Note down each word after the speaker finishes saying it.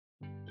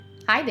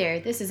Hi there,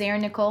 this is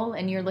Erin Nicole,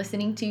 and you're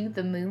listening to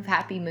the Move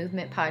Happy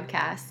Movement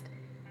podcast.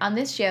 On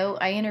this show,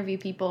 I interview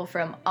people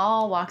from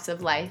all walks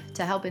of life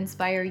to help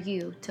inspire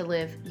you to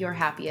live your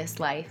happiest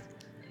life.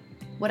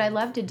 What I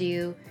love to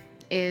do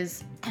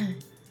is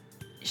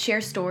share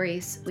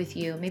stories with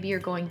you. Maybe you're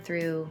going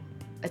through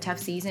a tough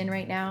season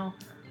right now,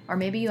 or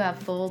maybe you have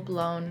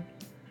full-blown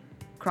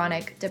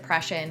chronic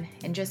depression,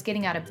 and just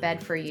getting out of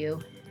bed for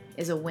you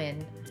is a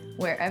win.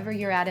 Wherever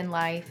you're at in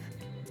life,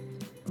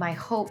 my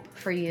hope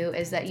for you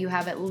is that you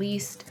have at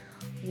least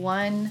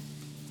one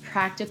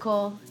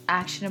practical,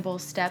 actionable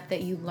step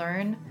that you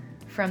learn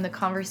from the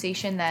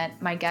conversation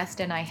that my guest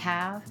and I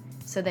have,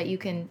 so that you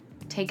can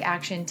take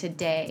action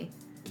today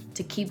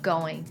to keep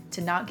going,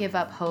 to not give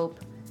up hope,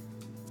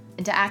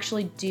 and to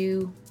actually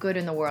do good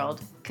in the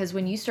world. Because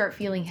when you start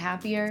feeling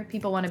happier,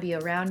 people want to be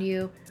around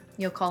you.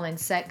 You'll call in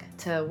sick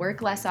to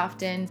work less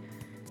often.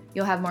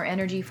 You'll have more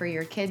energy for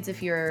your kids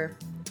if you're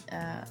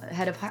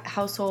head of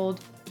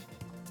household.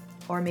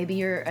 Or maybe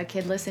you're a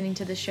kid listening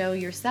to the show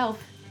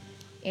yourself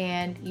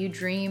and you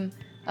dream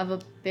of a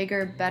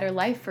bigger, better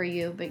life for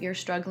you, but you're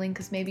struggling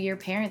because maybe your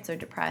parents are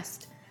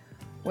depressed.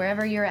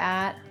 Wherever you're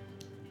at,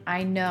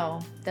 I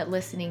know that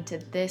listening to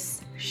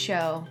this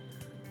show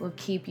will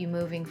keep you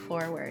moving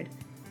forward.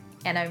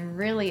 And I'm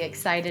really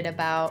excited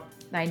about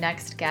my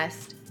next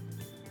guest.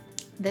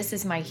 This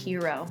is my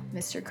hero,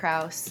 Mr.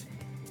 Kraus.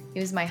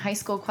 He was my high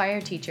school choir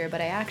teacher,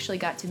 but I actually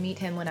got to meet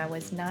him when I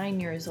was 9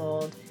 years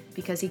old,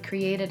 because he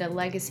created a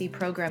legacy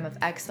program of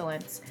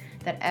excellence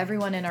that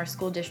everyone in our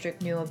school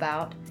district knew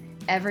about,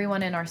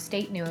 everyone in our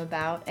state knew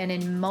about, and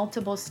in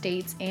multiple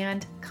states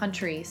and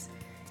countries.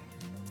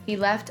 He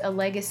left a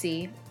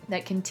legacy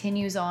that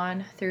continues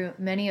on through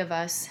many of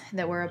us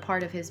that were a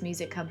part of his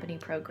music company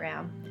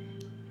program.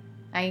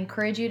 I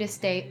encourage you to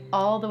stay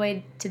all the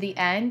way to the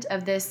end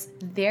of this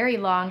very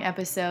long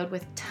episode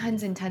with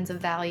tons and tons of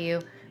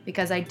value,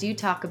 because I do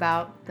talk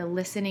about the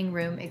listening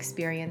room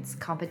experience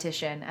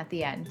competition at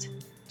the end.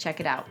 Check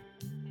it out.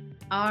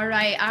 All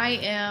right, I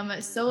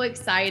am so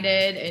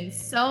excited and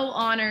so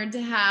honored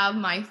to have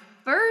my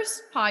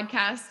first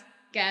podcast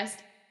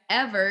guest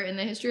ever in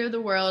the history of the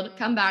world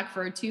come back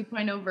for a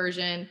 2.0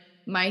 version,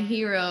 my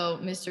hero,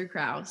 Mr.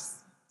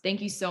 Kraus.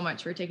 Thank you so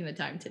much for taking the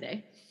time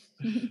today.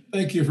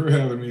 Thank you for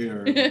having me,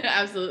 Erin.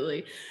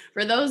 Absolutely.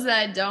 For those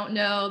that don't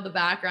know the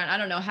background, I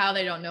don't know how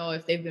they don't know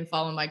if they've been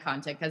following my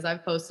content, because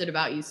I've posted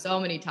about you so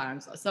many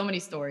times, so many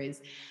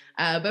stories.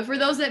 But for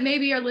those that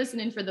maybe are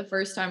listening for the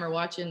first time or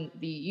watching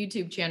the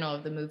YouTube channel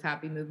of the Move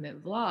Happy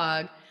Movement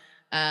vlog,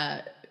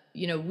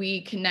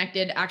 we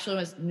connected actually when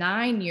I was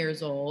 9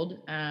 years old.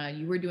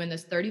 You were doing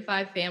this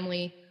 35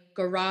 family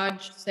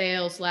garage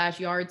sale /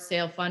 yard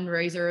sale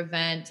fundraiser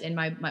event. And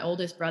my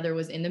oldest brother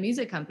was in the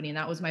music company. And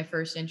that was my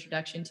first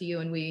introduction to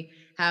you. And we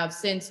have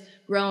since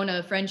grown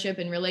a friendship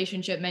and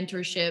relationship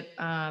mentorship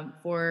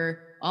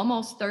for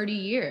almost 30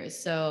 years.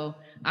 So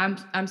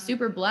I'm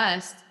super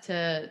blessed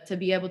to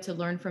be able to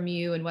learn from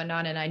you and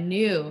whatnot. And I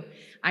knew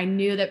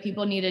that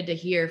people needed to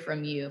hear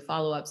from you,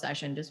 follow-up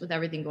session, just with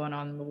everything going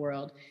on in the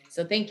world.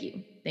 So thank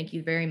you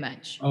very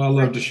much. I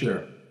love to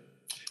share.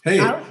 Hey,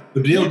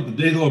 the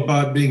deal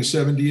about being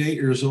 78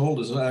 years old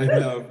is I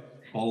have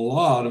a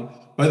lot of,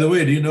 by the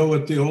way, do you know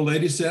what the old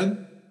lady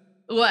said?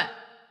 What?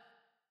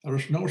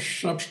 There's no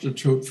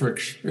substitute for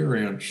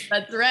experience.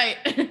 That's right.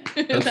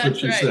 That's what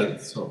she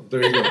said. So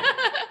there you go.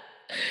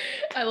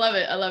 I love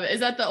it.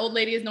 Is that the old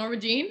lady is Norma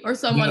Jean or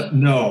someone?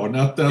 No,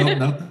 not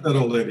that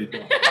old lady.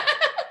 No.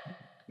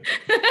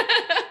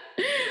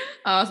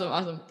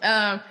 Awesome.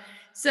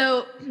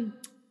 So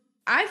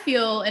I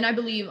feel, and I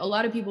believe a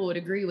lot of people would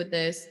agree with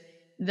this,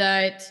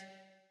 that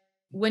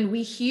when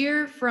we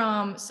hear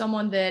from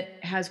someone that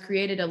has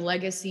created a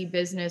legacy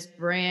business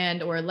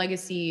brand or a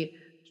legacy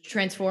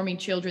transforming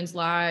children's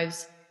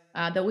lives,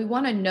 that we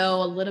want to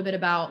know a little bit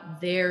about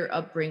their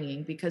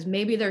upbringing, because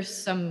maybe there's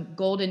some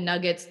golden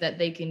nuggets that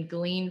they can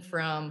glean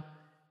from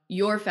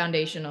your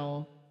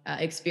foundational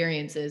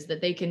experiences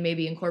that they can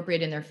maybe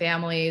incorporate in their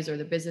families or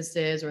their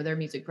businesses or their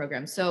music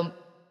programs. So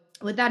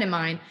with that in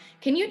mind,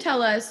 can you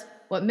tell us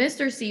what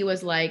Mr. C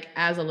was like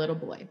as a little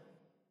boy?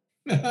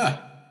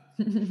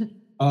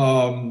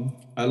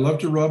 I love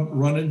to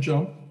run and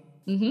jump.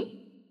 Mm-hmm.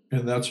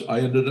 And I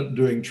ended up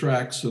doing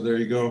track. So there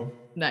you go.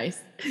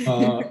 Nice.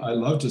 I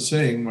love to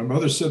sing. My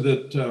mother said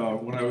that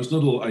when I was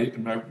little,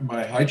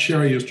 my high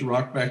chair, I used to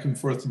rock back and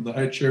forth in the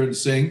high chair and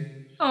sing.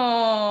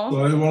 Aww. So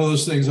it was one of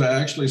those things I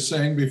actually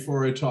sang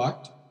before I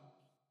talked.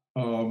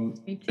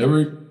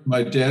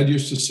 My dad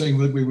used to sing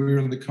when we were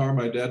in the car.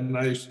 My dad and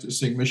I used to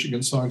sing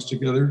Michigan songs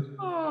together.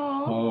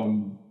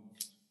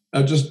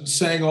 I just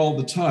sang all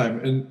the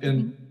time.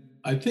 And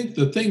I think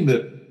the thing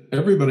that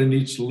everybody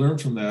needs to learn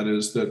from that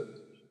is that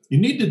you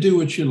need to do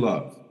what you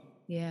love.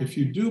 Yeah. If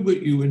you do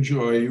what you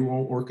enjoy, you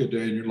won't work a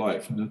day in your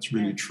life. And that's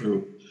really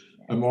true.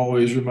 I'm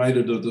always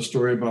reminded of the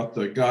story about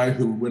the guy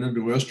who went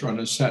into a restaurant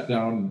and sat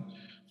down.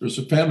 There's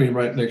a family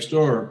right next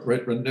to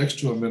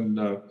him. And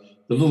the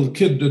little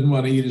kid didn't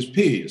want to eat his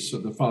peas. So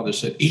the father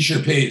said, "Eat your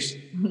peas."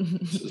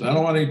 He says, "I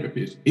don't want to eat your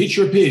peas." "Eat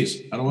your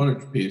peas." "I don't want to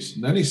eat your peas."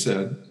 And then he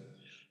said,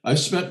 I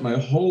spent my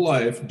whole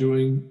life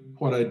doing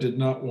what I did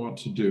not want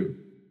to do.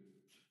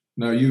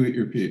 Now you eat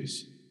your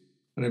peas.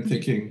 And I'm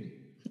thinking,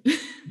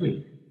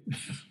 hey,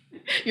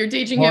 You're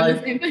teaching him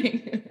the same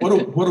thing.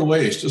 what a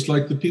waste. Just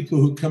like the people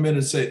who come in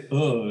and say,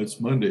 oh, it's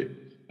Monday.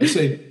 I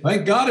say,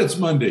 thank God it's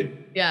Monday.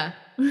 Yeah.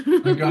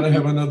 I got to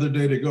have another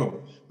day to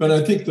go. But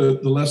I think the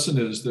lesson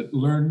is that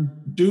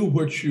do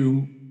what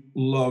you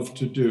love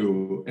to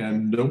do,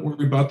 and don't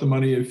worry about the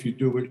money. If you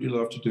do what you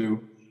love to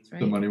do,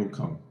 the money will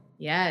come.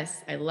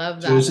 Yes, I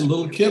love that. So as a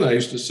little kid, I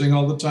used to sing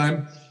all the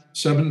time.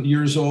 7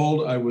 years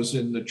old, I was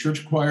in the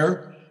church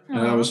choir, and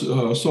I was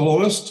a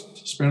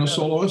soloist, soprano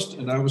soloist,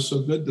 and I was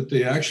so good that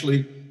they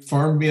actually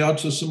farmed me out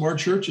to some more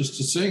churches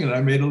to sing, and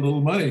I made a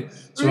little money.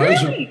 So I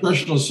was a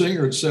professional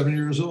singer at 7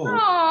 years old.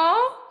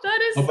 Aww,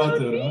 that is How about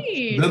so that,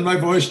 neat. Huh? Then my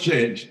voice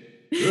changed.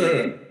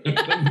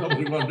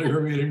 Nobody wanted to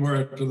hear me anymore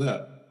after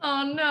that.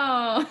 Oh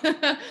no,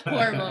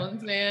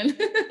 hormones, man.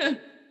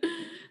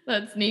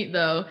 That's neat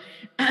though.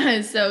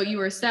 So you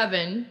were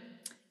 7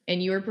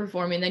 and you were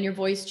performing, then your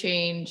voice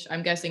changed,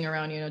 I'm guessing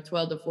around,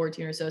 12 to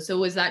 14 or so. So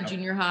was that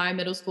junior high,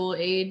 middle school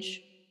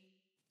age?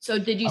 So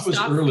did you stop?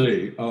 I was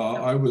early.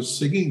 I was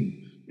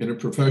singing in a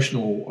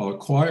professional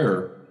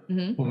choir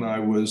when I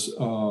was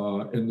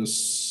in the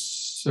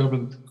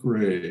 7th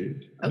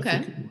grade. Okay.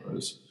 I think it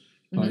was.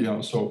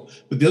 Yeah. So,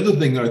 but the other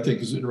thing I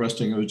think is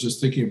interesting, I was just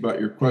thinking about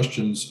your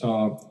questions.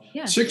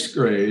 6th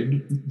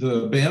grade,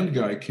 the band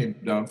guy came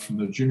down from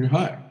the junior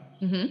high,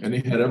 and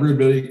he had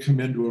everybody come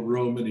into a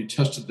room and he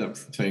tested them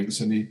for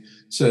things. And he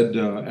said,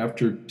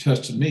 after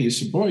testing me, he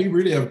said, "Boy, you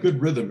really have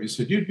good rhythm." He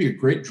said, "You'd be a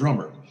great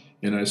drummer."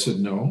 And I said,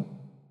 "No,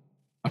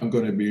 I'm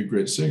going to be a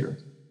great singer."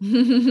 And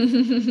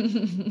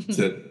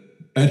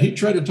he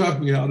tried to talk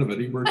me out of it.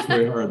 He worked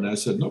very hard. And I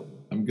said, "Nope,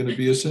 I'm going to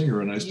be a singer."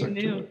 And I stuck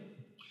to it.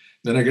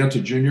 Then I got to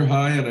junior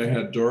high and I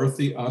had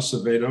Dorothy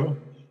Acevedo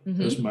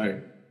as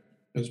my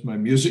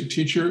music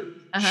teacher.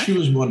 She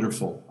was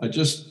wonderful. I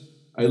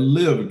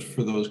lived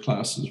for those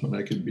classes when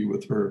I could be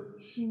with her.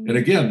 And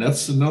again,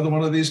 that's another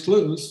one of these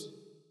clues.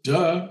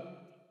 Duh,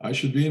 I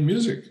should be in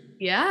music.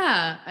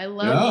 Yeah, I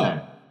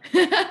love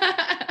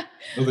that.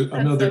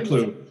 Another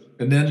clue.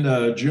 And then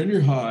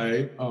junior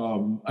high,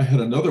 I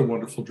had another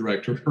wonderful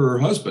director, her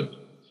husband.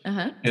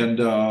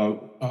 And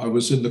I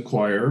was in the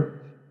choir.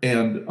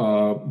 And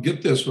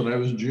get this, when I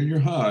was in junior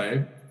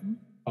high,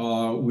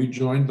 we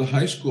joined the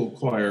high school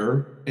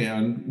choir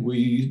and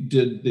we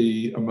did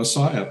the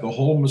Messiah, the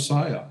whole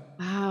Messiah.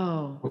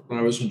 Wow. When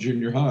I was in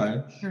junior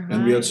high.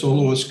 And we had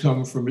soloists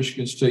come from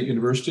Michigan State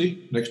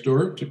University next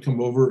door to come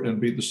over and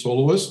be the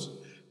soloist.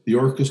 The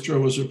orchestra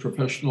was a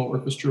professional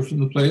orchestra from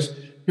the place.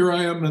 Here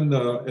I am in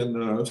the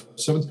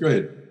 7th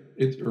grade,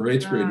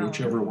 8th grade,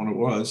 whichever one it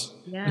was.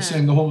 Yeah. I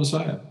sang the whole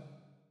Messiah.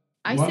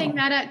 I sang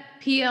that at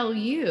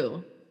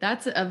PLU.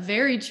 That's a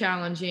very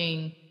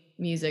challenging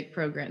music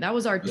program. That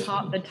was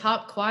the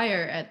top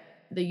choir at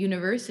the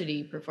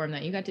university performed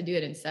that. You got to do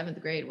it in 7th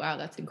grade. Wow,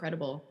 that's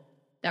incredible.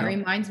 That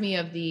reminds me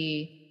of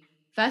the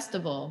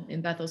festival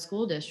in Bethel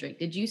School District.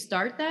 Did you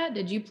start that?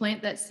 Did you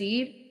plant that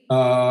seed?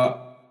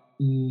 No.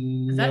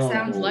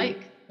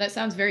 That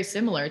sounds very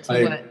similar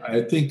to what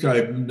I think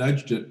I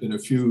nudged it in a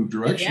few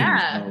directions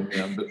now and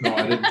then, but no,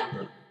 I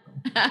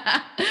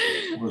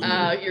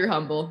didn't. You're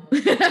humble.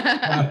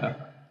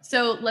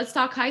 So let's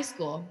talk high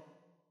school.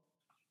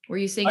 Were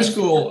you singing? High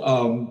school,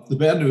 the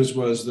bad news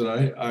was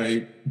that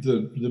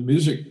the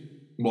music,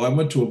 I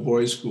went to a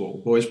boys'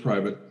 school, boys'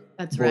 private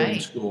boarding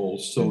school.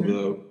 So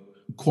the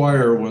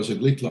choir was a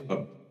glee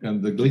club,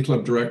 and the glee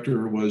club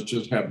director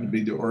happened to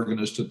be the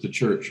organist at the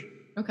church.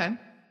 Okay.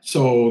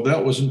 So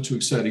that wasn't too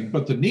exciting.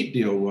 But the neat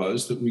deal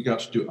was that we got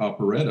to do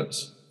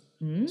operettas.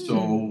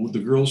 So the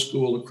girls'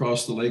 school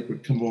across the lake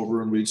would come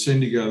over and we'd sing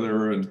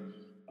together. And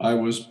I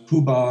was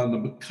Pooh Bah in the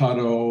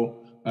Mikado.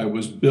 I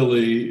was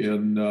Billy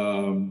in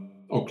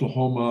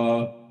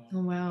Oklahoma. Oh,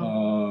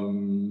 wow.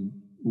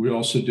 We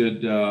also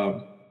did,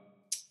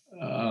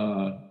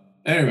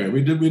 anyway,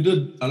 we did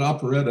an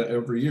operetta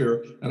every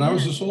year. And I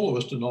was a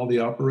soloist in all the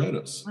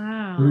operettas.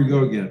 Wow. Here we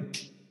go again.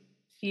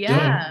 Yeah.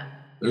 Duh.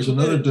 There's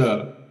another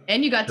duh.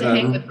 And you got to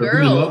hang with girls. I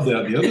really love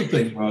that. The other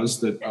thing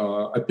was that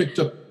I picked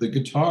up the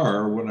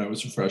guitar when I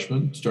was a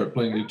freshman, started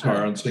playing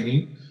guitar and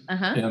singing.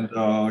 And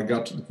I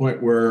got to the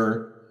point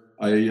where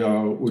I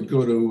would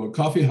go to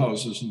coffee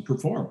houses and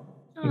perform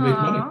and make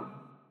money.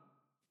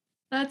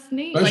 That's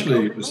neat.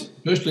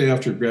 Especially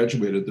after I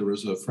graduated, there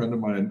was a friend of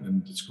mine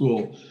in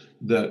school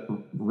that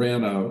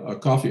ran a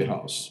coffee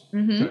house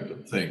type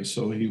of thing.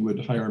 So he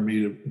would hire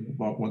me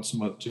about once a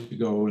month to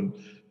go and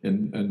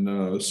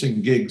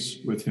sing gigs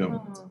with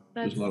him.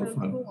 It was a lot of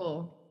fun.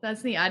 Cool.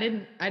 That's neat. I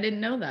didn't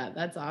know that.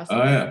 That's awesome.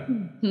 Oh yeah.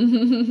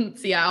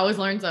 See, I always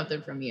learn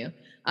something from you.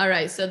 All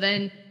right. So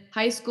then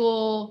high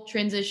school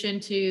transition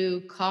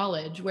to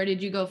college. Where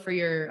did you go for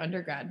your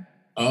undergrad?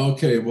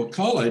 Okay. Well,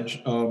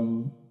 college,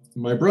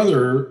 my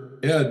brother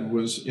Ed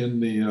was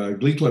in the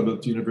glee club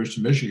at the University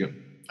of Michigan.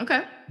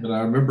 Okay. And I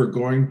remember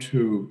going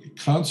to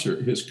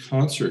his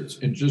concerts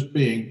and just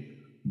being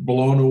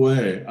blown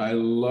away. I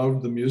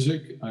loved the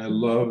music. I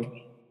loved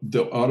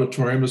the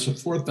auditorium is a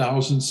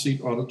 4,000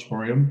 seat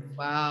auditorium.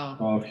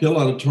 Wow. Hill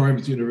Auditorium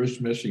at the University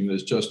of Michigan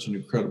is just an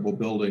incredible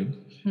building.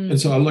 Hmm. And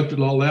so I looked at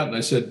all that and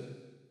I said,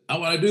 I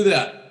want to do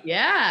that.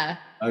 Yeah.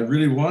 I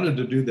really wanted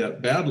to do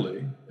that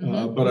badly.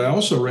 But I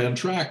also ran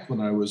track when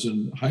I was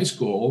in high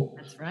school.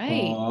 That's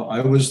right.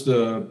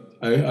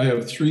 I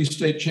have 3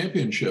 state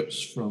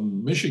championships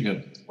from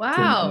Michigan.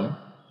 Wow.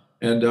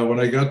 And when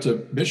I got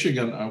to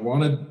Michigan, I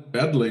wanted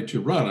badly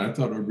to run. I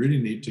thought I really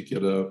need to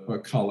get a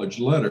college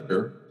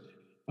letter.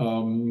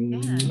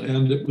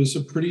 And it was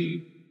a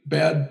pretty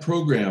bad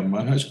program.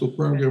 My high school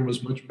program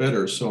was much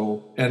better.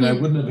 So, and I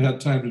wouldn't have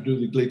had time to do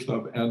the Glee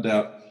Club and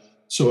that.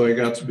 So I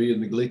got to be in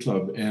the Glee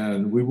Club,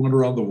 and we went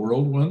around the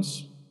world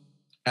once.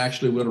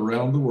 Actually went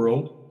around the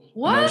world.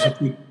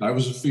 What? I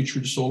was a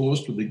featured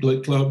soloist with the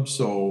Glee Club.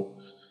 So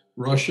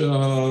Russia,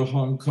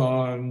 Hong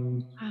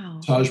Kong, Wow.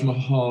 Taj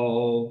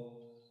Mahal,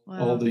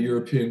 all the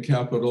European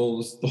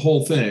capitals, the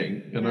whole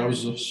thing. And I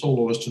was a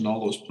soloist in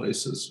all those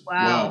places.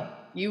 Wow.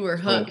 You were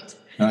hooked.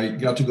 So I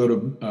got to go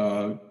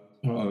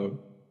to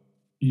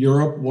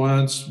Europe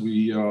once.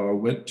 We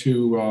went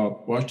to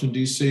Washington,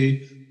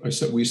 D.C.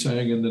 We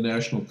sang in the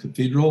National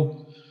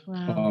Cathedral.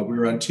 Wow. We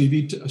were on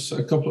TV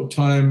a couple of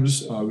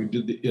times. We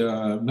did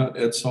not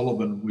Ed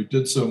Sullivan. We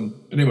did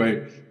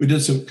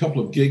a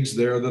couple of gigs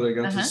there that I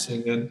got to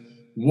sing in.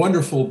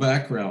 Wonderful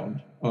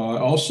background.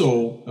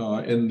 Also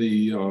in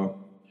the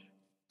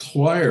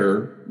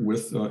choir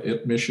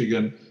at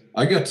Michigan,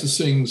 I got to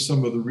sing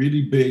some of the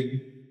really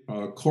big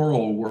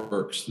choral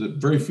works that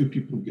very few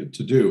people get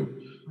to do.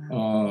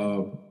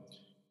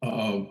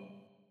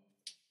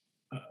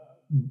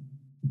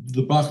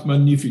 The Bach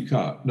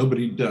Magnificat,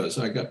 nobody does.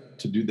 I got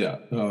to do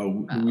that.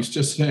 We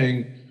just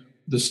sang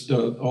this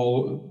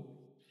all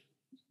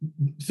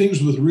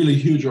things with really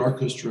huge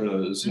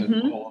orchestras,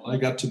 and I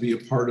got to be a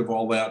part of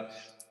all that.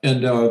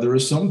 And there are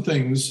some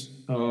things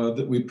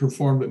that we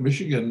performed at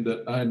Michigan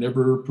that I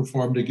never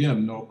performed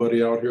again.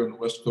 Nobody out here on the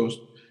West Coast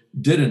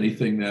did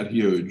anything that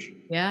huge.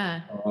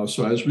 Yeah.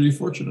 So I was really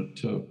fortunate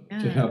to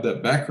have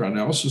that background.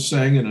 I also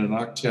sang in an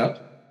octet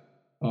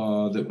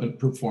that went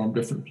perform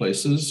different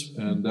places,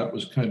 and that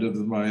was kind of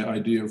my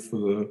idea for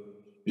the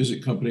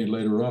music company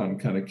later on.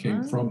 Kind of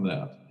came from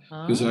that,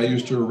 because I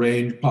used to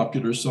arrange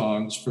popular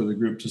songs for the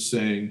group to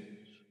sing,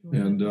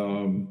 and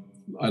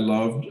I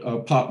loved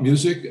pop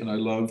music, and I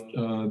loved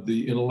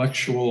the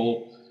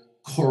intellectual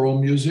choral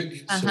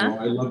music. So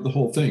I loved the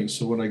whole thing.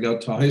 So when I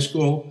got to high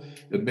school,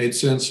 it made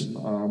sense.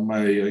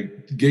 My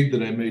gig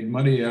that I made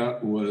money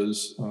at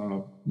was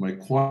my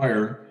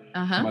choir.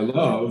 My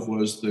love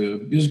was the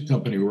music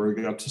company where I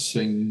got to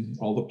sing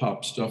all the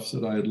pop stuff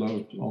that I had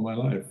loved all my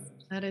life.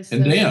 That is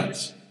and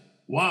dance.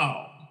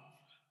 Wow.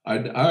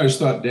 I always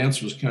thought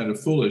dance was kind of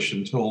foolish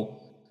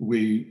until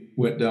we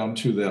went down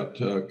to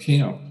that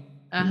camp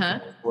in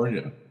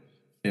California.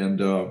 And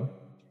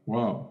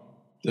wow,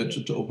 that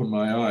just opened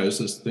my eyes,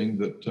 this thing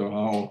that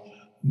how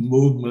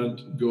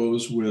movement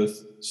goes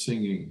with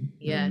singing.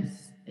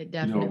 Yes, it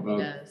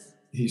definitely does.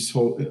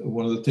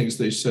 One of the things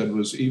they said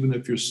was, even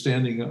if you're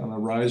standing on a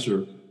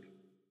riser,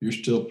 you're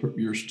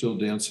still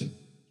dancing.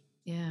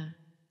 Yeah.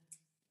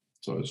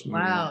 So it's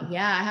wow.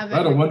 Yeah, I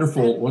had a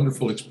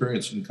wonderful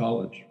experience in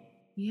college.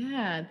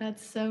 Yeah,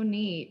 that's so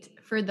neat.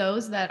 For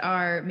those that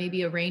are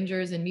maybe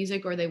arrangers in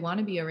music, or they want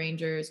to be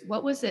arrangers,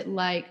 what was it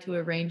like to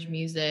arrange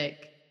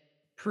music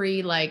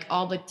pre like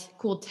all the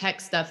cool tech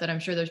stuff that I'm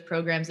sure there's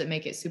programs that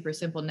make it super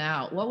simple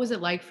now? What was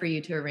it like for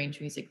you to arrange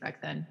music back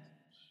then?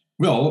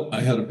 Well, I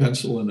had a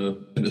pencil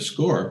and a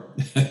score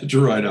to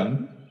write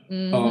on.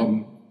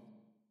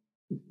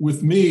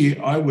 With me,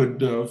 I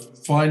would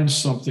find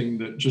something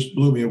that just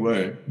blew me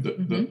away,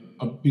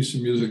 a piece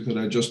of music that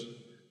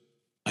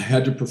I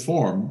had to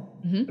perform,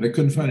 and I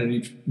couldn't find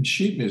any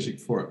sheet music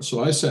for it.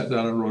 So I sat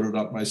down and wrote it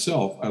up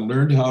myself. I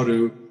learned how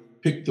to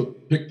pick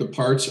the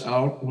parts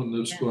out when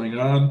this was going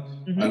on.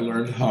 I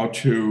learned how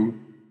to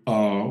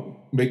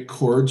make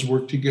chords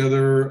work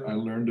together. I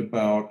learned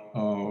about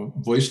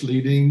voice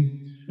leading.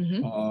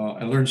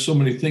 I learned so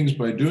many things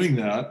by doing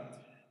that.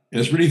 And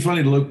it's really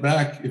funny to look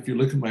back. If you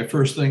look at my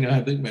first thing, I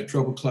think my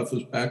treble clef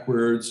was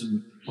backwards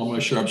and all my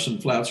sharps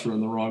and flats were in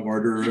the wrong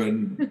order.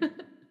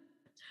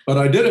 But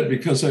I did it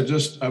because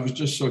I was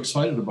just so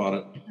excited about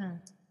it.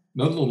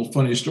 Another little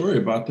funny story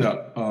about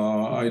that.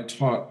 I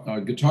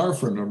taught guitar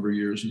for a number of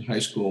years in high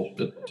school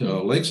at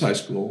Lakes High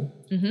School.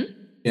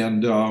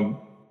 And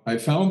I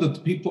found that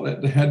the people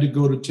that had to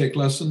go to take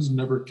lessons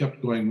never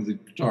kept going with the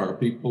guitar.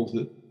 People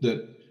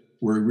that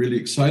were really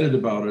excited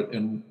about it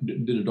and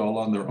did it all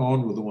on their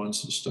own were the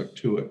ones that stuck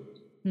to it.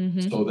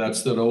 So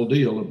that's that old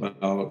deal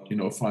about,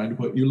 find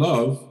what you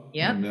love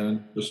and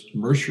then just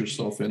immerse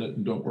yourself in it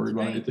and don't worry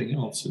about anything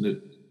else.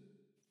 And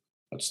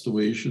that's the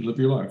way you should live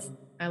your life.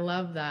 I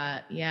love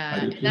that. Yeah.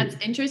 And that's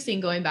interesting,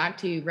 going back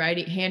to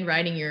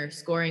handwriting your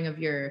scoring of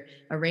your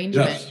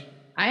arrangement. Yes.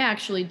 I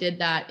actually did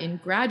that in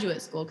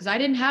graduate school because I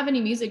didn't have any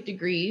music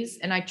degrees,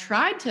 and I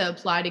tried to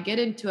apply to get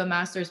into a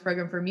master's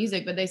program for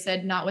music, but they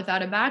said not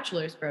without a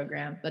bachelor's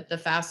program. But the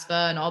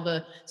FAFSA and all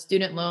the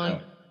student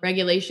loan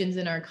regulations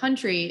in our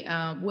country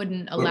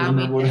wouldn't But allow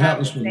me remember what to have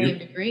the happens when same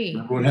degree.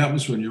 remember what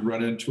happens when you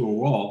run into a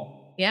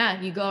wall.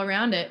 Yeah, you go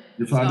around it.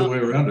 You find a way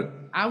around it.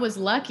 I was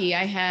lucky.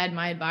 I had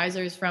my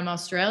advisors from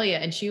Australia,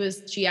 and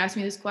she asked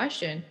me this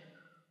question: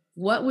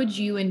 what would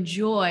you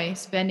enjoy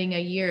spending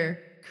a year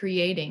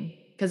creating?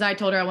 Because I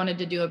told her I wanted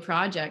to do a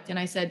project, and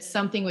I said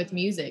something with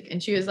music,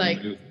 and she was like,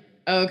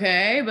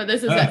 okay, but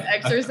this is an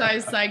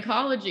exercise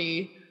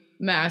psychology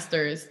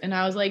master's. And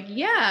I was like,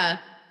 yeah,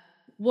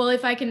 well,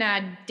 if I can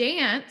add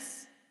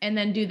dance and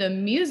then do the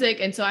music.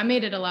 And so I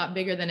made it a lot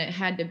bigger than it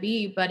had to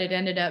be, but it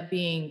ended up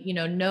being,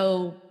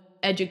 no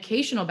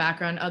educational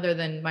background other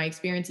than my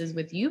experiences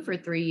with you for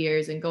 3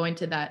 years and going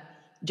to that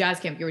jazz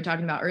camp you were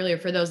talking about earlier.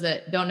 For those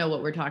that don't know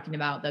what we're talking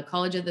about, the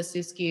College of the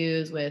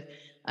Siskiyous with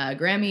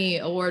Grammy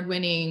award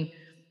winning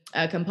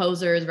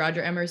composers,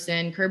 Roger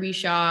Emerson, Kirby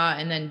Shaw,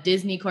 and then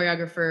Disney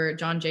choreographer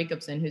John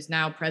Jacobson, who's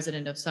now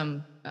president of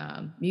some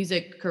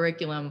music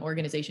curriculum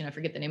organization. I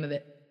forget the name of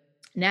it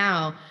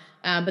now.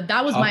 But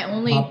that was my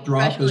only Hop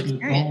Drop, professional isn't it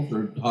experience.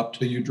 called? Or Hop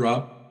Till You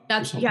Drop?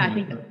 That's, yeah,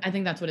 I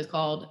think that's what it's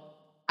called.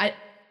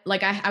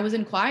 I was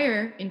in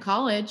choir in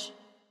college,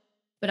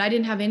 but I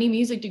didn't have any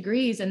music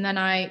degrees. And then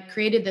I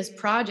created this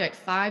project,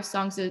 5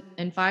 songs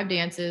and 5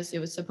 dances. It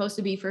was supposed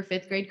to be for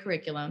 5th grade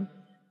curriculum.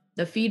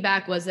 The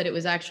feedback was that it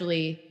was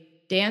actually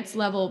dance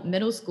level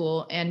middle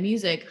school and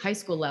music high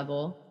school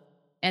level.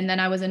 And then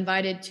I was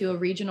invited to a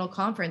regional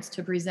conference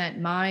to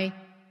present I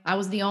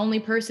was the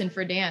only person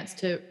for dance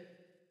to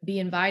be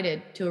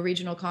invited to a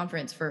regional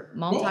conference for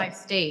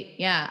multi-state.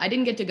 Yeah, I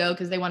didn't get to go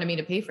because they wanted me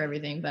to pay for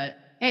everything. But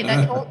hey,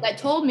 that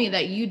told me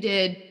that you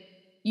did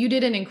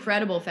an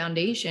incredible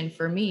foundation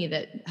for me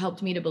that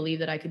helped me to believe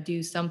that I could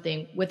do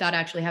something without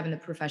actually having the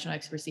professional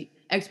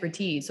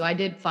expertise. So I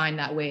did find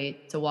that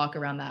way to walk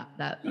around that.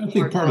 I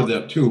think part of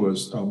that too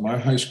was my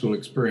high school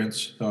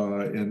experience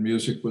in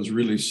music was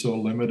really so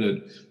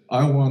limited.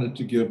 I wanted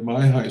to give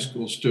my high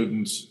school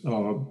students,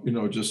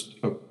 just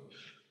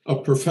a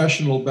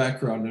professional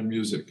background in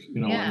music.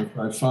 And if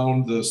I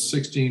found the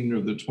 16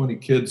 or the 20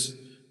 kids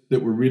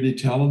that were really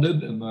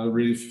talented and I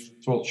really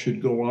felt should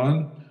go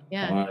on,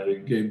 I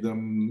gave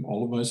them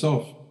all of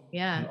myself.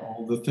 Yeah.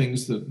 All the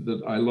things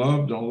that I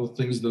loved, all the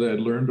things that I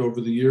had learned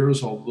over the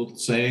years, all the little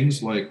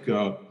sayings like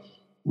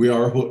we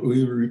are what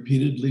we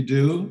repeatedly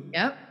do.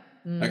 Yep.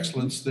 Mm-hmm.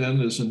 Excellence then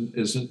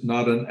isn't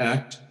not an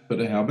act, but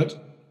a habit.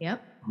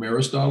 Yep. From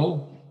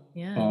Aristotle.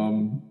 Yeah.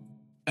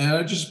 And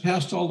I just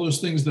passed all those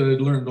things that I'd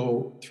learned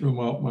all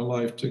throughout my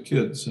life to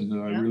kids, and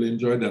I really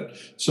enjoyed that.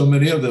 So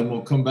many of them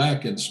will come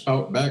back and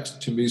spout back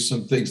to me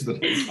some things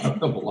that I taught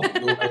them along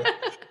the way,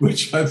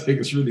 which I think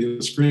is really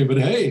a scream. But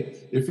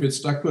hey, if it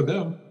stuck with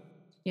them,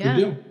 good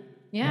deal.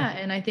 Yeah,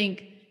 and I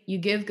think you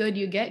give good,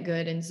 you get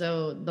good. And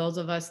so those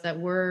of us that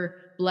were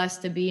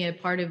blessed to be a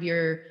part of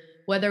your,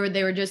 whether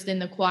they were just in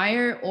the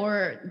choir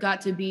or got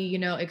to be,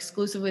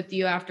 exclusive with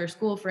you after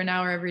school for an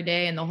hour every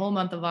day and the whole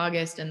month of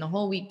August and the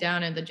whole week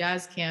down at the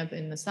jazz camp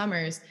in the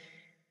summers,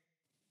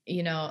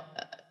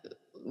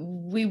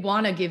 we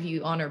want to give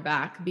you honor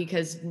back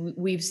because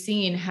we've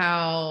seen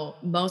how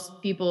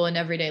most people in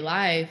everyday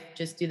life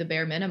just do the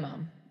bare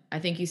minimum. I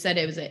think you said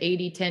it was an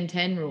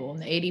 80-10-10 rule,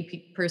 and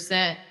the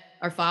 80%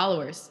 are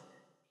followers.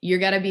 You're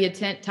got to be a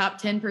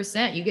top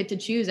 10%. You get to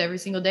choose every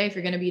single day if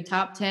you're going to be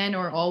top 10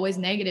 or always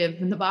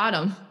negative in the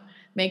bottom.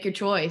 Make your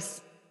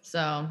choice.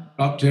 So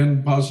top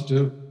 10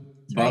 positive,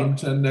 bottom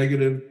 10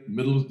 negative,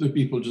 middle of the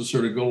people just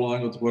sort of go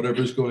along with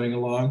whatever's going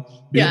along.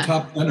 Be a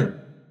top 10er.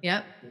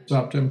 Yep.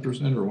 Top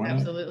 10%er. Why not?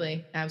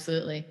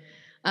 Absolutely.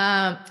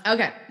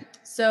 Okay.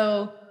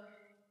 So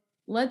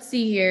let's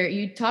see here.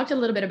 You talked a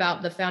little bit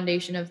about the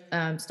foundation of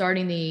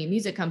starting the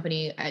music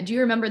company. Do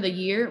you remember the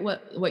year?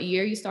 What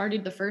year you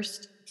started the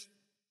first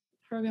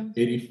program?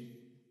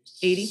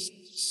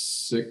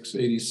 86,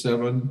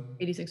 87.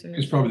 86.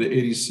 It's probably the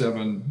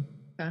 87.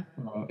 Okay.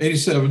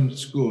 87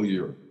 school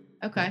year.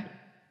 Okay.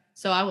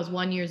 So I was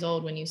 1 year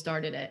old when you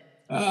started it.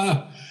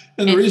 And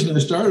the reason I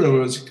started it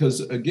was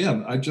because,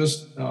 again, I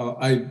just,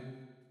 I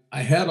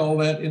had all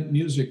that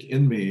music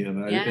in me.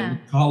 And in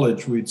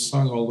college, we'd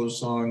sung all those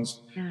songs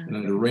and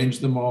I'd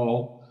arranged them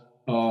all.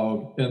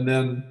 And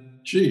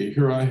then,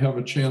 here I have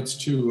a chance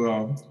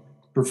to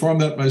perform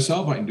that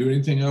myself. I can do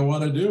anything I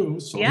want to do.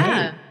 So,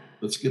 hey,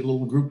 let's get a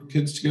little group of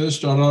kids together.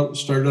 Started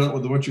out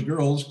with a bunch of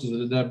girls because I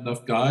didn't have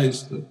enough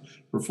guys to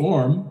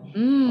perform.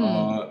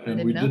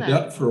 And we did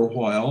that for a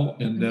while.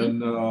 And then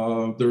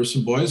there were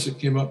some boys that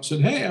came up and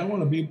said, hey, I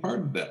want to be a part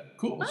of that.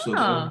 Cool.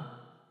 So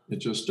it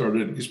just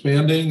started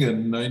expanding.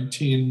 And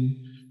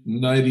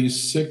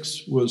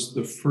 1996 was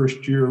the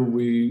first year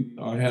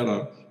I had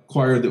a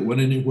choir that went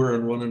anywhere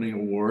and won any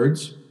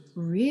awards.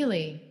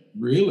 Really?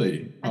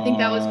 Really? I think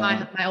that was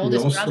my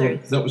oldest brother.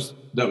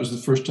 That was the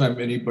first time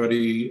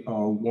anybody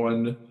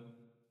won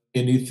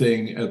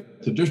anything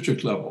at the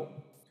district level.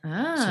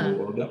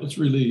 So that was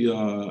really,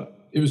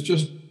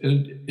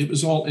 it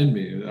was all in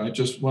me. I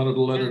just wanted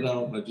to let it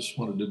out, and I just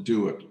wanted to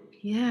do it.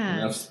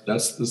 Yeah. And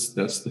that's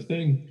the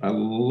thing. I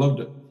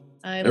loved it.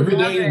 Every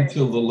day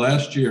until the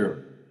last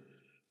year.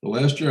 The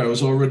last year I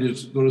was all ready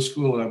to go to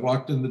school. I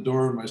walked in the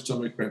door and my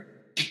stomach went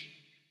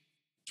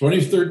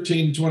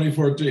 2013,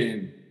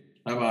 2014.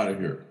 I'm out of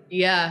here.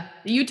 Yeah.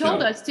 You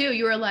told us too.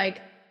 You were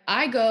like,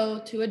 I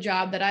go to a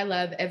job that I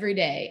love every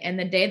day, and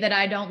the day that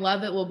I don't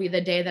love it will be the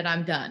day that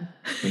I'm done.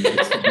 And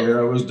that's the day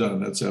I was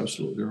done. That's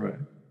absolutely right.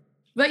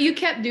 But you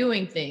kept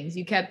doing things.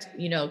 You kept,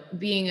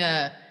 being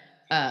a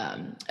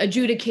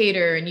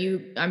adjudicator,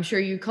 and I'm sure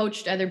you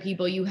coached other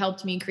people. You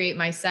helped me create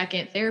my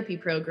second therapy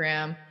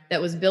program that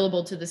was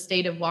billable to the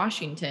state of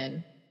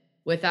Washington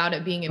without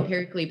it being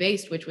empirically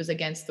based, which was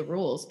against the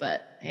rules.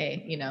 But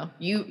hey,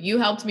 you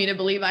helped me to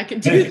believe I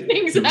could do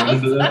things. You run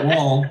into that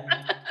wall,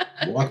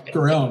 walk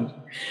around.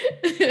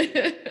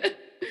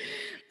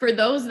 For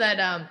those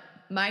that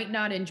might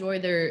not enjoy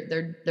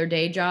their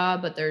day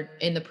job, but they're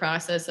in the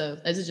process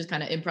of, this is just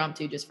kind of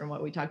impromptu, just from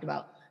what we talked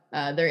about.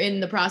 They're in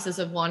the process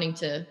of wanting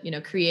to,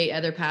 create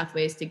other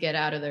pathways to get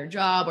out of their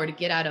job or to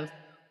get out of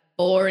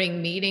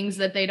boring meetings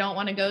that they don't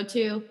want to go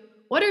to.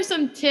 What are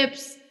some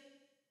tips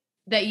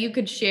that you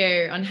could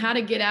share on how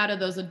to get out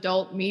of those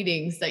adult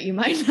meetings that you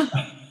might not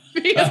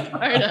be a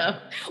part of,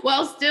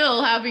 while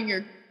still having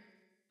your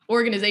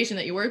organization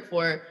that you work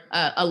for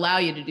allow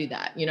you to do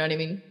that? You know what I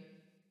mean?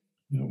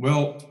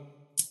 Well,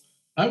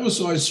 I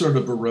was always sort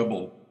of a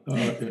rebel.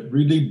 It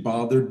really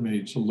bothered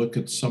me to look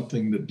at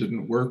something that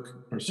didn't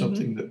work or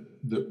something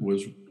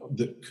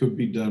that could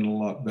be done a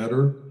lot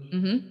better.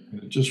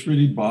 And it just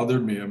really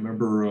bothered me. I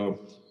remember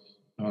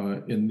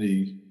in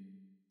the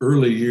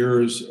early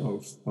years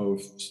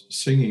of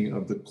singing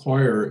of the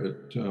choir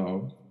at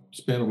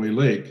Spanaway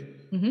Lake,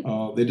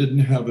 they didn't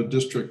have a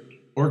district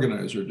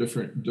organizer,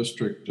 different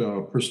district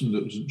person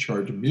that was in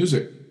charge of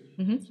music.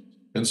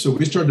 And so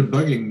we started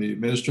bugging the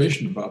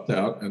administration about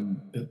that. And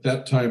at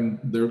that time,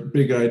 their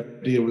big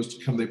idea was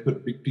to come, they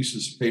put big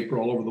pieces of paper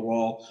all over the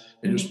wall,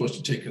 and you're supposed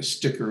to take a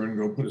sticker and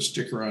go put a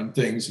sticker on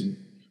things. And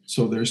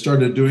so they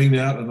started doing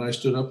that. And I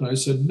stood up and I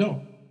said,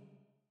 no,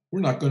 we're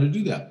not going to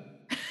do that.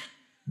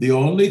 The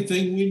only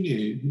thing we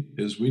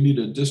need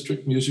a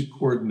district music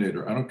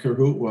coordinator. I don't care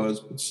who it was,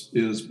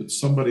 but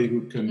somebody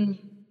who can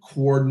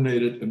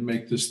coordinate it and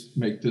make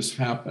this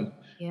happen.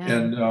 Yeah.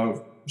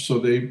 And so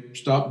they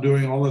stopped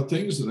doing all the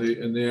things,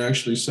 and they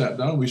actually sat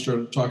down. We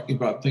started talking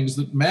about things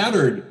that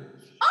mattered.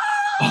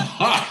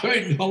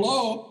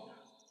 Hello.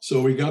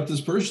 So we got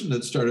this person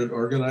that started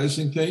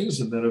organizing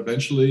things, and then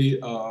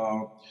eventually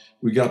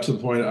we got to the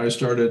point I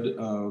started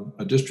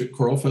a district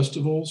choral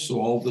festival,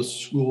 so all the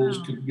schools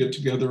could get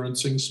together and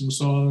sing some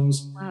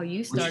songs. Wow,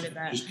 you started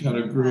that. Just kind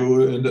of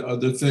grew into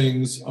other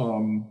things.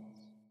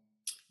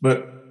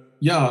 But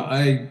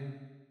yeah,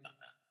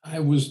 I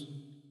was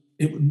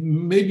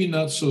maybe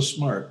not so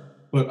smart,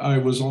 but I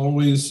was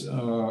always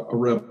a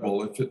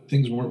rebel. If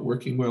things weren't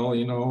working well,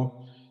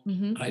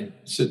 I'd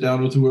sit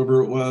down with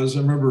whoever it was.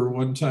 I remember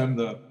one time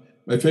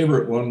my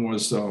favorite one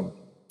was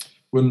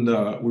when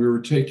we were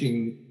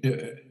taking,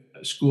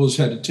 schools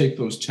had to take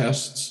those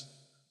tests.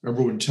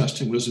 Remember when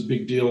testing was a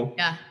big deal?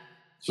 Yeah.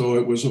 So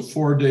it was a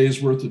 4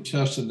 days worth of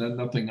tests and then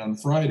nothing on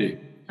Friday.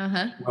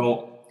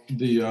 Well,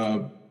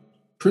 the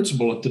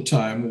principal at the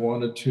time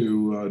wanted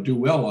to do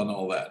well on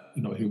all that.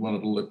 He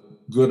wanted to look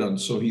good on.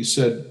 So he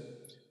said,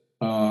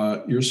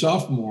 your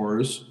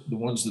sophomores, the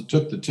ones that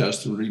took the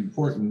test, really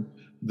important,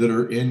 that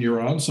are in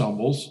your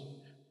ensembles,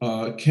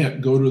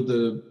 can't go to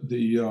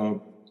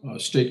the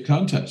state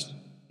contest.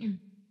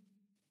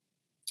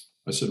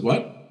 I said,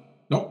 what?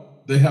 No,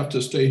 they have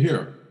to stay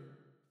here.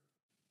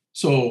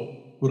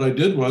 So what I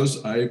did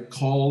was I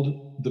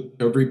called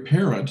every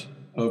parent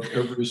of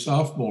every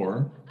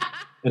sophomore,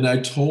 and I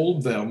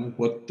told them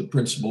what the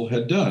principal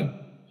had done.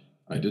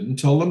 I didn't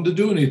tell them to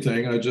do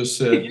anything. I just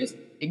said,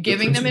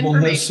 giving them information.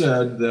 The principal has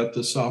said that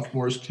the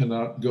sophomores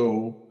cannot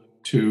go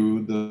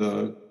to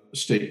the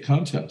state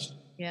contest.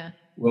 Yeah.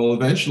 Well,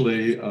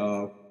 eventually,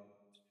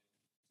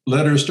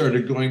 letters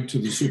started going to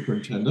the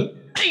superintendent.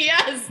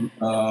 Yes.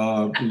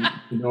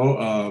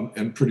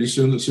 And pretty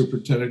soon the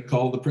superintendent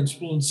called the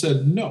principal and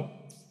said, no,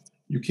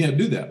 you can't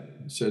do that.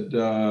 He said,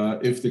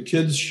 if the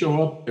kids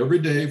show up every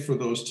day for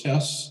those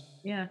tests,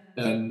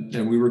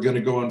 and we were going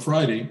to go on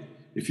Friday,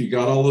 if you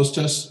got all those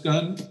tests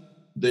done,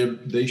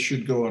 they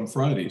should go on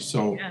Friday.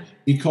 So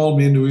he called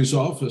me into his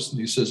office and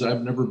he says,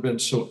 I've never been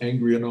so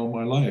angry in all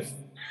my life.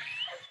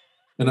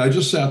 And I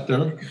just sat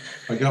there.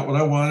 I got what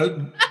I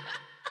wanted.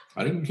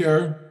 I didn't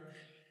care.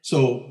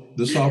 So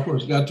the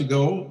sophomores got to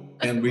go,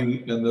 and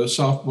the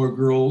sophomore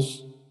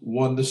girls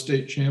won the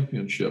state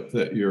championship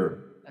that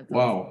year.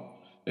 Wow.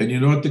 And you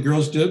know what the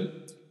girls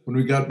did? When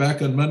we got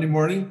back on Monday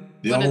morning,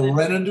 they all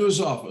ran into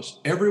his office,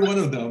 every one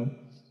of them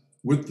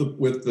with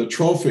the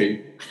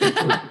trophy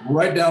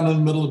right down in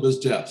the middle of his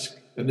desk.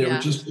 And they were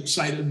just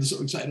excited and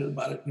so excited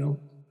about it,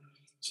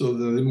 So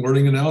the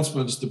morning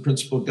announcements, the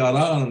principal got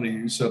on and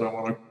he said, I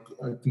want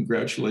to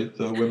congratulate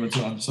the women's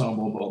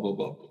ensemble, blah, blah,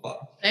 blah, blah, blah.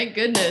 Thank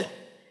goodness.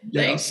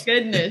 Yes.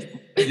 Thank goodness.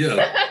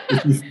 Yeah.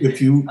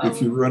 If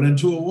you run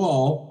into a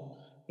wall,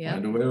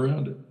 find a way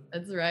around it.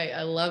 That's right.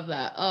 I love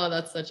that. Oh,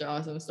 that's such an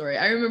awesome story.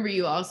 I remember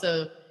you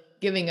also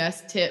giving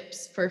us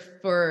tips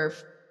for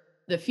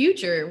the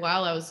future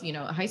while I was,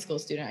 a high school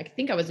student. I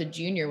think I was a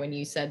junior when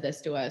you said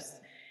this to us.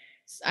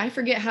 I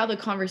forget how the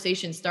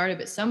conversation started,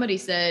 but somebody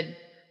said,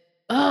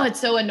 oh, it's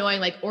so annoying,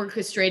 like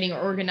orchestrating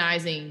or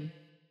organizing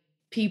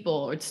people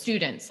or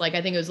students. Like,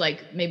 I think it was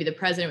like maybe the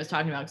president was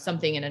talking about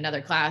something in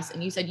another class.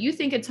 And you said, you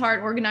think it's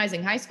hard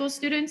organizing high school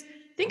students?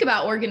 Think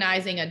about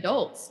organizing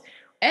adults.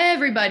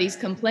 Everybody's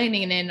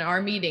complaining in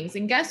our meetings.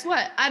 And guess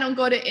what? I don't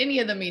go to any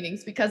of the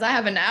meetings because I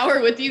have an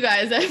hour with you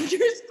guys after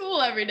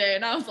school every day.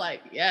 And I was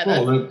like, yeah.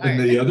 And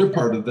the other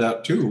part of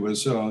that too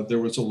was there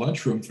was a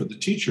lunchroom for the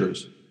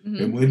teachers.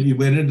 Mm-hmm. And when you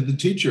went into the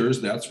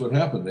teachers, that's what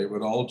happened. They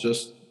would all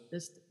just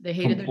they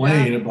hated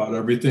complain their job. about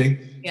everything.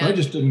 Yeah. So I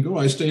just didn't go.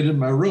 I stayed in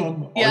my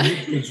room. All Yeah. you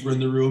kids were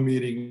in the room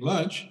eating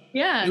lunch.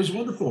 Yeah. It was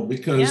wonderful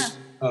because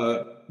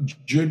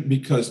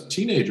because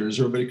teenagers,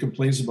 everybody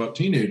complains about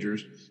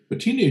teenagers, but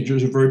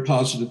teenagers are very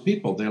positive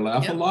people. They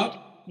laugh a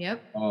lot.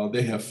 Yep.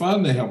 They have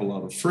fun. They have a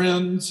lot of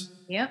friends.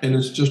 Yep. And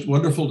it's just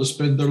wonderful to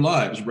spend their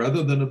lives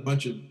rather than a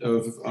bunch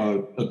of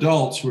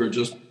adults who are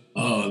just,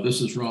 oh, this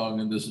is wrong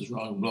and this is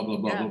wrong, blah, blah,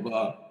 blah, blah,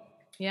 blah.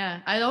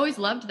 Yeah, I always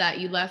loved that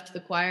you left the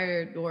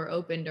choir door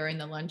open during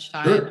the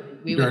lunchtime. Sure.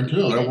 We I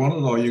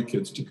wanted all you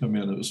kids to come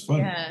in. It was fun.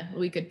 Yeah,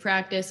 we could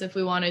practice if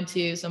we wanted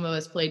to. Some of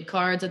us played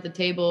cards at the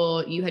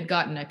table. You had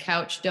gotten a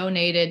couch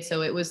donated,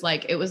 so it was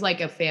like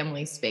a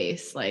family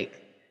space.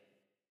 Like,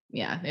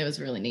 yeah, it was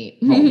really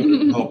neat.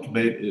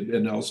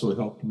 And also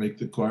helped make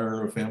the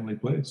choir a family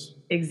place.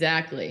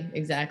 Exactly.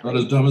 Not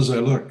as dumb as I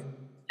look.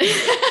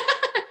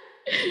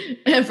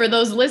 And for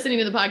those listening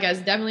to the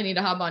podcast, definitely need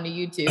to hop onto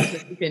YouTube so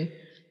you can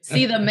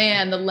see the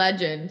man, the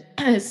legend.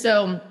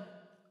 So,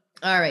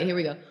 all right, here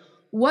we go.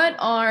 What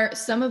are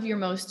some of your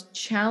most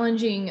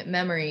challenging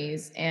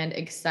memories and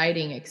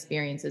exciting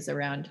experiences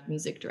around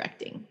music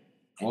directing?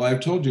 Well, I've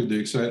told you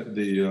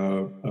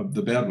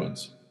the bad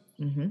ones.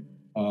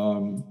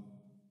 Mm-hmm.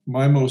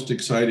 My most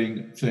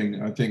exciting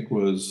thing, I think,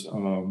 was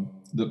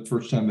the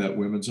first time that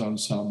women's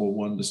ensemble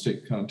won the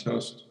state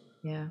contest.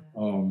 Yeah.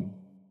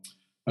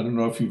 I don't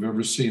know if you've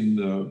ever seen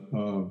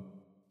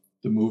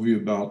the movie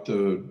about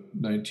the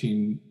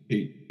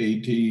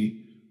 1980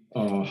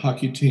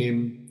 hockey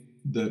team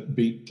that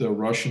beat the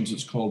Russians.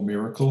 It's called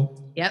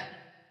Miracle. Yep.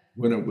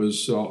 When it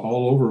was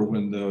all over,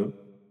 when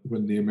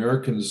the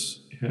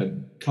Americans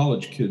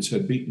college kids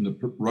had beaten the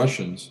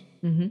Russians.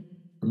 Mm-hmm.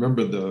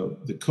 Remember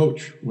the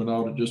coach went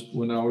out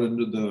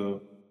into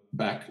the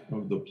back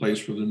of the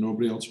place where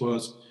nobody else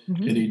was,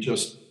 mm-hmm. and he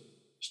just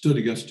stood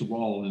against the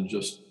wall and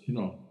just,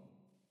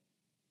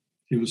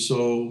 he was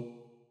so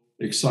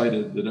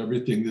excited that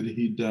everything that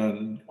he'd done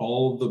and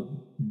all the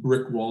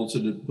brick walls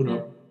that had put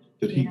up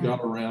that he got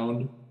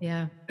around,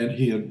 and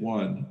he had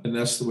won. And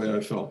that's the way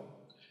I felt.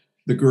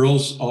 The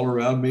girls all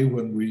around me,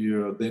 when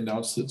they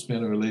announced that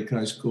Spanaway Lake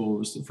High School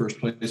was the first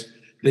place,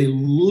 they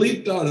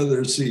leaped out of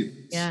their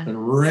seats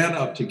and ran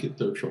up to get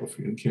their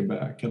trophy and came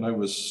back. And I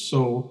was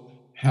so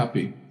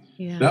happy.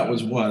 Yeah. That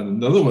was one.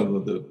 Another one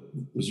that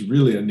was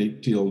really a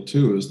neat deal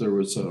too is there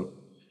was a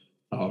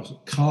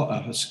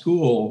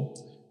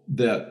school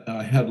that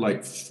had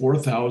like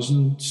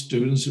 4,000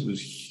 students. It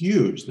was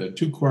huge. They had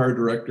 2 choir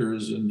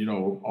directors and,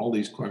 all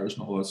these choirs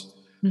and all this.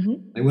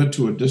 Mm-hmm. They went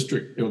to an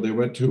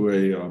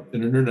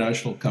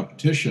international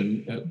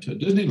competition at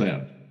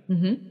Disneyland.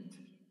 Mm-hmm.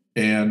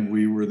 And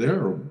we were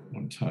there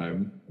one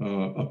time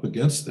up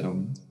against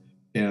them.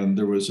 And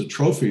there was a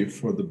trophy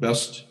for the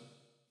best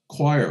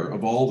choir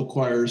of all the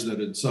choirs that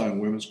had sung,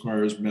 women's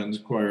choirs, men's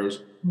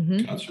choirs,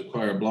 mm-hmm. concert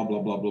choir, blah, blah,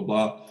 blah, blah,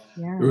 blah.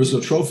 Yeah. There was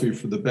a trophy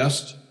for the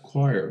best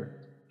choir.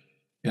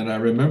 And I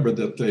remember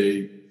that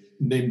they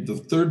named the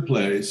third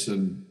place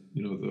and,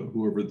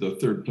 whoever the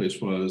third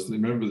place was, they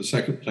remember the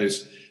second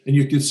place. And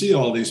you could see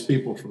all these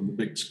people from the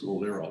big school.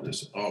 They were all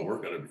just, we're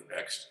going to be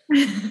next.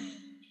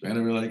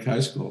 Spanaway Lake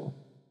High School.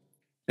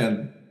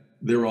 And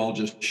they were all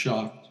just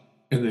shocked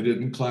and they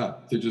didn't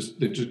clap. They just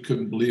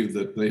couldn't believe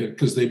that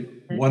because they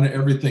won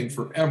everything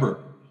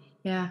forever.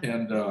 Yeah.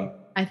 And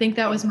I think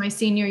that was my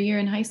senior year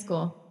in high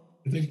school.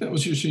 I think that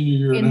was your senior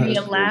year in high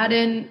school.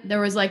 Aladdin, there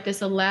was like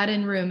this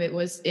Aladdin room. It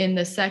was in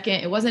the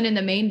second, it wasn't in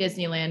the main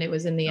Disneyland. It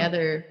was in the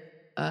other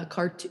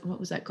cartoon. What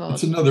was that called?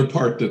 It's another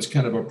part that's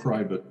kind of a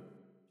private,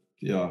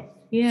 for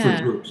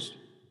groups.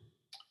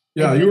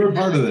 Yeah, you were a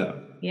part of that.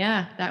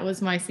 Yeah, that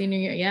was my senior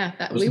year. Yeah,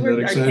 we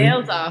worked our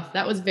tails off.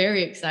 That was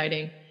very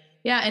exciting.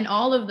 Yeah, and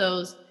all of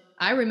those,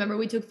 I remember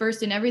we took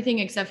first in everything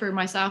except for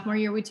my sophomore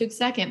year, we took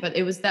second. But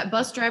it was that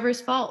bus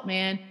driver's fault,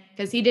 man,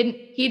 because he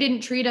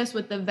didn't treat us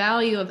with the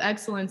value of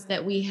excellence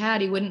that we had.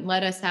 He wouldn't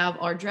let us have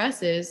our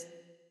dresses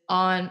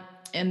on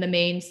in the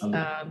main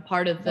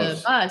part of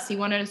the bus. He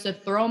wanted us to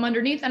throw them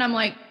underneath, and I'm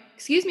like,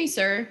 "Excuse me,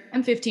 sir,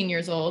 I'm 15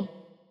 years old.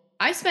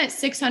 I spent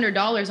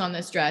 $600 on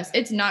this dress.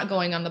 It's not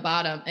going on the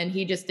bottom." And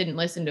he just didn't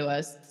listen to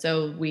us.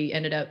 So we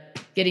ended up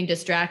getting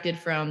distracted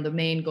from the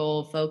main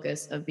goal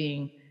focus of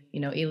being,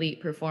 elite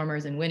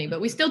performers and winning,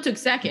 but we still took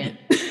second.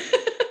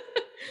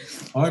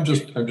 I'm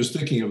just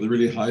thinking of the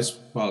really high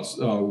spots.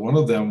 One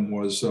of them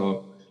was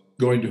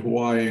going to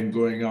Hawaii and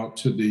going out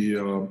to the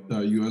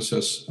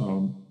USS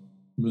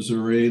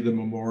Missouri, the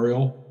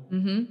memorial.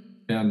 Mm-hmm.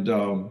 And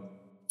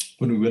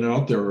when we went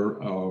out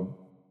there,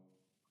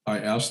 I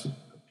asked the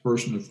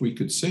person if we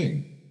could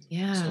sing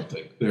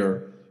something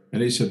there.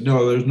 And he said,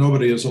 no, there's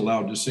nobody is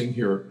allowed to sing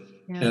here.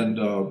 Yeah. And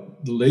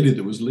the lady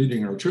that was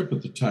leading our trip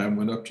at the time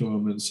went up to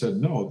him and said,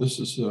 no, this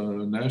is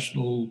a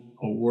national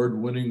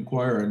award-winning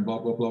choir and blah,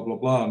 blah, blah, blah,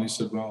 blah. And he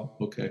said, well,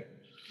 okay.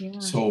 Yeah.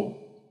 So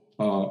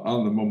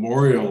on the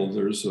memorial,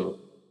 there's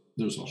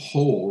a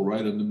hole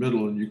right in the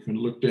middle, and you can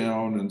look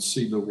down and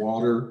see the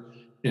water,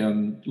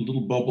 and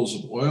little bubbles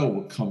of oil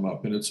will come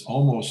up, and it's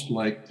almost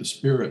like the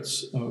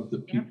spirits of the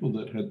people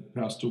that had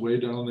passed away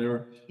down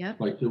there,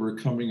 like they were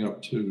coming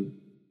up to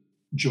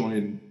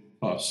join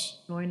us.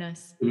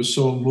 It was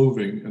so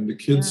moving, and the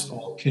kids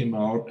all came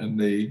out and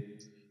they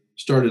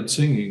started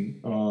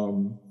singing,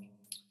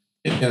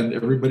 and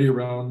everybody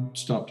around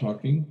stopped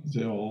talking.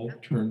 They all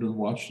turned and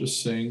watched us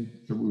sing,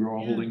 and we were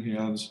all holding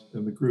hands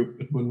in the group.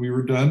 And when we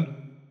were done,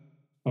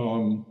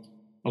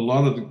 a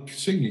lot of the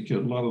singing kids,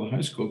 a lot of the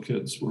high school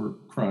kids were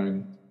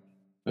crying.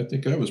 I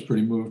think I was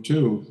pretty moved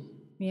too.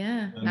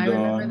 Yeah, and I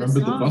remember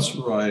the bus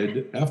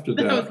ride after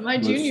that. That was my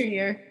junior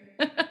year.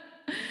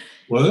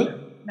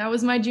 What? That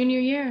was my junior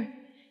year.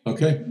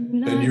 Okay,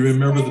 and you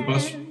remember the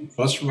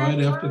bus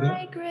ride after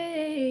that?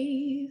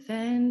 Grave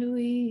and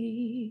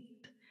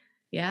weep.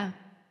 Yeah,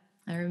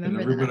 I remember.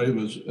 And everybody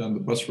was on the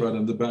bus ride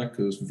in the back.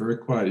 It was very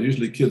quiet.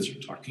 Usually kids are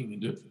talking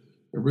and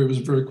everybody was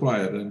very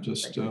quiet and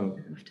just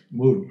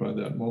moved by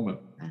that moment.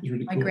 It was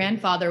really cool. My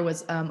grandfather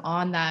was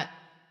on that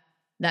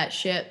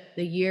ship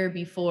the year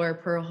before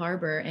Pearl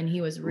Harbor, and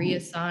he was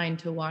reassigned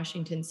to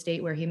Washington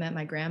State, where he met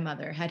my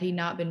grandmother. Had he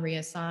not been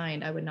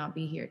reassigned, I would not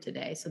be here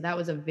today. So that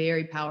was a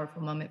very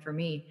powerful moment for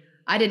me.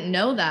 I didn't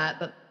know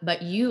that,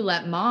 but you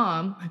let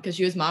Mom, because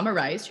she was Mama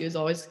Rice, she was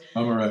always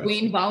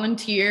Queen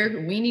volunteer,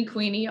 weenie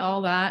queenie,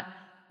 all that.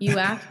 You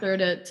asked her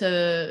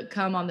to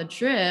come on the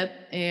trip,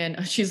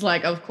 and she's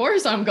like, of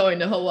course I'm going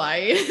to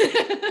Hawaii.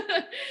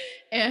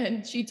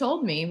 And she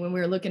told me when we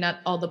were looking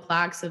at all the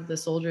plaques of the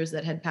soldiers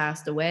that had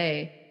passed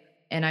away,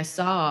 and I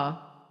saw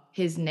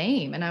his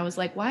name, and I was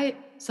like, why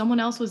someone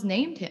else was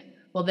named him?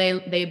 Well,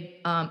 they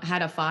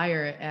had a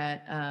fire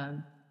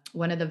at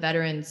one of the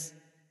veterans'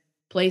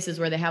 places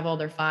where they have all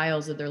their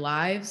files of their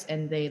lives,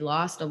 and they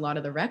lost a lot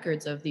of the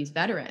records of these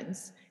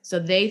veterans. So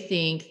they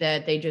think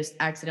that they just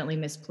accidentally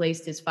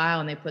misplaced his file,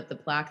 and they put the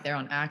plaque there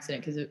on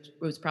accident, because it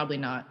was probably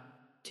not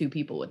two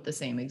people with the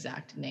same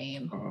exact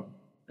name.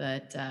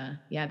 But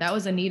yeah, that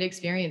was a neat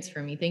experience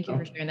for me. Thank you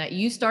for sharing that.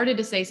 You started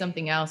to say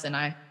something else, and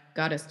I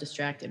got us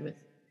distracted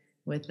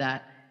with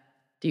that.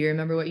 Do you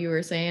remember what you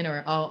were saying?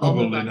 Or I'll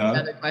move on to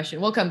another question.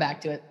 We'll come back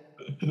to it.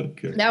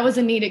 Okay. That was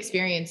a neat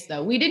experience,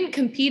 though. We didn't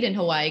compete in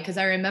Hawaii, because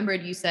I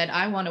remembered you said,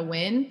 I want to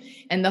win.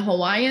 And the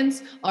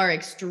Hawaiians are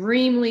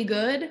extremely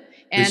good.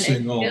 And they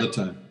sing all the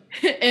time.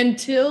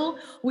 Until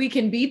we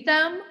can beat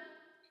them,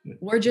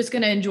 we're just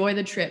going to enjoy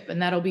the trip.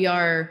 And that'll be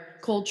our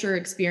culture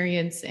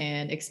experience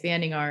and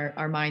expanding our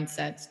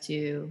mindsets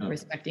to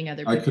respecting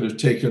other people. I could have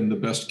taken the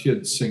best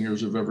kids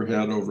singers I've ever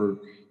had over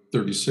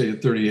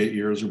 38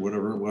 years or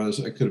whatever it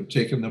was. I could have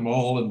taken them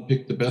all and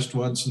picked the best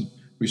ones, and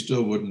we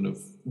still wouldn't have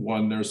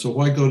won there. So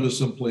why go to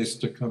some place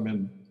to come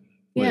in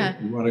late?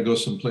 Yeah. You want to go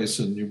someplace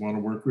and you want to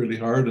work really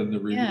hard, and the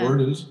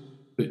reward is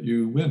that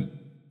you win.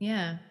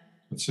 Yeah.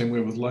 The same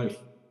way with life.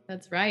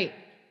 That's right.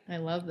 I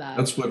love that.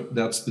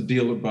 That's the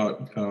deal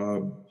about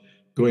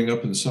going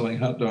up and selling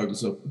hot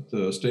dogs up at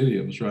the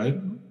stadiums, right?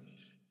 Mm-hmm.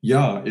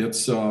 Yeah,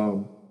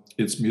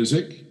 it's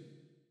music,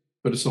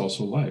 but it's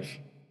also life.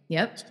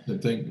 Yep. The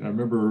thing I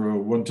remember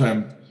one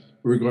time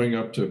we were going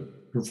up to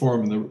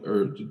perform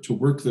to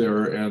work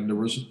there, and there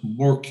was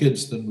more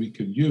kids than we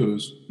could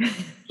use.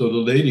 So the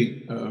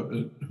lady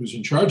who's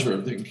in charge of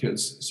everything,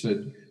 kids,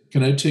 said,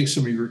 "Can I take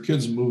some of your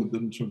kids and move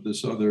them to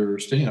this other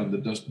stand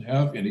that doesn't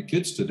have any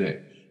kids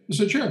today?" I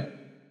said, "Sure."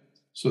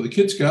 So the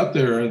kids got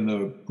there, and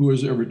who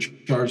was ever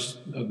charged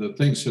the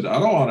thing said, "I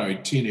don't want any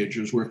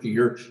teenagers working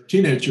here.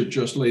 Teenagers are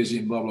just lazy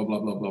and blah, blah, blah,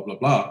 blah, blah, blah,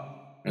 blah."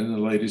 And the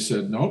lady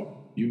said,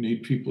 "Nope, you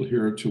need people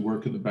here to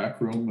work in the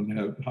back room and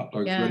have hot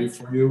dogs ready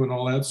for you and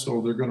all that.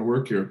 So they're going to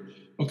work here."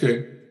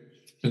 Okay.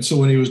 And so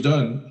when he was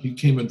done, he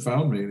came and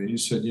found me, and he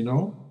said,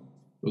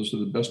 "Those are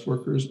the best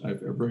workers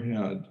I've ever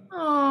had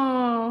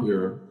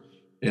here."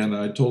 And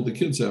I told the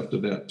kids after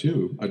that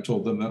too. I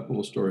told them that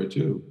little story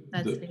too.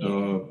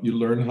 You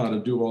learn how to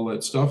do all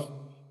that stuff,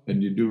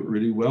 and you do it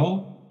really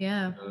well.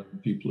 Yeah.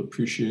 People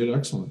appreciate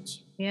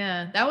excellence.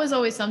 Yeah, that was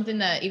always something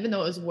that, even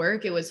though it was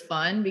work, it was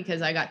fun,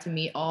 because I got to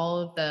meet all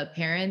of the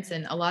parents,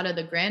 and a lot of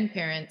the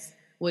grandparents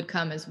would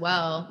come as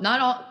well.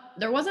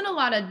 There wasn't a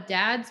lot of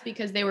dads,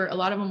 because a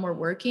lot of them were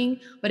working,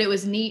 but it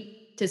was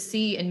neat to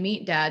see and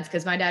meet dads,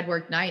 because my dad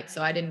worked nights,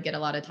 so I didn't get a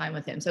lot of time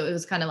with him. So it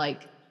was kind of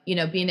like,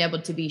 being able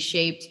to be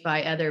shaped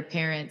by other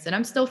parents. And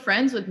I'm still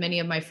friends with many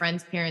of my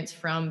friends' parents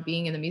from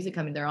being in the music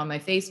company. They're on my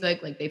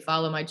Facebook, like they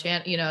follow my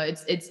channel.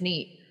 It's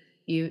neat.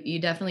 You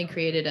definitely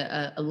created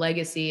a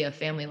legacy, a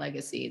family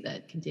legacy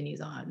that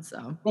continues on.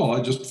 So, well,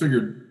 I just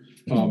figured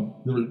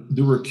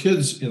there were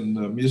kids in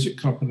the music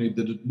company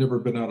that had never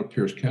been out of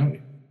Pierce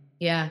County.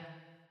 Yeah.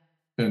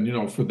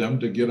 And, for them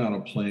to get on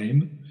a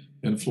plane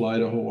and fly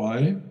to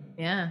Hawaii.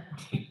 Yeah.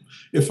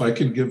 If I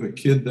can give a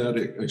kid that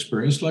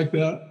experience like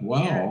that,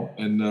 wow.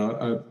 Yeah. And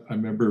I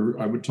remember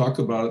I would talk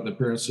about it, and the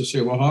parents would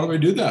say, well, how do I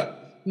do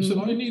that? I said,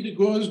 all you need to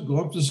go is go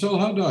up to sell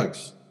hot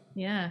dogs.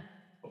 Yeah.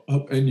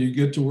 And you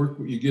get to work,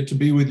 you get to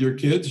be with your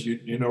kids.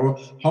 You know,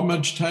 how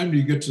much time do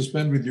you get to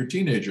spend with your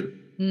teenager?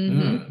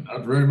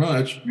 Not very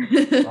much.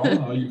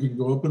 Well, you can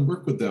go up and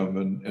work with them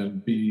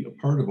and be a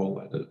part of all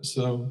that.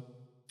 So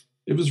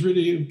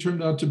it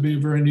turned out to be a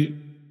very neat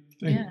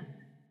thing. Yeah.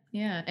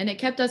 Yeah. And it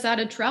kept us out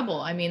of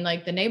trouble. I mean,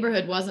 like, the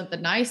neighborhood wasn't the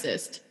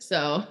nicest.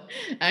 So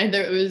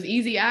it was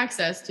easy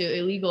access to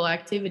illegal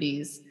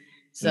activities.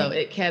 So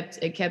it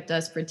kept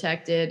us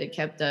protected. It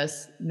kept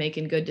us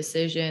making good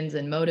decisions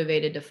and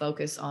motivated to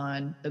focus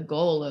on the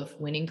goal of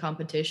winning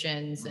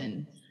competitions.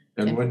 And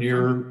 1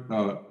 year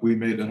we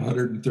made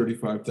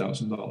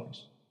 $135,000.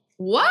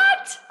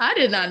 What? I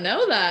did not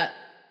know that.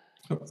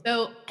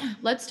 So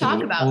let's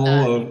talk about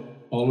that.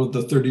 All of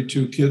the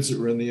 32 kids that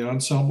were in the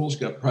ensembles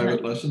got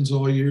private lessons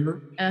all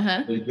year.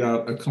 They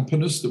got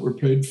accompanists that were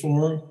paid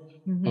for.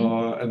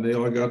 And they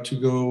all got to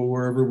go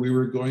wherever we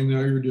were going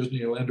there,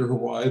 Disneyland or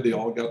Hawaii. They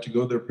all got to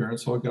go. Their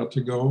parents all got to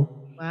go.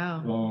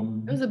 Wow.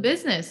 It was a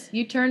business.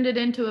 You turned it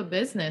into a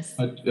business.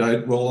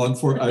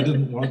 Unfortunately, I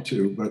didn't want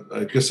to, but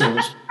I guess I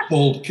was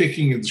pulled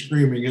kicking and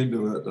screaming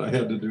into it. I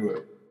had to do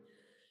it.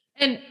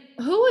 And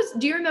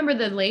do you remember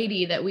the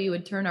lady that we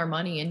would turn our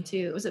money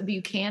into? Was it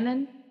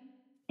Buchanan?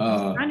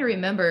 I'm trying to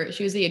remember.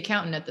 She was the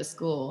accountant at the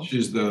school.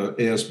 She's the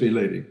ASB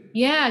lady.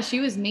 Yeah,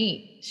 she was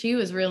neat. She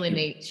was really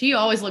neat. She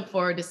always looked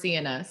forward to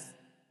seeing us.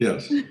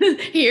 Yes.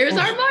 Here's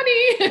our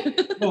money.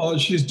 Well,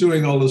 she's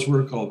doing all this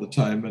work all the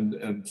time.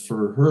 And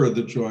for her,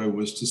 the joy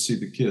was to see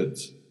the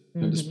kids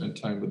and to spend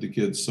time with the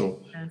kids.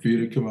 So for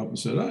you to come up and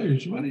say, oh,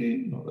 here's your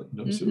money.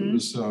 So it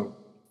was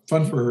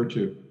fun for her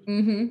too.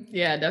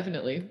 Yeah,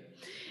 definitely.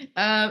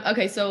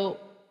 Okay, so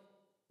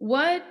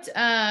what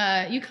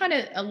you kind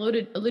of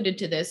alluded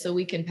to this, so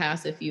we can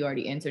pass if you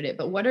already answered it,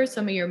 but what are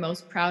some of your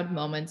most proud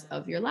moments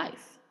of your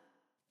life?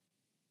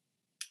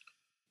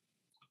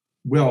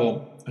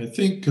 Well, I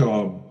think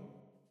for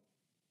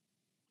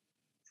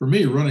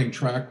me, running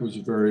track was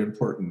a very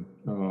important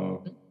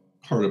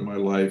part of my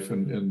life,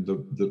 and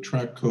the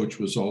track coach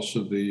was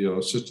also the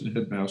assistant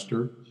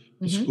headmaster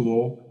at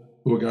school,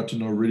 who I got to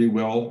know really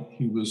well.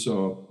 He was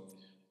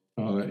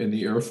in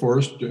the Air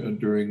Force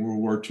during World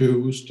War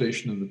II,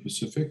 stationed in the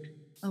Pacific.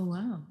 Oh,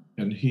 wow.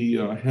 And he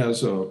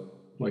has a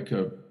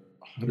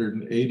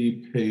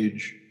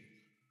 180-page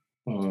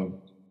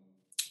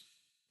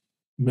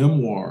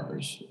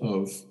memoirs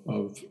of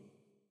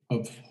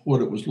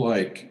what it was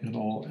like and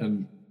all,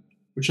 and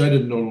which I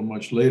didn't know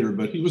much later,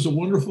 but he was a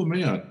wonderful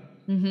man.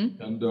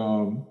 And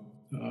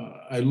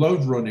I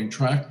loved running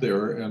track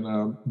there.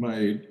 And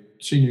my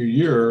senior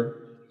year,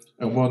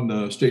 I won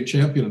the state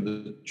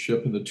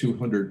championship in the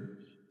 200.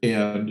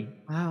 And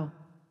wow.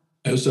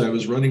 As I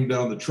was running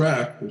down the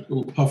track, a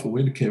little puff of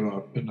wind came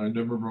up, and I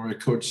remember my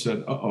coach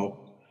said, uh-oh.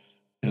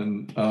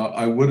 And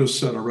I would have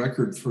set a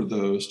record for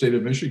the state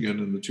of Michigan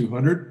in the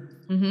 200.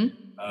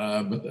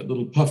 But that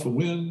little puff of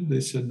wind,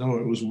 they said, no,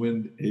 it was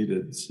wind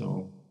aided.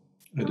 So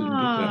I didn't get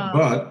that.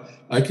 But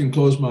I can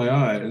close my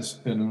eyes,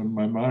 and in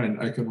my mind,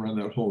 I can run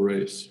that whole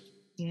race.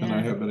 Yeah. And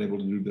I have been able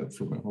to do that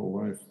for my whole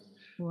life.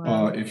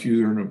 Wow. If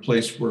you're in a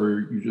place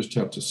where you just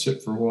have to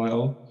sit for a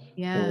while,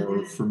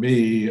 or for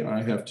me,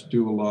 I have to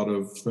do a lot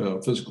of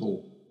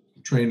physical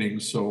training.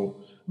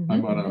 So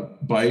I'm on a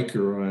bike,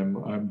 or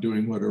I'm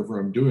doing whatever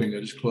I'm doing. I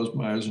just close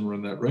my eyes and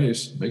run that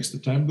race. It makes the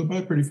time go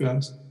by pretty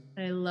fast.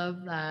 I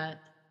love that.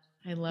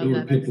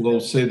 That. People will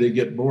say they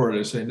get bored.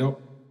 I say,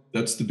 nope,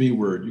 that's the B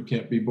word. You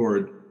can't be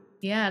bored.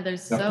 Yeah,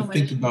 there's so much. You have to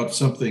think about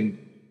something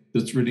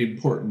that's really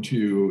important to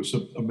you,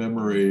 a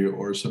memory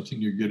or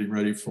something you're getting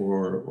ready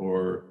for,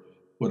 or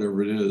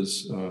whatever it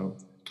is.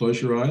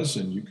 Close your eyes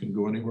and you can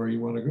go anywhere you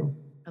want to go.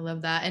 I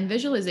love that. And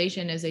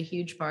visualization is a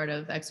huge part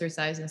of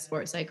exercise and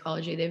sports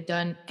psychology. They've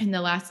done in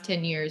the last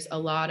 10 years a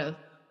lot of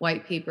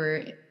white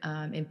paper,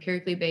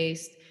 empirically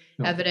based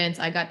evidence.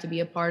 I got to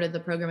be a part of the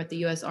program at the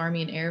U.S.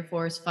 Army and Air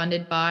Force,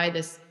 funded by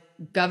this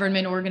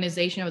government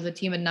organization. It was a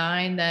team of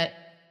 9 that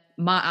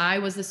I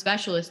was the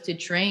specialist to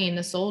train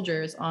the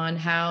soldiers on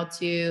how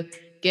to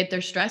get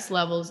their stress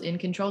levels in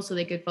control so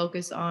they could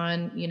focus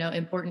on,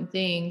 important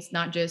things,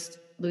 not just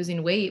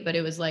losing weight, but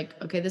it was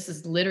like, okay, this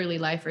is literally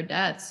life or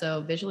death.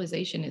 So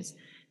visualization is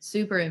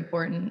super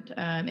important.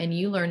 And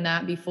you learned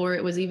that before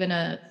it was even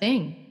a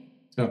thing.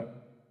 Yeah.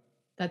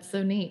 That's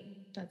so neat.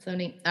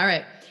 All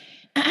right.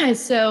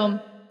 So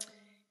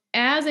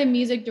as a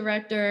music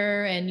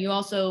director, and you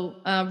also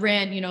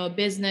ran, a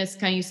business,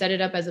 you set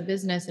it up as a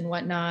business and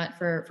whatnot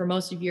for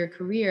most of your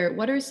career.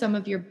 What are some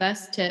of your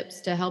best tips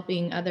to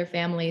helping other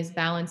families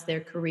balance their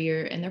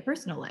career and their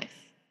personal life?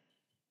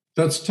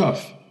 That's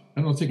tough.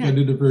 I don't think I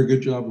did a very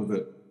good job of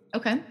it.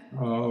 Okay.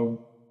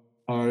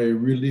 I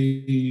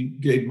really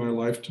gave my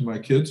life to my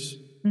kids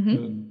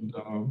and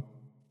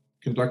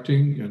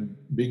conducting and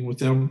being with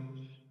them.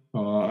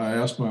 I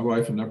asked my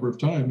wife a number of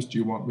times, do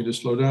you want me to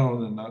slow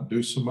down and not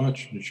do so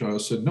much? And she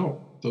always said,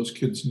 no, those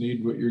kids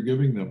need what you're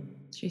giving them.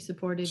 She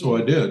supported So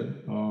you. I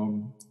did.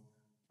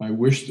 I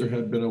wish there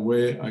had been a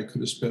way I could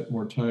have spent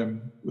more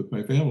time with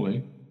my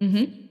family.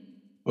 Mm-hmm.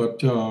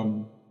 But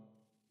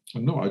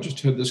no, I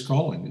just had this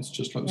calling. It's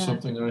just like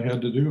something I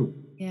had to do.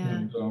 Yeah.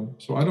 And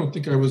so I don't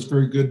think I was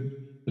very good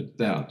at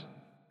that.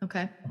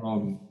 Okay.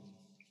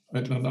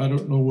 I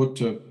don't know what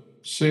to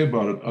say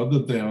about it other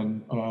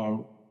than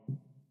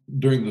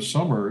during the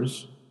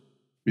summers,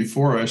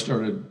 before I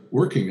started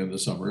working in the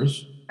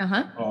summers,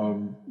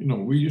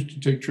 we used to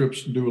take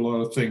trips and do a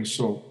lot of things.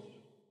 So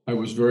I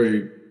was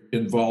very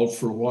involved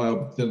for a while,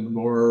 but then the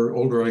more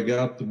older I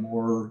got, the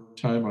more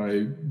time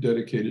I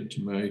dedicated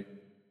to my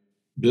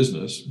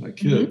business, my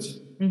kids,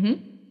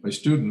 my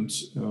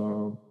students.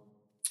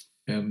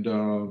 And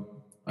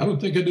I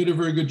don't think I did a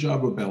very good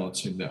job of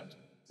balancing that.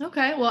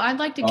 Okay, well, I'd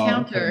like to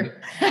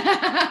counter.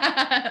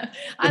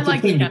 But the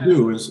thing to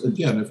do is,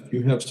 again, if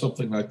you have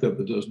something like that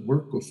doesn't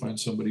work, go find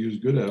somebody who's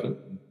good at it.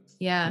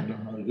 And know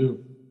how to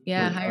do.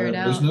 Yeah, hire it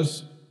out.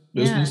 Business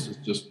is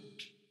just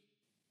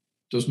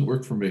doesn't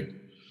work for me.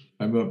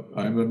 I'm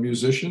a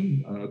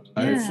musician.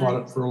 I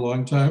fought it for a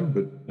long time,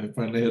 but I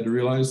finally had to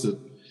realize that,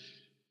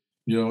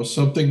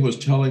 something was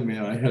telling me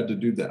I had to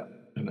do that.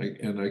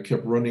 And I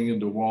kept running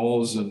into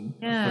walls, and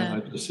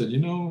finally I just said,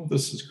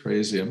 this is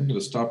crazy. I'm going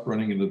to stop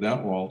running into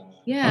that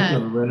wall. I'm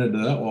going to run into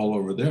that wall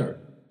over there.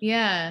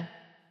 Yeah.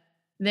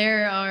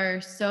 There are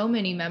so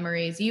many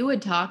memories. You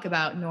would talk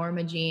about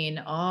Norma Jean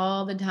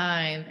all the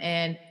time,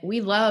 and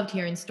we loved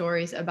hearing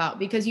stories about,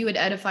 because you would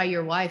edify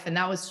your wife, and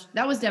that was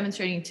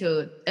demonstrating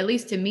to, at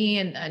least to me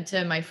and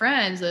to my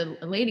friends, the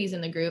ladies in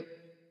the group,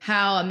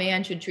 how a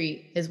man should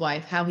treat his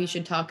wife, how he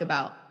should talk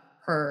about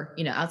her,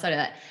 outside of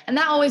that. And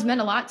that always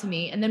meant a lot to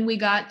me. And then we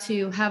got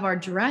to have our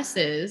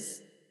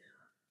dresses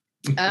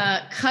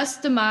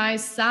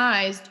customized,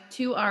 sized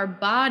to our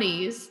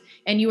bodies.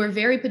 And you were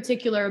very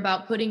particular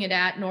about putting it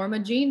at Norma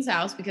Jean's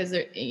house, because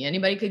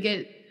anybody could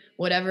get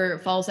whatever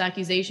false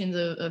accusations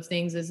of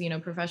things as,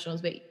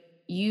 professionals, but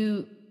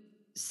you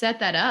set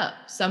that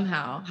up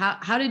somehow.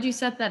 How did you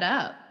set that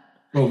up?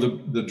 Well,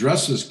 the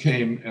dresses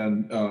came,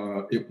 and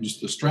it was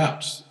the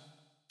straps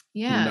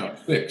were not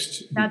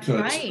fixed. That's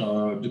because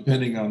right.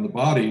 Depending on the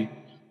body,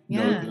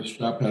 the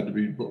strap had to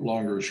be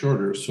longer or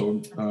shorter. So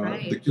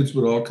the kids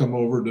would all come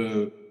over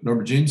to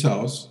Norma Jean's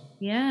house.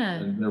 Yeah.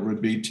 And there would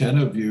be 10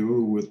 of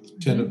you with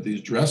 10 of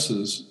these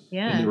dresses.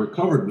 And they were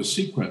covered with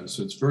sequins.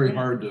 It's very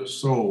hard to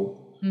sew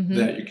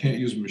that. You can't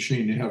use a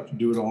machine. You have to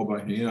do it all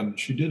by hand.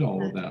 She did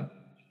all of that.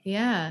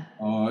 Yeah.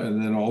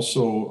 And then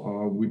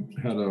also we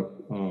had a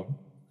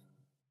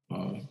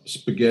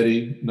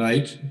spaghetti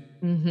night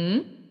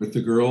with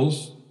the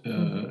girls.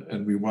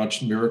 And we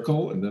watched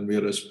Miracle, and then we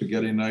had a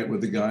spaghetti night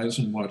with the guys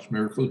and watched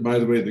Miracles. By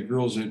the way, the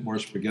girls ate more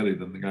spaghetti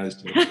than the guys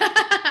did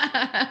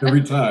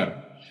every time.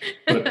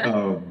 But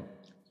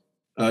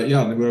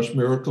and we watched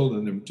Miracle,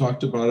 and then we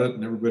talked about it,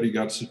 and everybody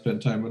got to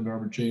spend time with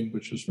Norma Jean,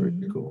 which was very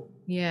cool.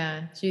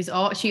 Yeah,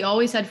 she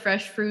always had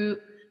fresh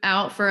fruit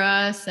out for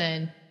us,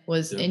 and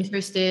was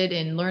interested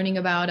in learning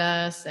about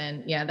us,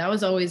 and that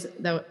was always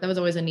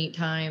a neat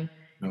time.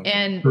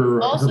 And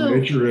her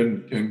major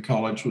in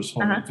college was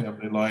home and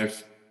family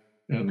life.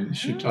 And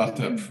she taught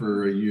that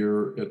for a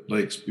year at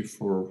Lakes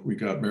before we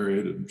got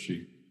married, and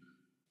she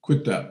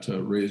quit that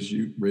to raise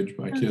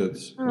my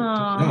kids. Is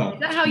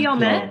that how y'all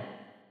met?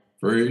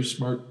 Very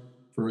smart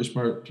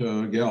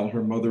gal.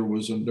 Her mother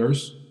was a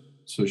nurse,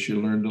 so she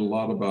learned a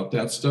lot about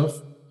that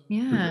stuff.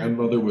 Yeah. Her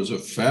grandmother was a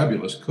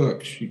fabulous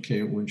cook.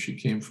 When she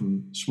came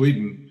from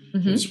Sweden.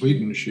 In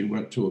Sweden, she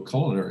went to a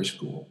culinary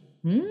school.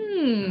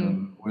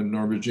 And when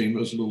Norma Jean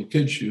was a little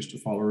kid, she used to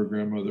follow her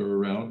grandmother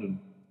around, and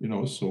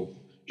so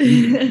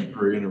she was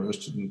very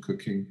interested in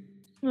cooking.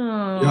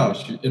 Yeah,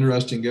 she's an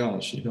interesting gal.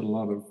 She had a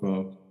lot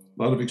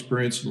of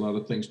experience and a lot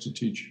of things to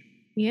teach.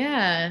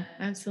 Yeah,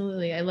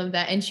 absolutely. I love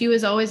that. And she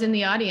was always in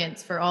the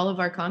audience for all of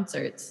our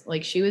concerts.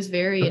 Like, she was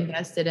very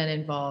invested and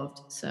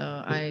involved. So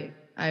I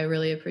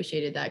really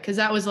appreciated that, because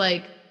that was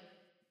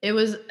it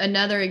was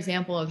another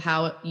example of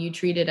how you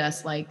treated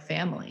us like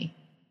family.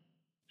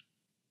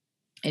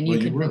 And you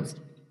convinced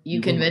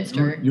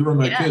her. You were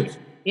my kids.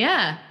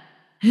 Yeah.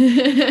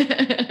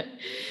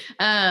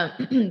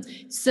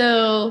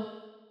 So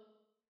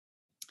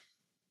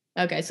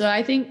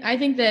I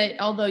think that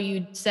although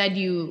you said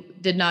you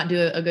did not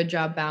do a good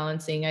job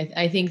balancing,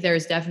 I think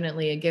there's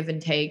definitely a give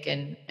and take,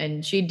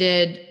 and she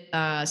did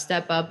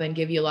step up and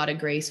give you a lot of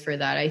grace for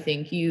that. I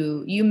think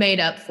you made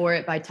up for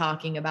it by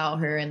talking about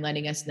her and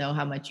letting us know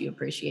how much you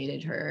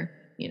appreciated her,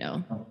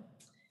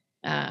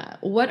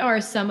 What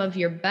are some of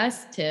your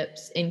best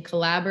tips in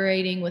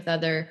collaborating with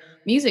other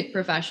music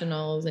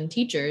professionals and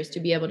teachers to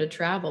be able to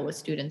travel with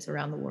students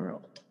around the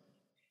world?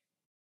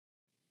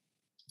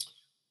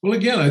 Well,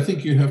 again, I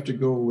think you have to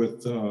go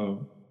with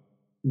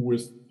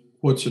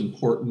what's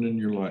important in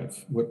your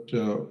life, what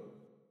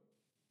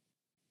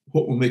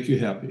will make you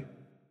happy.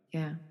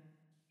 Yeah.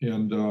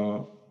 And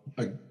the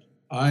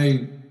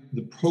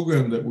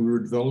program that we were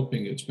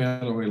developing at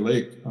Spanaway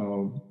Lake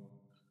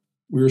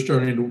we were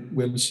starting to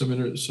win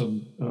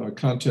some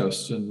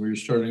contests, and we were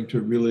starting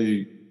to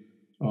really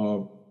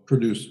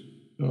produce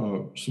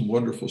some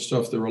wonderful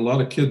stuff. There were a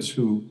lot of kids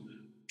who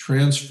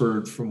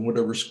transferred from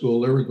whatever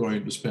school they were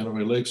going to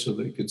Spanaway Lake so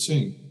they could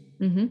sing.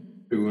 Mm-hmm.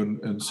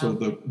 And so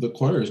the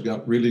choirs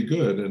got really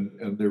good,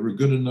 and they were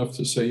good enough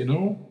to say,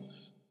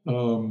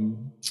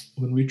 when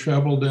we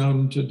travel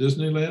down to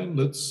Disneyland,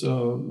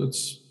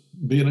 let's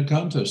be in a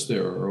contest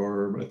there.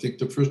 Or I think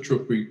the first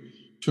trip we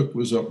took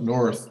was up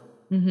north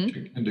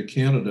into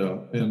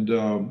Canada,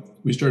 and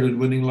we started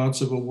winning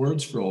lots of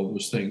awards for all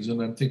those things. And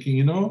I'm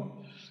thinking,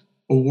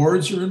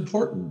 awards are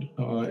important.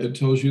 It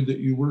tells you that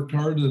you worked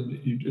hard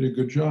and you did a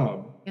good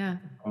job. Yeah.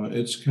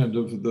 It's kind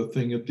of the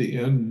thing at the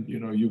end,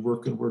 you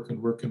work and work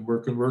and work and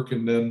work and work,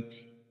 and then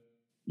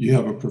you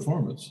have a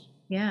performance.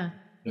 Yeah.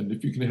 And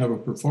if you can have a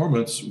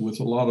performance with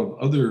a lot of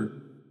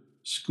other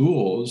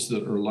schools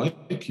that are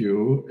like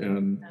you,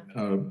 and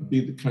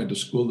be the kind of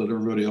school that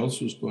everybody else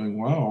was going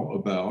wow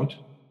about,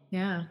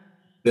 yeah,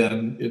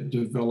 then it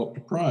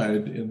developed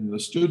pride in the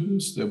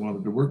students. They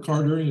wanted to work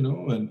harder,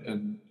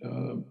 and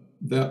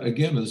that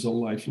again is a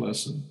life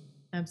lesson.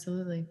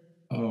 Absolutely.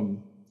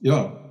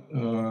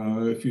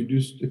 If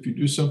you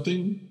do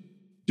something,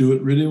 do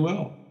it really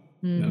well,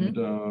 and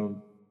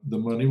the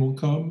money will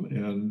come,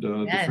 and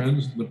the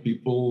friends, the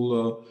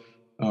people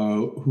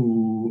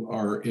who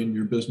are in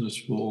your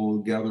business will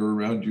gather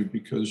around you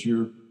because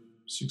you're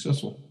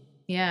successful.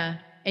 Yeah.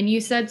 And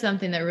you said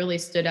something that really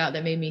stood out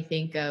that made me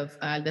think of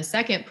the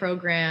second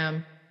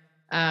program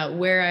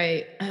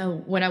where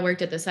when I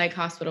worked at the psych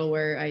hospital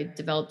where I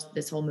developed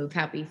this whole Move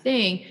Happy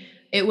thing.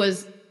 It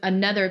was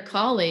another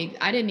colleague.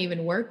 I didn't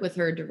even work with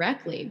her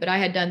directly, but I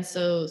had done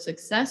so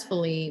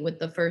successfully with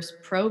the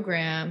first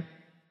program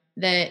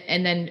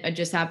and then I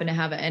just happened to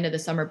have an end of the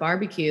summer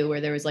barbecue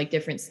where there was like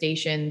different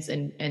stations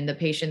and the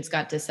patients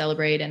got to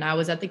celebrate. And I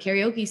was at the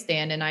karaoke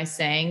stand and I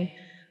sang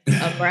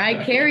a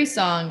Mariah Carey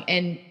song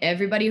and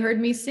everybody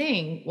heard me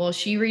sing. Well,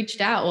 she reached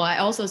out. Well, I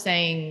also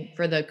sang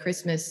for the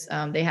Christmas.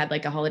 They had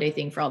like a holiday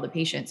thing for all the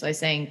patients. So I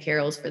sang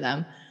carols for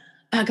them.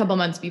 A couple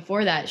months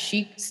before that,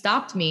 she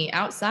stopped me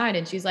outside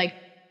and she's like,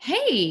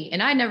 hey,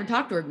 and I never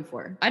talked to her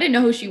before. I didn't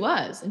know who she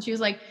was. And she was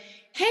like,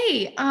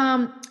 hey,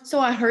 so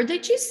I heard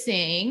that you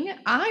sing.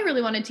 I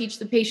really want to teach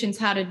the patients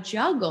how to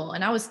juggle.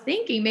 And I was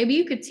thinking maybe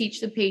you could teach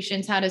the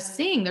patients how to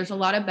sing. There's a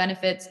lot of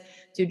benefits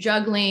to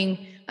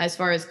juggling as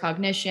far as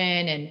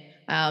cognition.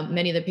 And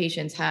many of the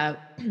patients have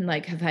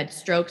had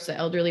strokes, the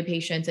elderly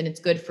patients, and it's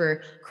good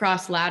for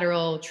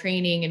cross-lateral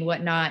training and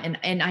whatnot.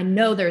 And I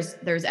know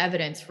there's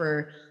evidence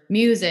for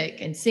music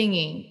and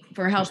singing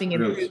for helping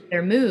improve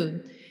their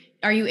mood.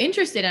 Are you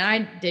interested? And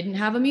I didn't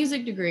have a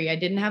music degree. I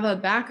didn't have a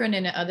background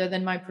in it other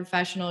than my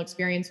professional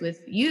experience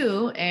with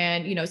you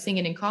and,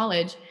 singing in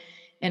college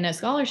and a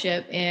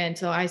scholarship. And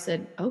so I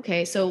said,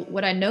 okay. So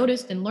what I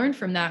noticed and learned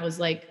from that was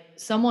like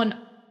someone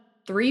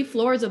 3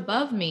 floors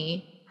above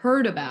me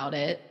heard about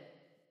it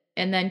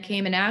and then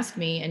came and asked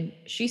me, and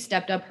she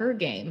stepped up her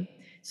game.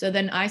 So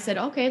then I said,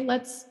 okay,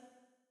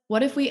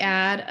 what if we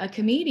add a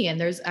comedian?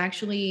 There's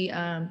actually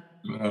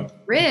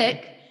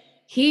Rick.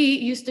 He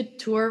used to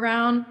tour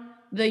around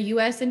the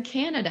US and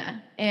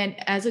Canada and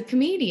as a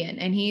comedian,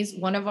 and he's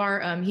one of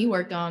our he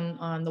worked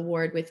on the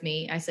ward with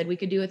me. I said we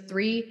could do a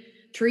 3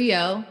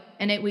 trio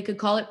and we could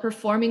call it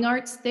performing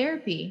arts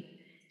therapy.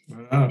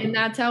 Wow. And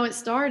that's how it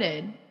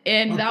started.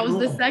 And that was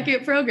the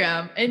second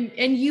program.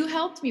 And you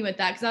helped me with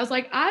that because I was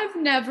like, I've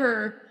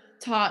never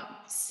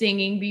taught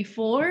singing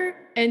before.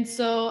 And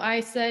so I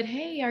said,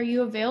 hey, are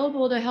you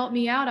available to help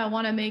me out? I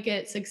want to make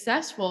it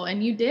successful.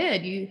 And you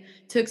did. You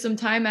took some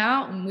time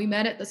out and we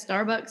met at the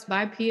Starbucks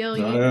by PLU.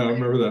 Yeah, I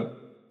remember that.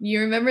 You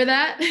remember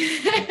that?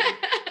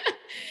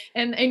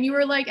 and you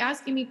were like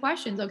asking me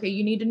questions. Okay,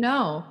 you need to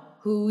know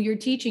who you're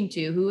teaching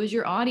to, who is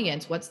your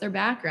audience, what's their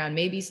background.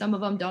 Maybe some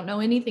of them don't know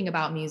anything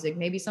about music.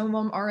 Maybe some of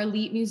them are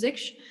elite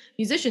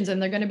musicians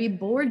and they're going to be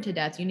bored to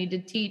death. You need to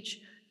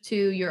teach to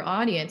your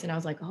audience. And I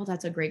was like, oh,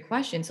 that's a great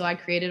question. So I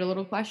created a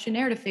little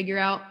questionnaire to figure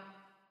out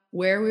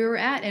where we were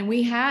at. And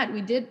we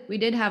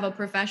did have a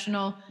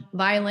professional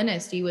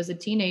violinist. He was a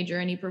teenager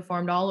and he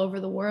performed all over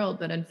the world,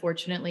 but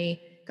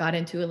unfortunately got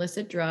into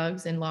illicit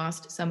drugs and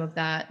lost some of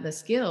the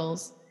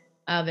skills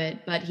of it.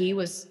 But he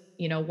was,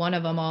 one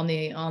of them on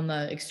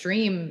the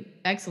extreme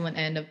excellent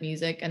end of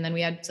music. And then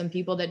we had some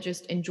people that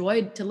just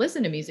enjoyed to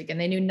listen to music and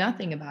they knew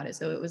nothing about it.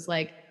 So it was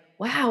like,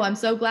 wow, I'm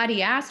so glad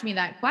he asked me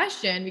that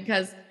question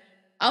because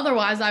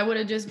otherwise I would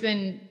have just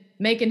been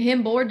making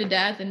him bored to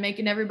death and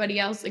making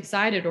everybody else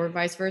excited or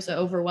vice versa,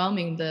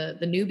 overwhelming the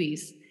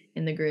newbies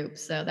in the group.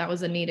 So that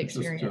was a neat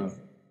experience.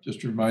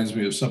 Just reminds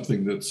me of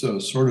something that's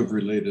sort of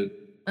related.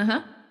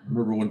 I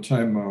remember one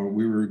time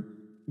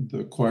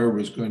the choir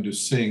was going to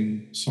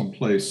sing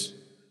someplace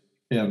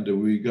and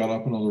we got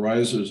up on all the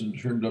risers and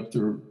turned out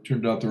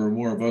there were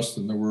more of us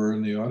than there were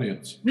in the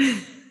audience.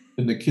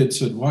 And the kid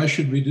said, why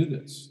should we do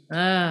this?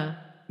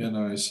 And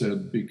I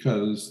said,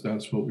 because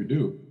that's what we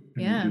do.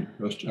 And you do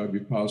the best job you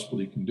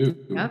possibly can do.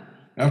 Yep.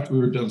 After we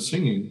were done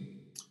singing,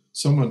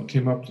 someone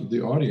came up to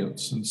the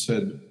audience and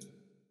said,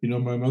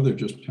 my mother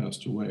just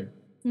passed away.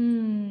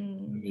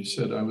 And he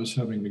said, I was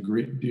having a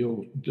great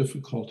deal of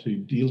difficulty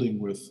dealing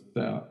with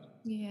that.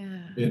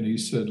 Yeah. And he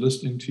said,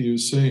 listening to you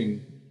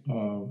sing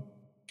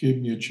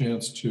gave me a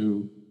chance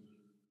to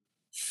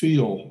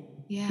feel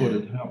what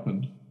had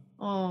happened.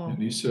 Oh.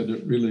 And he said,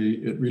 it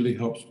really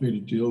helps me to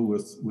deal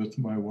with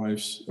my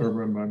wife's or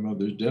my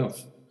mother's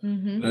death.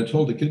 And I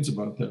told the kids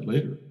about that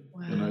later.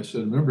 Wow. And I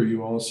said, remember,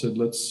 you all said,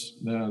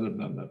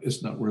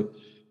 it's not worth.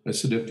 I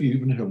said, if you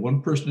even have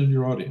one person in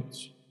your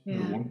audience, or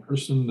one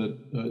person that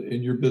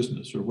in your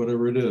business or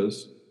whatever it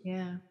is,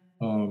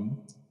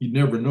 you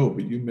never know,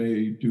 but you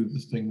may do the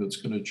thing that's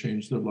going to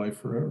change their life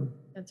forever.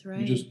 That's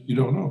right. You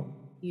don't know.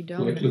 You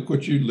don't. Like, look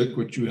what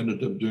you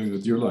ended up doing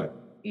with your life.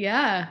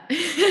 Yeah.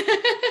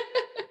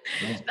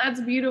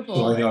 That's beautiful.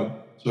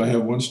 So I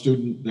have one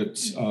student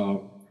that's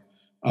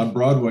on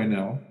Broadway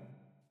now.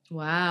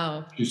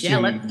 Wow. Let's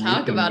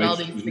talk about all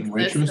these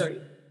success stories.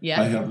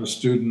 Yeah. I have a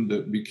student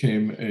that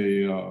became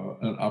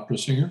an opera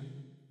singer.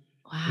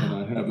 Wow. And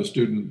I have a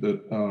student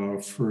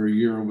that for a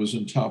year was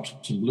in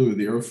Thompson Blue,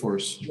 the Air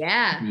Force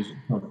music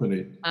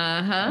company.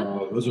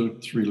 Those are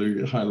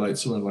three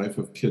highlights of my life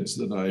of kids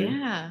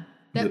that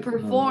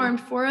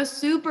performed for a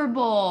Super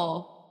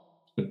Bowl.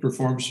 It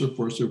performed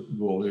for a Super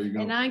Bowl. There you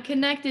go. And I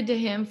connected to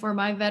him for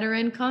my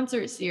veteran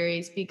concert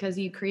series because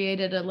he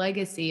created a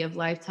legacy of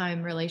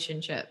lifetime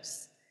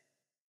relationships.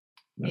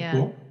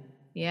 Cool?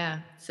 Yeah.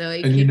 So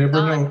you never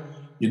know.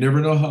 You never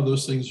know how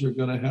those things are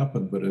going to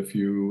happen. But if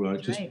you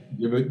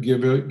give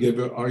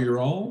it all your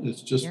all,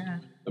 it's just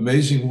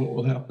amazing what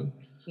will happen.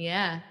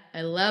 Yeah,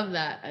 I love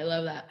that.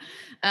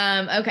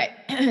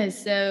 Okay.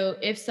 So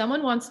if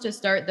someone wants to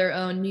start their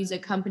own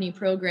music company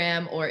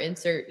program or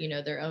insert,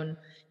 their own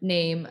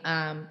name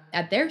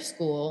at their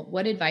school,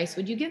 what advice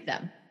would you give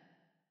them?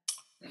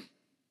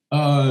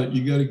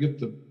 You got to get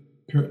the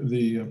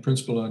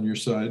principal on your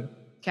side.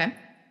 Okay.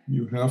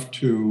 You have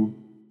to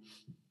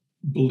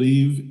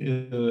believe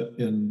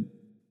in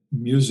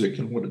music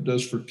and what it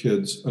does for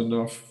kids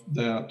enough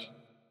that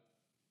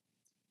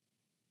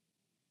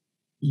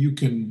you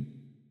can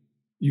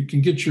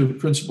get your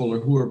principal or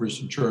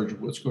whoever's in charge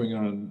of what's going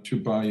on to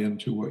buy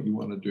into what you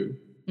want to do.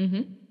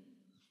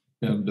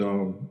 And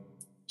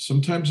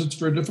sometimes it's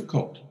very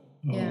difficult.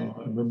 I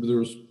remember there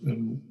was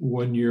in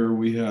one year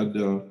we had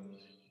a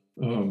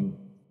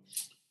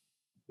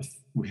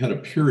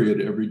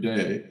period every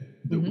day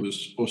that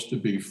was supposed to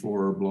be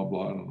for blah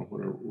blah. I don't know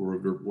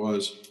whatever it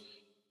was,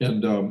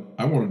 and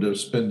I wanted to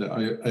spend.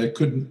 I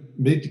couldn't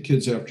meet the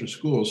kids after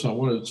school, so I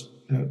wanted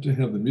to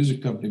have the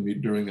music company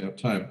meet during that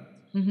time.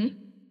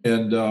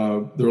 And there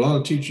are a lot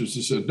of teachers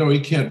that said, "No, you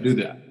can't do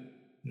that.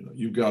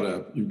 You've got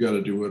to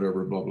do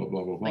whatever, blah blah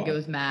blah blah blah." Like it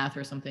was math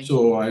or something.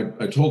 So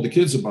I told the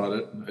kids about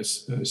it, and I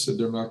said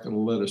they're not going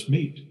to let us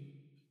meet,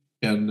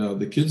 and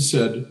the kids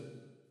said,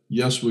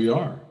 "Yes, we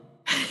are."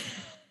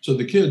 So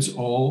the kids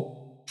all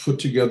put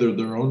together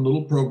their own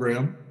little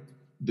program.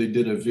 They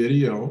did a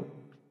video.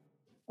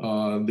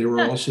 They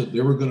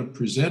were going to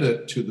present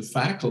it to the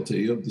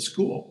faculty of the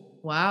school.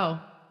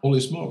 Wow. Holy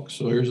smokes.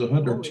 So here's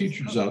 100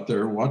 teachers out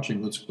there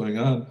watching what's going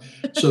on.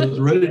 So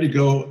they're ready to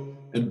go,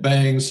 and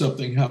bang,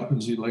 something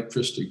happens, the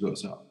electricity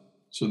goes out.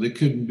 So they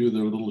couldn't do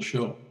their little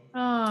show.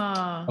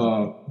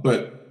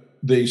 But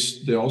they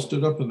all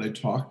stood up and they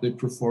talked, they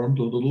performed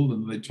a little,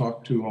 and they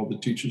talked to all the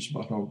teachers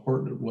about how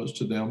important it was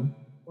to them.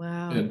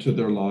 Wow. And to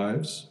their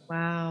lives.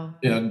 Wow.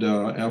 And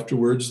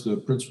afterwards, the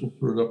principal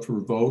put it up for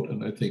a vote,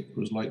 and I think it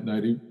was like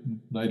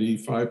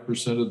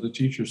 95% of the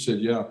teachers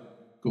said, yeah,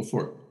 go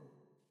for it.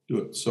 Do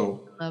it.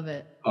 So love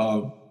it.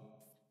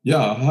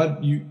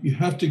 You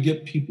have to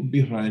get people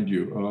behind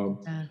you. A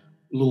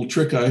little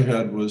trick I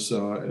had was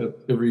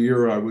every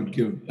year I would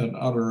give an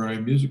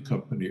honorary music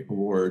company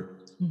award.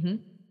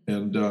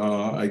 And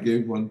I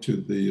gave one to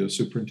the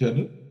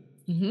superintendent.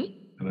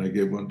 And I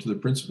gave one to the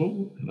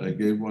principal, and I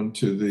gave one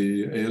to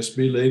the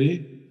ASB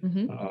lady.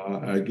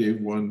 I gave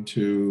one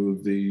to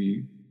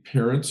the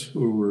parents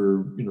who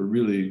were,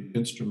 really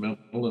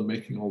instrumental in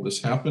making all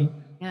this happen.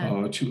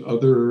 To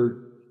other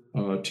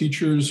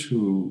teachers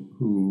who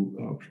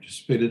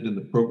participated in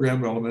the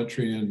program,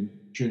 elementary and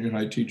junior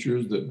high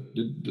teachers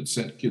that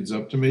sent kids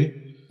up to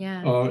me.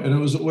 And it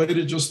was a way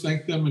to just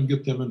thank them and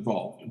get them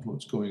involved in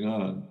what's going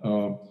on.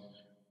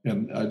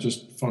 And I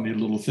just funny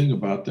little thing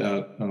about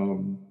that.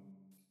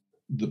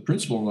 The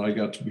principal and I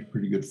got to be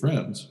pretty good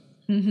friends.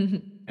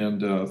 And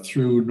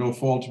through no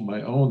fault of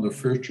my own, the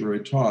first year I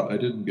taught, I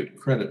didn't get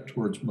credit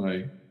towards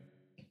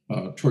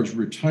towards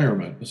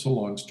retirement. It's a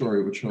long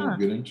story, which I won't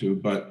get into.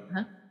 But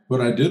when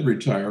I did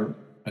retire,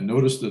 I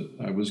noticed that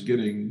I was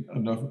getting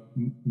enough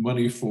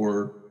money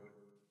for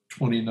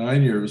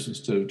 29 years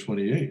instead of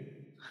 28.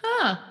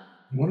 I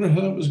wondered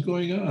how that was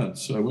going on.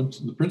 So I went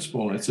to the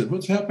principal and I said,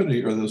 what's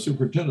happening? Or the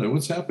superintendent,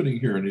 what's happening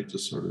here? And he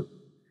just sort of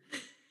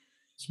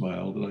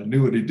smiled, and I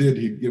knew what he did.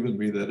 He'd given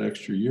me that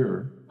extra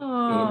year.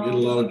 And it made a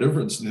lot of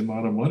difference in the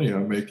amount of money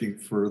I'm making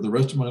for the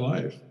rest of my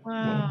life.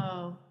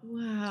 Wow.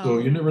 So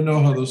you never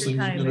know how those things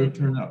are going to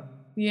turn out.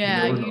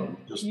 Yeah,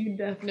 you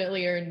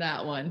definitely earned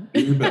that one.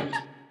 You bet.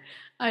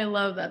 I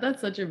love that.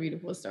 That's such a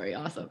beautiful story.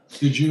 Awesome.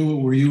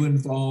 Were you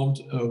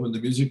involved when the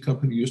music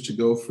company used to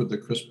go for the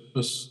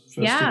Christmas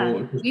festival,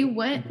 Yeah, we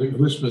went. the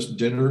Christmas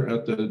dinner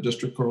at the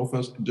district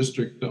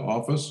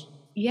office?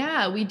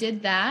 Yeah, we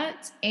did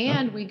that. Huh?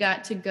 And we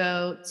got to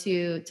go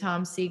to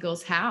Tom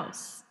Siegel's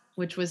house,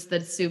 which was the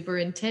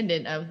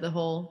superintendent of the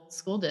whole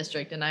school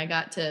district. And I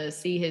got to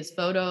see his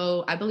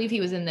photo. I believe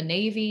he was in the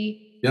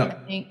Navy, I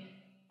Yeah. think.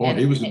 Oh, And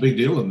he was a big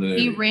deal in the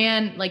he Navy.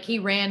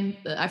 ran,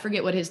 I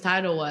forget what his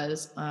title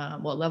was,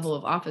 what level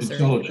of officer.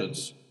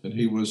 Intelligence. And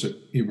he was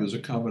a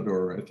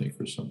Commodore, I think,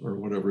 or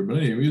whatever. But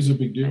anyway, he was a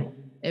big deal.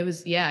 He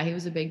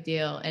was a big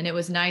deal. And it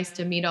was nice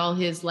to meet all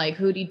his like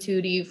hootie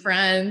tootie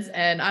friends.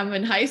 And I'm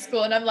in high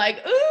school and I'm like,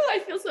 ooh, I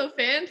feel so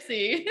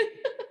fancy.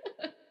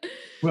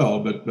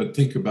 Well, but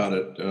think about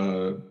it.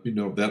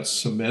 That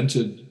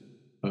cemented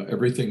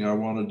everything I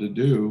wanted to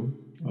do.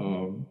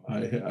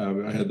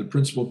 I had the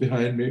principal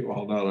behind me.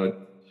 Well,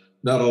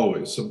 not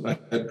always. I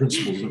had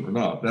principals that were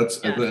not.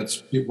 That's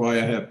why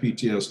I have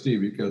PTSD,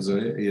 because I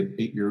had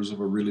 8 years of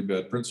a really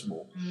bad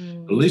principal.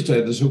 At least I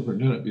had the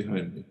superintendent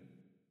behind me.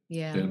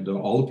 Yeah. And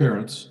all the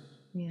parents.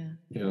 Yeah.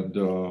 And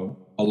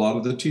a lot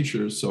of the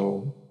teachers.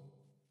 So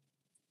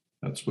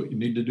that's what you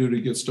need to do to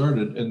get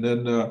started. And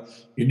then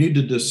you need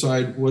to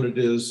decide what it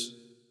is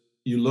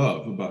you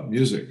love about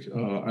music.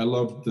 I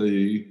loved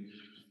the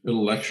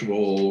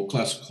intellectual,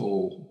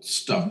 classical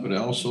stuff, but I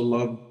also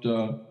loved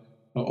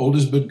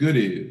oldies but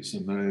goodies,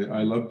 and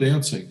I loved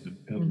dancing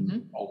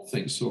and all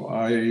things. So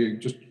I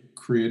just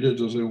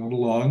created as I went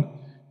along,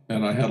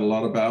 and I had a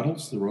lot of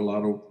battles. There were a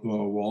lot of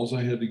walls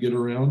I had to get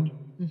around,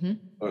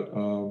 but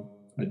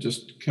I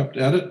just kept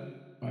at it.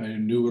 I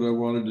knew what I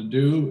wanted to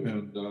do,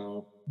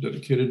 and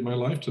dedicated my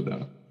life to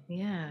that.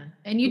 Yeah.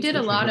 And you did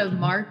a lot of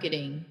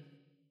marketing.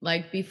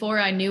 Like before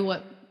I knew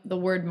what the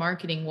word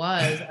marketing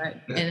was,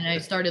 and I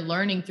started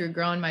learning through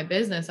growing my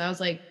business, I was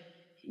like,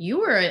 you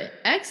were an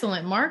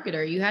excellent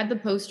marketer. You had the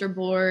poster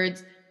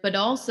boards, but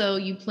also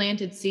you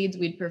planted seeds.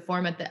 We'd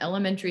perform at the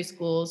elementary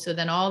schools. So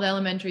then all the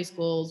elementary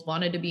schools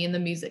wanted to be in the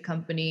music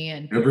company.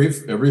 And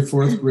every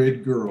fourth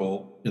grade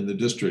girl in the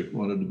district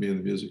wanted to be in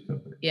the music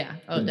company. Yeah.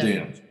 Oh,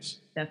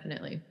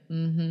 definitely.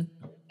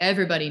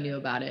 Everybody knew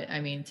about it.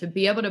 I mean, to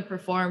be able to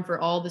perform for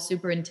all the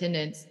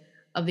superintendents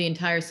of the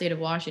entire state of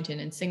Washington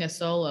and sing a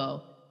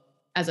solo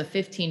as a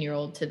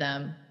 15-year-old to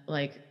them,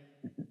 like,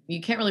 you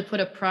can't really put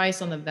a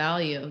price on the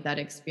value of that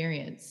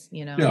experience,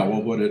 Yeah,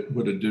 well, what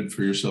it did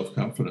for your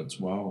self-confidence.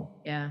 Wow.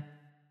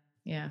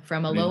 Yeah.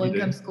 From a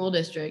low-income school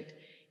district,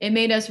 it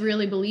made us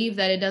really believe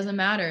that it doesn't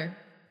matter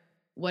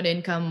what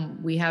income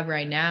we have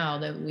right now,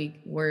 that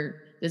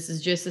this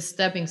is just a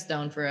stepping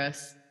stone for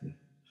us.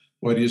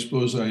 Why do you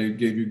suppose I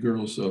gave you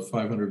girls a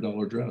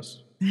 $500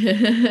 dress?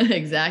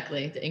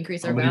 Exactly, to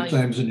increase our value. How many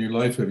times in your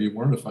life have you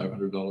worn a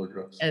 $500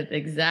 dress?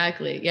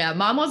 Exactly. Yeah,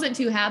 Mom wasn't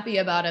too happy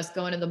about us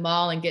going to the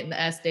mall and getting the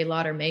Estee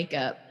Lauder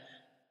makeup,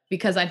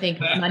 because I think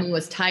money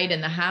was tight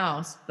in the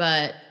house.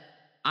 But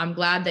I'm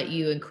glad that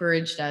you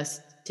encouraged us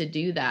to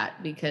do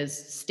that, because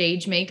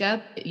stage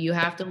makeup, you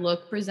have to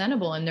look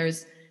presentable, and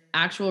there's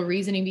actual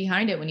reasoning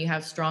behind it. When you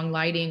have strong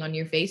lighting on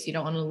your face, you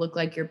don't want to look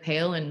like you're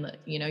pale and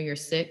you're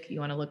sick. You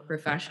want to look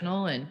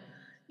professional, and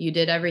you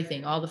did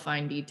everything. All the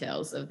fine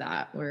details of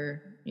that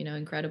were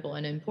incredible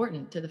and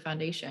important to the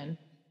foundation.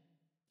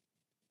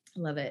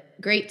 Love it.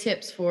 Great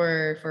tips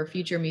for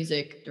future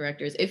music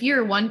directors. If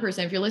you're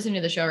if you're listening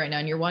to the show right now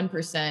and you're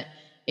 1%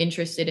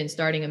 interested in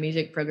starting a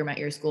music program at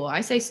your school,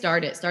 I say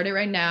start it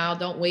right now.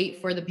 Don't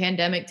wait for the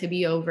pandemic to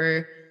be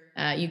over.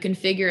 You can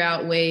figure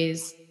out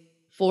ways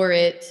for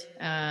it.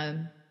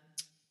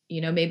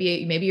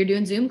 Maybe you're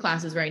doing Zoom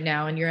classes right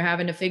now and you're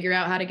having to figure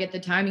out how to get the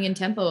timing and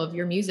tempo of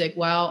your music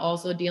while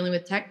also dealing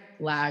with tech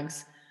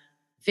lags.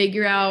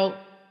 Figure out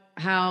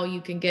how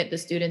you can get the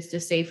students to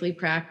safely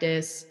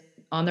practice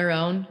on their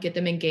own, get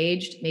them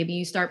engaged. Maybe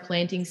you start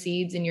planting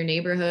seeds in your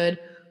neighborhood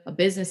of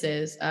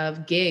businesses,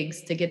 of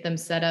gigs, to get them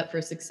set up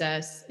for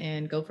success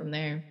and go from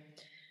there.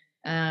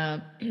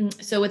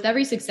 So with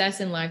every success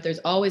in life, there's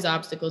always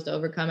obstacles to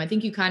overcome. I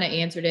think you kind of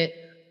answered it.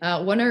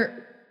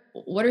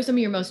 What are some of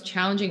your most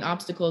challenging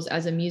obstacles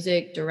as a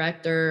music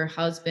director,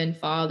 husband,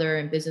 father,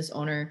 and business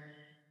owner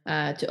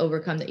to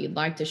overcome that you'd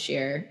like to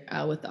share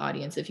with the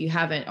audience, if you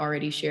haven't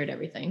already shared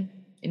everything?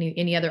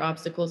 Any other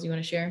obstacles you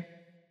want to share?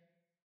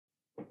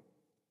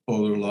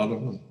 Oh, there are a lot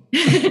of them.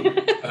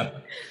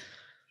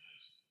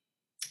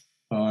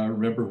 I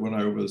remember when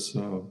I was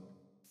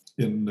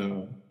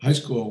in high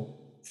school,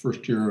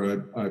 first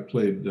year, I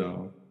played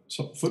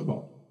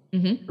football.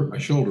 Hurt my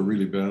shoulder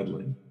really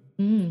badly.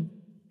 And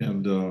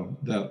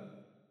that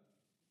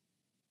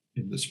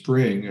in the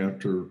spring,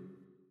 after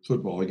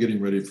football,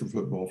 getting ready for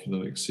football for the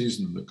next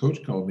season, the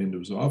coach called me into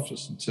his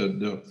office and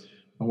said,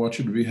 I want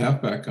you to be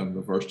halfback on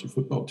the varsity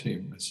football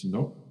team. I said,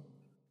 no,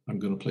 I'm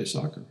going to play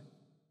soccer.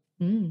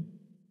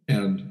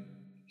 And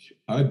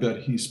I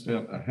bet he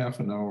spent a half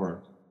an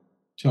hour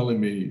telling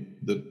me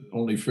that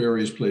only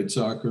fairies played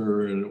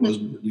soccer and it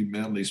wasn't really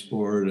manly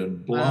sport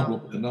and blah,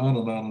 blah, and on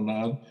and on and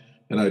on.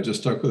 And I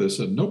just stuck with it. I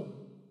said, nope,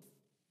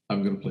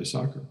 I'm going to play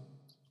soccer.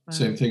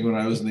 Same thing when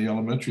I was in the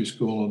elementary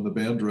school and the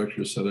band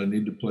director said I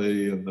need to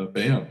play in the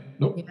band.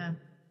 Nope, Yeah.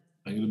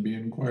 I'm going to be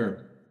in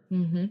choir.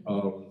 Mm-hmm.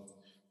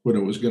 When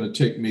it was going to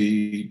take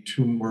me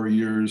 2 more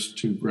years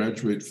to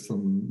graduate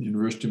from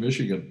University of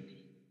Michigan,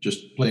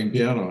 just playing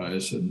piano, I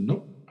said,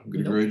 nope, I'm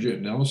going to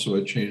graduate now. So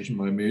I changed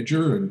my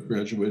major and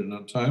graduated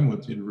on time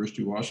with the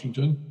University of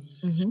Washington.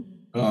 Mm-hmm.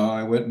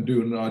 I went and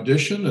do an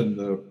audition, and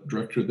the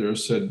director there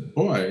said,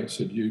 boy, I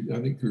said, I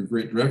think you're a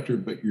great director,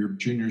 but your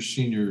junior,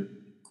 senior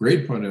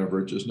grade point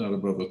average is not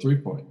above a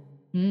 3-point.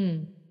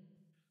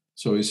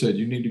 So he said,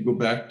 you need to go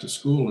back to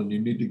school and you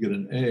need to get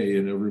an A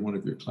in every one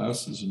of your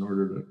classes in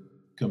order to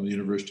come to the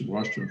University of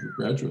Washington for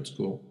graduate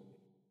school.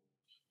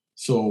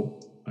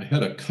 So I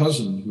had a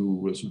cousin who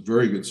was a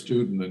very good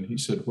student, and he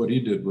said what he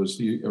did was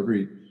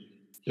every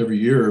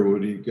year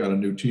when he got a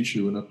new teacher,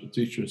 he went up to the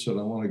teacher and said,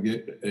 I want to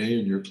get A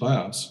in your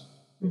class.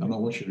 I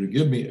don't want you to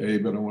give me A,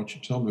 but I want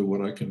you to tell me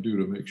what I can do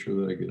to make sure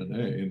that I get an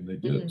A. And they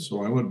did.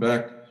 So I went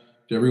back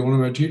to every one of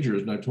my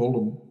teachers and I told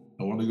them,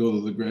 I want to go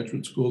to the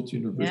graduate school at the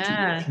University of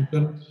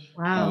Washington.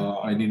 Wow.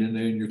 I need an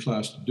A in your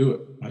class to do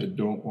it. I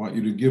don't want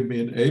you to give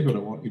me an A, but I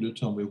want you to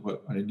tell me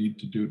what I need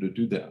to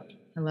do that.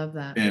 I love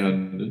that.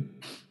 And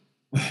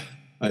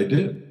I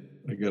did.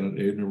 I got an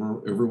A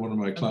in every one of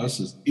my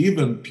classes,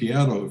 even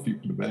piano, if you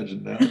can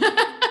imagine that.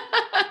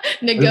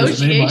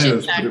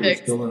 Negotiation tactics. But it was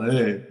still an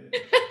A.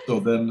 So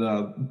then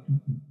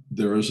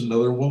there was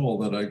another wall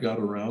that I got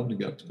around and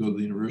got to go to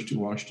the University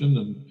of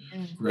Washington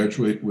and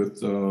graduate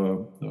with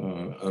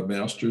a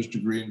master's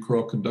degree in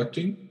choral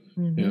conducting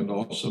and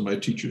also my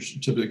teacher's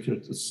certificate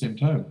at the same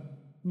time.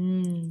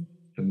 And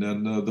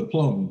then the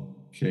plum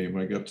came.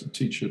 I got to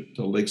teach at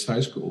Lakes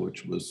High School,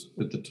 which was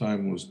at the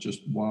time was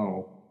just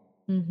wow.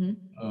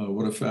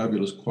 What a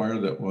fabulous choir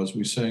that was.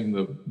 We sang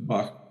the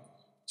Bach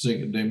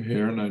Singet dem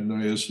Herrn ein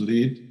neues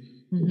Lied.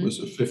 It was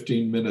a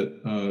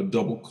 15-minute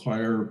double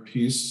choir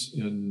piece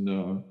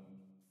in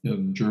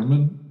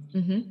German,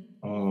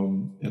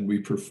 and we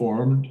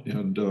performed.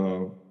 And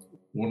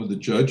one of the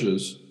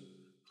judges,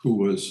 who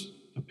was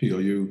a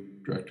PLU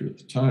director at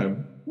the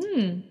time,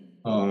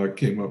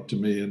 came up to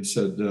me and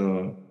said,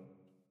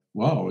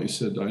 "Wow," he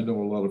said, "I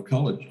know a lot of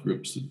college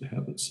groups that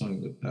haven't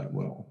sung it that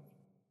well."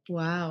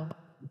 Wow,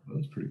 that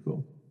was pretty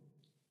cool.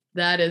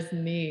 That is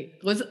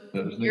neat.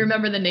 You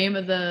remember the name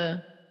of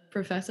the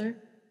professor?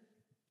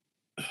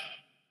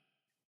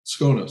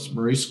 Skonas,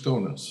 Marie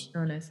Skonas.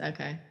 Skonas,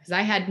 okay. Because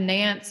I had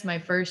Nance my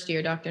first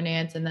year, Dr.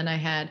 Nance, and then I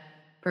had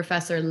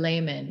Professor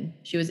Lehman.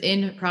 She was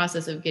in the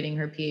process of getting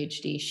her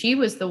PhD. She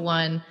was the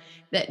one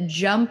that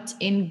jumped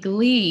in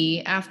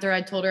glee after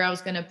I told her I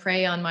was going to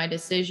pray on my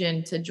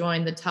decision to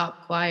join the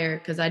top choir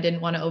because I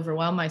didn't want to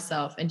overwhelm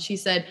myself. And she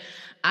said,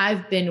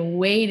 I've been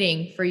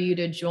waiting for you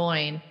to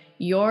join.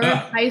 Your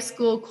high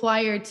school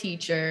choir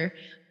teacher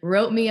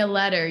wrote me a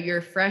letter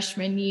your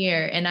freshman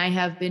year, and I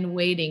have been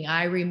waiting.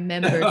 I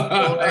remembered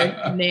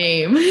your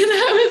name. And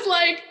I was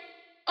like,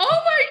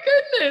 oh my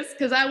goodness,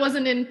 because I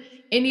wasn't in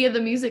any of the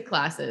music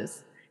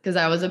classes because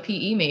I was a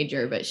PE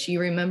major, but she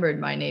remembered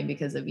my name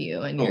because of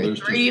you and your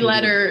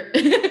 3-letter.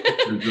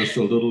 There's just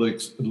a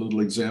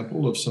little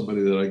example of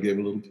somebody that I gave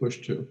a little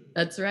push to.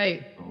 That's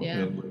right. Yeah.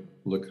 And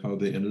look how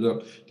they ended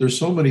up. There's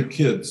so many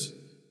kids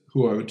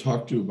who I would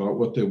talk to about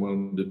what they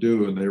wanted to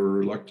do, and they were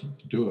reluctant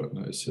to do it.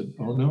 And I said,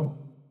 oh no,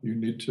 you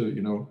need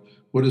to,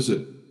 what is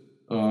it?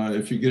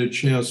 If you get a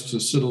chance to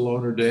sit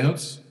alone or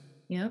dance,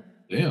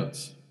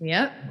 dance.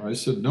 Yep. I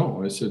said,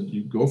 no. I said,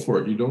 you go for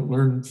it. You don't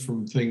learn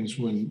from things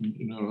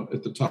when,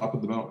 at the top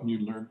of the mountain, you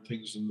learn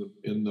things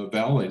in the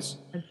valleys.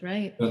 That's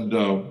right. And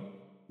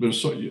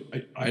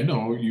I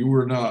know you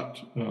were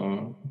not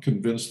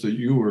convinced that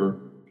you were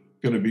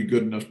going to be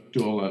good enough to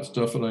do all that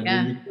stuff. And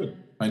I knew you could.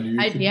 I knew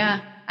you could.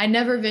 Yeah. I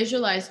never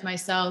visualized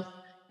myself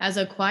as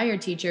a choir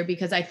teacher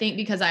because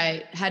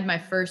I had my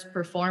first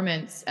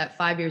performance at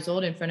 5 years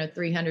old in front of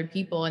 300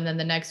 people. And then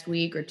the next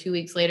week or 2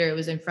 weeks later, it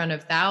was in front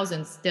of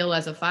thousands still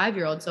as a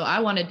 5-year-old. So I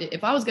wanted to,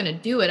 if I was going to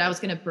do it, I was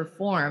going to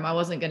perform. I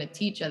wasn't going to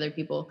teach other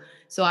people.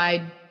 So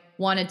I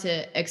wanted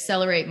to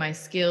accelerate my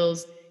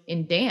skills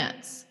in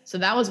dance. So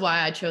that was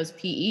why I chose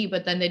PE,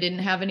 but then they didn't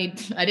have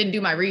I didn't do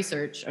my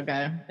research.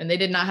 Okay. And they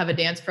did not have a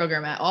dance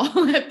program at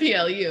all at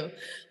PLU,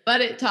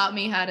 but it taught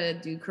me how to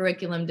do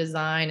curriculum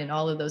design and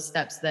all of those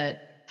steps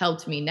that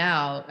helped me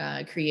now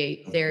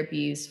create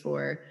therapies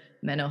for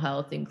mental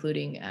health,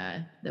 including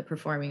the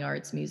performing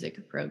arts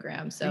music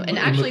program. So, and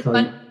actually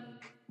fun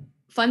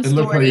story. And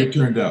look how you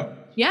turned out.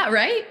 Yeah,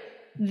 right.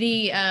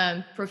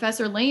 The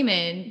Professor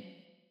Lehman,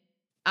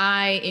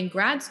 in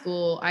grad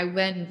school, I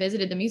went and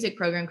visited the music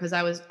program because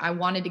I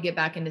wanted to get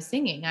back into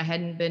singing. I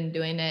hadn't been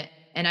doing it.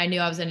 And I knew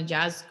I was in a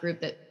jazz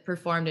group that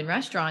performed in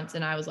restaurants.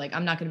 And I was like,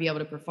 I'm not going to be able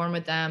to perform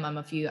with them. I'm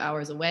a few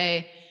hours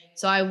away.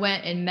 So I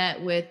went and met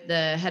with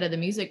the head of the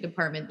music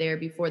department there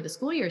before the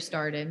school year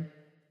started.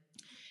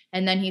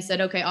 And then he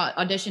said, okay,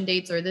 audition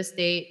dates are this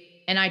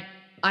date. And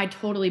I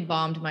totally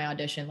bombed my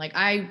audition. Like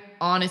I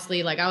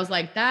honestly, I was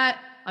like, that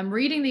I'm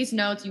reading these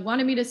notes. You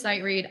wanted me to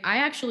sight read. I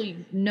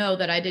actually know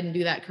that I didn't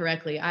do that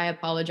correctly. I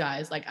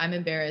apologize. Like, I'm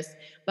embarrassed.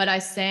 But I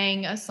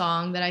sang a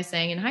song that I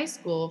sang in high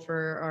school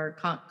for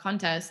our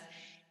contest.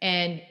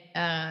 And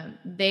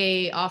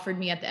they offered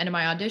me at the end of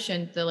my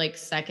audition the like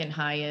second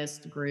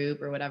highest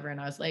group or whatever. And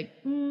I was like,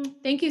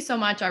 thank you so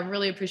much. I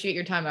really appreciate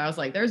your time. And I was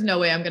like, there's no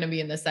way I'm going to be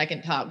in the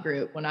second top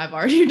group when I've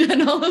already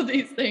done all of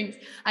these things.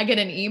 I get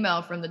an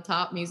email from the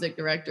top music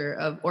director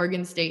of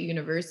Oregon State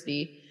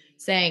University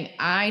saying,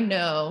 I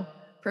know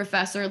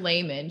Professor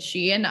Lehman.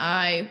 She and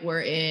I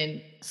were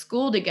in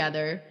school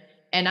together.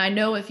 And I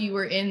know if you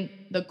were in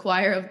the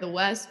Choir of the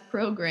West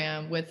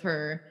program with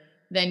her,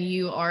 then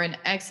you are an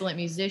excellent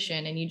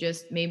musician and you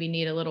just maybe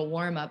need a little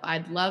warm up.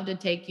 I'd love to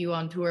take you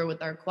on tour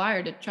with our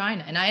choir to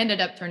China. And I ended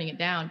up turning it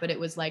down, but it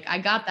was like, I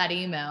got that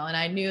email and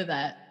I knew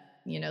that,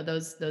 you know,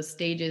 those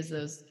stages,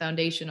 those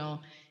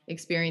foundational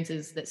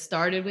experiences that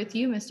started with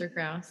you, Mr.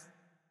 Krause,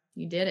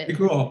 you did it.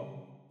 Cool.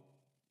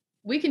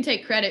 We can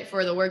take credit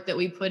for the work that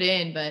we put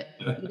in, but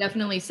you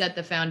definitely set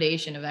the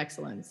foundation of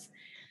excellence.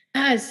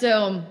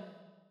 So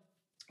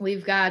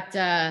we've got,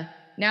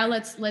 now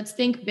let's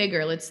think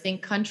bigger. Let's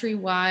think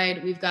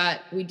countrywide.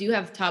 We do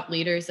have top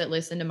leaders that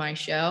listen to my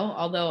show,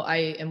 although I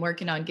am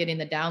working on getting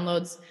the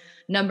downloads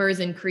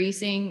numbers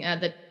increasing.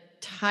 The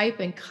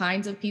type and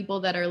kinds of people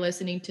that are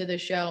listening to the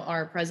show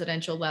are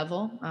presidential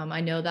level.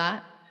 I know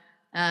that.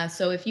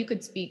 So if you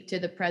could speak to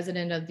the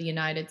President of the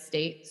United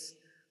States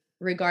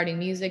regarding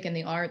music and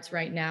the arts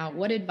right now,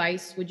 what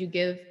advice would you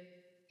give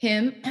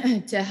him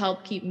to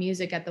help keep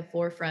music at the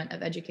forefront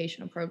of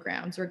educational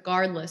programs,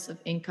 regardless of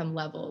income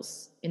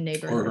levels in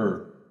neighborhoods? Or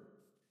her.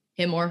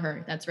 Him or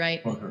her, that's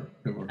right. Or her.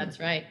 Him or her. That's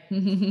right.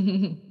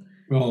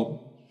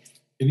 Well,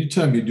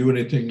 anytime you do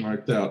anything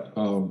like that,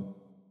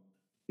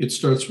 it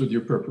starts with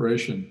your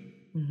preparation.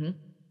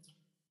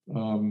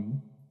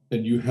 And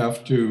you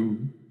have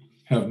to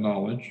have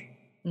knowledge.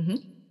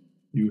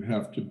 You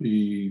have to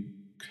be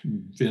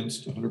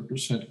convinced,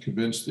 100%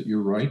 convinced that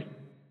you're right.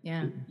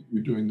 Yeah.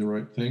 You're doing the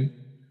right thing.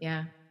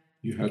 Yeah.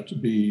 You have to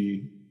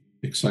be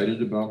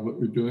excited about what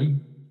you're doing.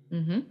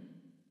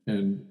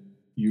 And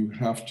you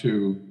have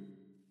to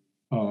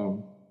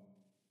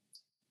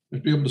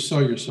be able to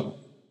sell yourself.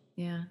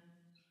 Yeah.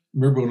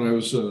 Remember when I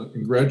was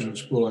in graduate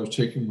school, I was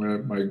taking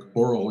my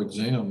oral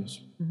exams.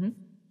 And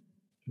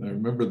I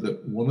remember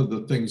that one of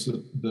the things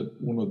that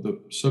one of the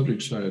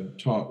subjects I had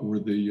taught were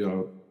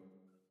the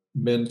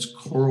men's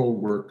choral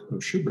work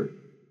of Schubert.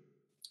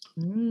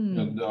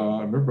 And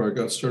I remember I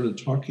got started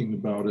talking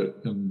about it,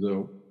 and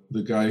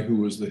the guy who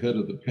was the head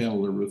of the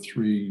panel, there were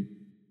 3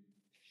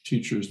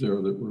 teachers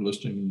there that were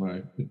listening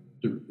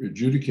to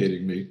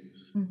adjudicating me.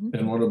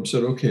 And one of them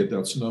said, okay,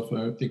 that's enough.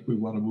 I think we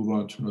want to move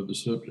on to another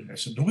subject. I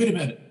said, no, wait a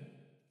minute.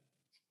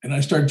 And I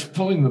started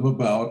telling them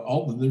about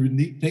all the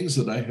neat things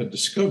that I had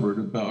discovered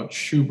about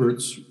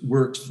Schubert's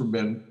works for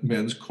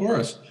men's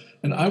chorus.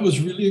 And I was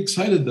really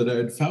excited that I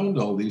had found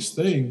all these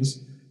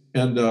things.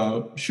 And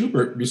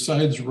Schubert,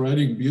 besides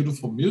writing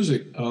beautiful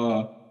music,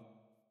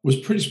 was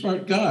a pretty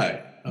smart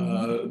guy.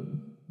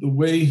 The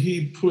way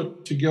he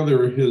put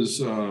together his,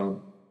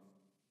 not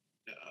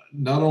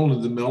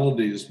only the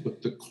melodies,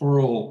 but the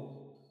choral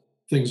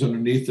things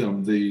underneath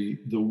them, the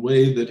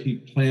way that he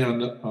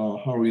planned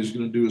how he was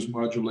going to do his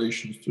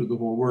modulations through the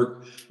whole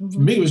work, for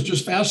me, it was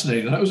just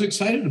fascinating. I was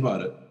excited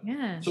about it.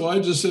 Yeah. So I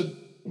just said,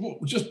 well,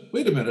 just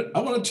wait a minute. I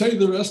want to tell you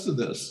the rest of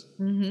this.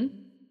 And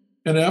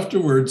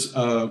afterwards,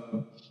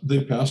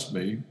 they passed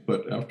me,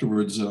 but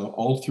afterwards,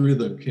 all 3 of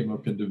them came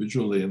up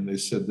individually and they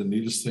said the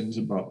neatest things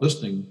about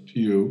listening to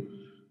you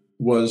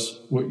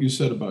was what you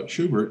said about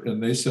Schubert.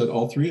 And they said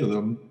all three of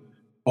them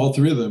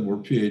were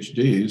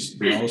PhDs.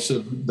 They all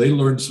said they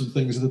learned some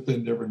things that they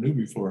never knew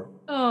before.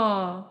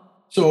 Oh.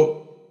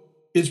 So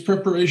it's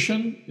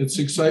preparation, it's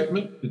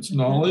excitement, it's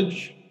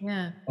knowledge,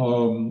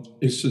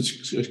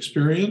 it's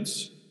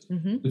experience.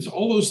 It's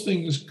all those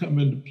things come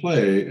into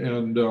play.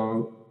 And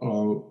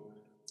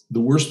the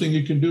worst thing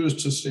you can do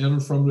is to stand in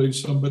front of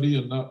somebody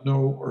and not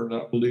know or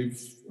not believe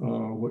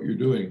what you're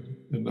doing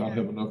and not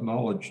have enough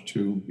knowledge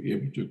to be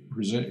able to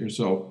present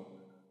yourself.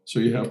 So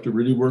you have to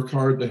really work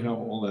hard to have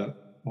all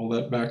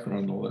that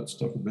background, all that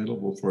stuff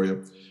available for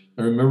you.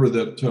 I remember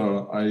that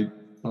I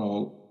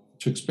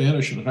took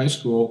Spanish in high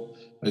school.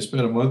 I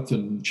spent a month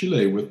in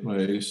Chile with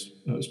my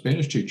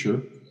Spanish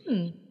teacher.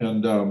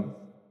 And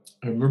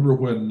I remember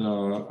when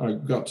I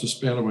got to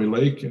Spanaway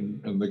Lake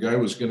and the guy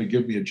was going to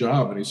give me a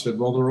job, and he said,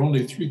 well, there are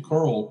only 3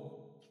 choral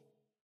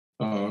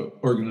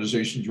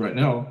organizations right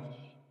now.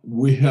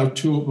 We have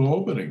 2 open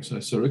openings. I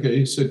said, okay.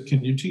 He said,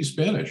 can you teach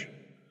Spanish?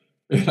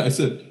 And I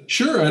said,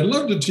 sure, I'd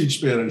love to teach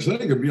Spanish. I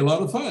think it'd be a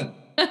lot of fun.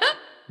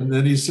 And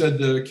then he said,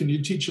 can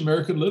you teach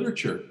American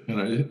literature? And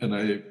I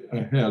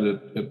had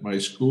it at my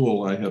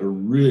school. I had a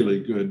really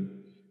good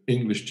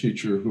English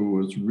teacher who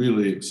was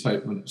really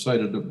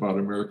excited about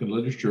American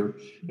literature.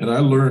 And I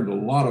learned a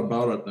lot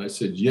about it. And I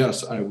said,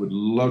 yes, I would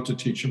love to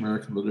teach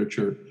American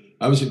literature.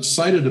 I was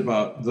excited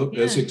about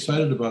as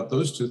excited about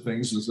those 2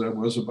 things as I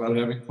was about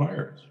having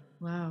choirs.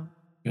 Wow.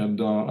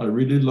 And I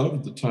really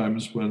loved the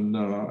times when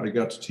I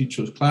got to teach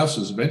those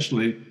classes.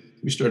 Eventually,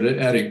 we started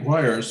adding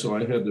choirs, so I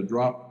had to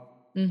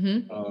drop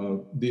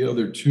the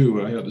other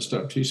two. I had to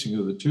stop teaching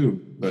the other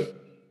two. But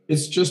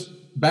it's just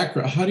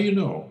background. How do you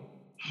know?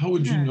 How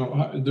would you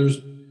know?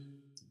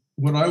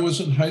 When I was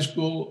in high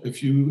school,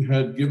 if you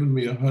had given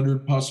me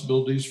 100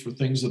 possibilities for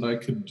things that I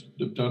could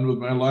have done with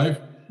my life,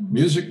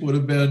 music would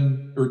have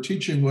been, or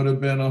teaching would have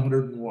been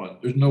 101.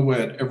 There's no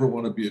way I'd ever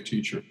want to be a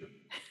teacher.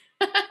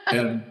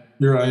 And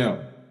here I am.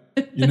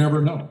 You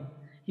never know.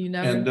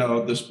 And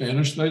the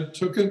Spanish that I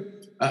took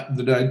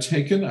that I'd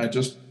taken,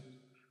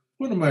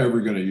 when am I ever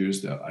going to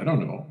use that? I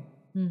don't know.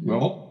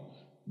 Well,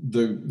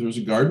 there's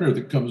a gardener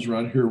that comes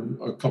around here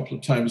a couple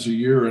of times a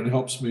year and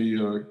helps me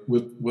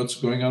with what's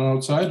going on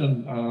outside.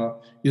 And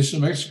he's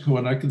from Mexico,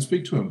 and I can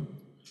speak to him.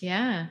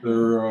 Yeah.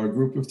 There are a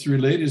group of 3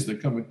 ladies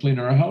that come and clean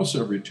our house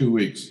every 2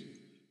 weeks.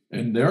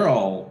 And they're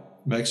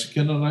all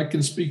Mexican, and I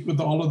can speak with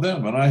all of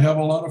them. And I have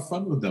a lot of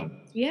fun with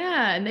them.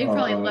 Yeah, and they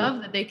probably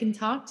love that they can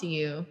talk to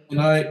you.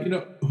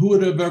 And who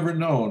would have ever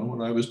known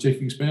when I was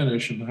taking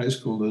Spanish in high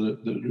school that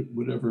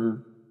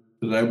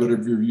I would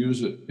ever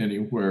use it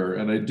anywhere?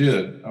 And I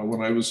did.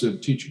 When I was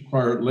teaching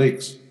choir at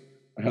Lakes,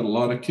 I had a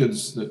lot of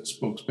kids that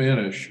spoke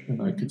Spanish,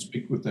 and I could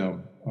speak with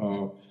them.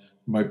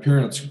 My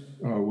parents,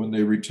 when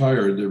they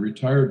retired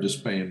to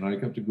Spain. And I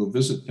got to go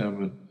visit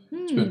them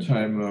and spend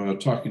time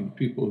talking to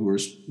people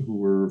who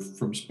were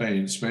from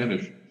Spain,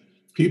 Spanish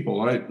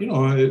people.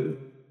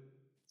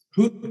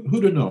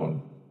 Who'd have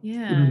known?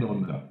 Yeah. Who'd have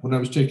known that? When I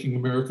was taking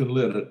American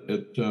Lit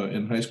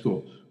in high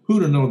school,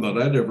 who'd have known that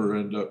I'd ever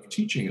end up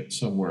teaching it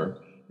somewhere?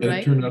 And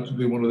It turned out to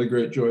be one of the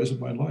great joys of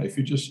my life.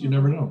 You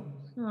never know.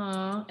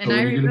 Aww. And so when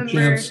I you remember,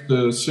 get a chance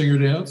to sing or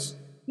dance,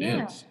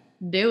 dance.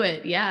 Do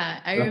it. Yeah.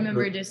 I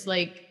remember just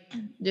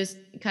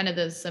kind of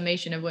the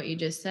summation of what you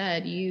just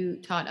said. You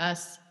taught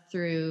us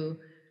through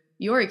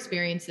your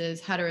experiences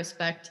how to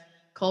respect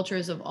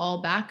cultures of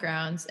all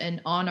backgrounds.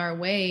 And on our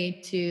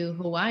way to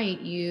Hawaii,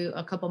 you,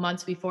 a couple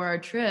months before our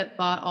trip,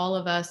 bought all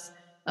of us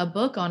a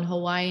book on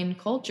Hawaiian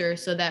culture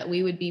so that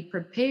we would be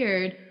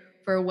prepared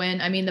for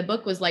the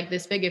book was like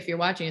this big. If you're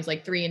watching, it's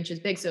like 3 inches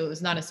big. So it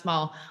was not a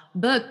small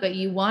book, but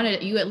you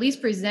at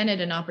least presented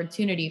an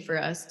opportunity for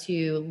us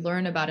to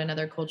learn about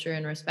another culture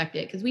and respect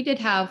it. Cause we did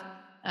have,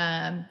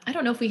 I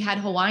don't know if we had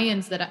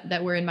Hawaiians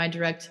that were in my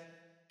direct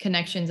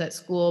connections at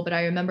school, but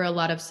I remember a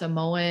lot of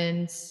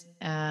Samoans,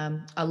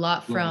 a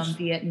lot from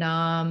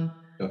Vietnam,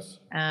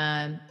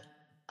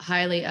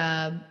 highly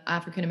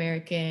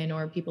African-American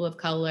or people of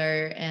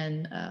color.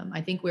 And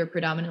I think we're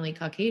predominantly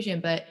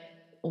Caucasian, but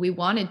we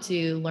wanted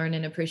to learn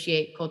and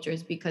appreciate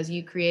cultures because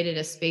you created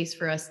a space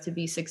for us to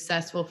be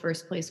successful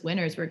first place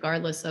winners,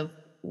 regardless of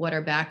what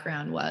our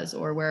background was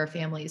or where our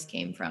families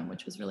came from,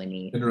 which was really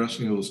neat.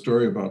 Interesting little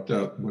story about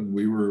that.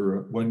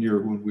 One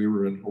year when we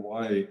were in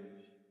Hawaii,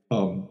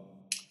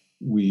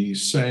 we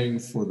sang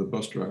for the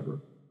bus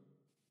driver.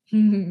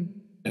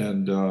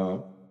 And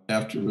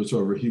after it was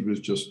over, he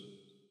was just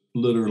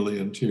literally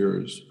in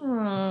tears.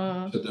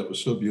 Aww. Said that was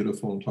so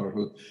beautiful and talked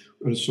about.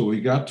 So we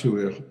got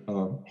to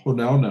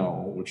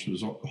Honaunau, which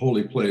is a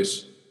holy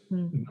place.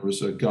 And there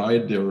was a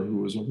guide there who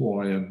was a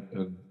Hawaiian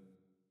and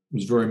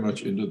was very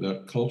much into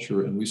that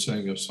culture. And we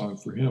sang a song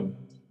for him.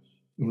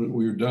 And when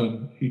we were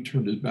done, he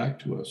turned his back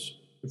to us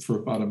for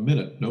about a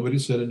minute. Nobody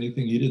said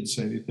anything. He didn't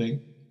say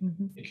anything.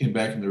 He came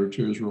back and there were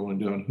tears rolling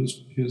down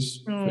his face.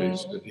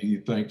 And he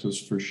thanked us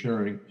for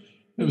sharing.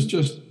 It was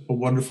just a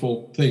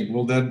wonderful thing.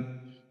 Well, then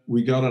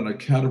we got on a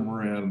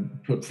catamaran,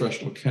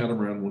 professional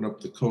catamaran, went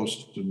up the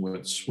coast and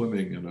went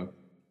swimming in a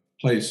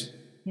place.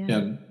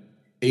 And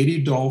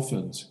 80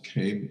 dolphins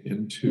came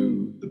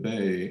into the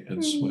bay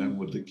and swam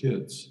with the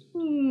kids.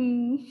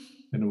 And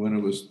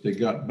when they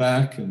got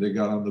back and they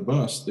got on the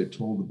bus, they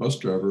told the bus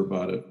driver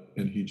about it.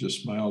 And he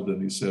just smiled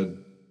and he said,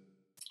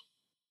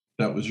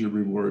 that was your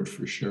reward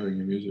for sharing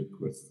your music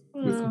with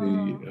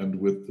me and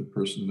with the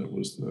person that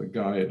was the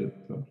guide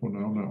at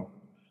Honaunau.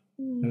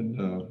 And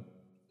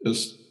it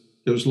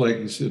was like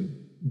he said,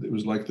 it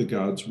was like the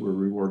gods were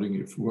rewarding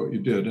you for what you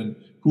did. And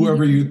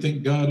whoever you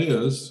think God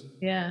is,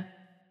 that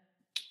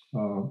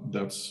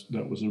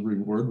was a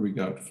reward we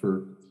got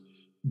for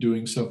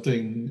doing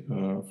something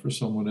for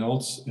someone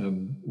else.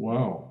 And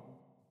wow,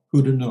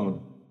 who'd have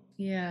known?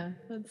 Yeah,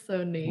 that's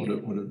so neat.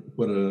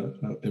 What a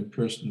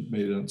impression it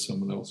made on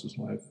someone else's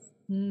life.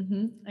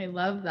 I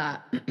love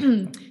that.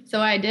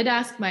 So I did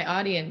ask my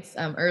audience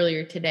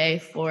earlier today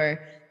for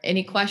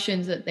any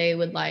questions that they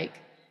would like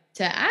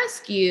to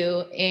ask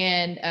you.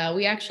 And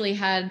we actually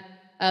had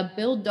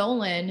Bill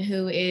Dolan,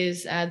 who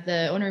is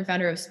the owner and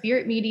founder of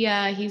Spirit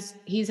Media.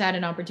 He's had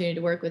an opportunity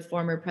to work with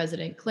former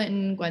President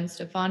Clinton, Gwen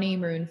Stefani,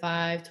 Maroon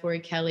 5,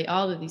 Tori Kelly,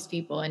 all of these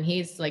people. And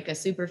he's like a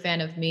super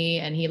fan of me,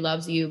 and he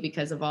loves you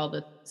because of all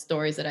the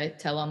stories that I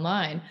tell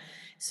online.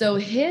 So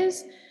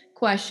his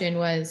question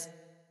was,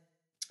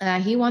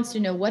 he wants to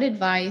know, what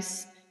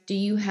advice do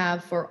you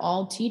have for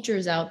all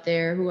teachers out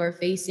there who are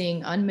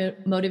facing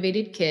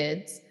unmotivated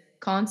kids,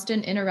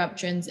 constant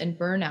interruptions, and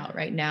burnout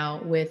right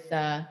now with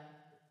I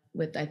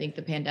think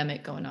the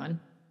pandemic going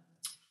on?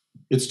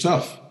 It's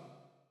tough.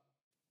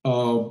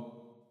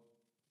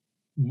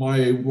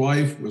 My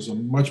wife was a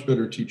much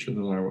better teacher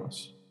than I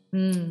was.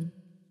 She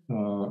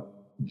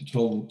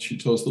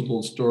tells the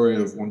little story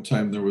of one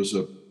time there was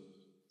a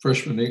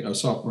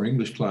sophomore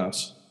English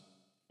class.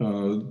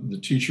 The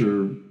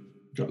teacher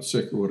got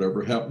sick or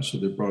whatever happened, so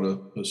they brought a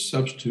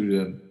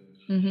substitute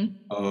in.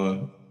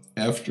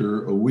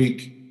 After a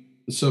week,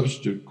 the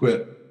substitute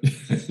quit.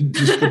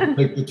 Just couldn't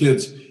take the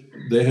kids.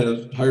 They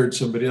had hired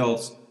somebody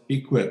else.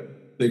 He quit.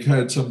 They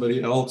hired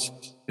somebody else,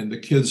 and the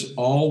kids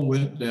all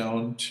went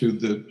down to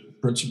the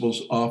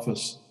principal's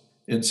office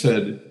and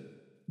said,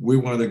 "We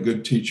want a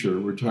good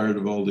teacher. We're tired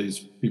of all these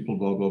people,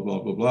 blah, blah, blah,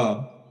 blah,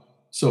 blah."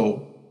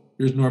 So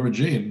here's Norma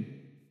Jean.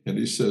 And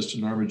he says to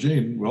Norma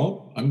Jean,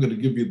 "Well, I'm going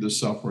to give you this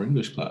sophomore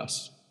English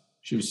class."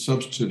 She was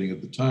substituting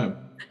at the time.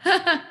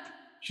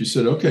 She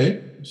said,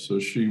 "Okay." So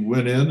she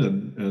went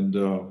in and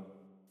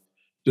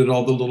did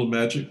all the little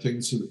magic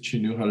things that she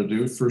knew how to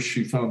do. First,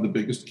 she found the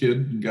biggest kid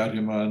and got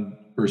him on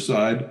her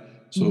side.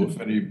 So if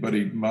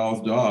anybody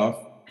mouthed off,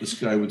 this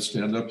guy would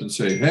stand up and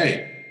say,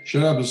 "Hey,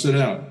 shut up and sit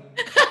down."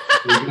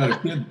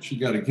 She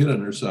got a kid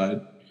on her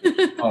side.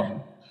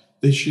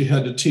 She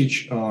had to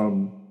teach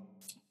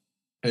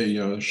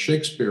a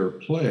Shakespeare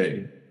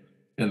play,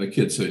 and the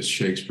kid says,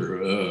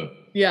 "Shakespeare."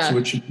 Yeah. So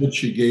what she did,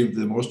 she gave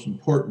the most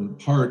important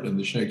part in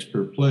the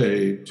Shakespeare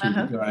play to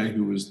the guy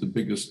who was the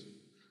biggest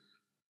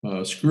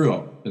screw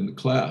up in the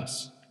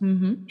class.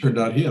 Turned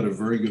out he had a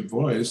very good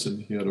voice,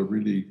 and he had a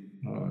really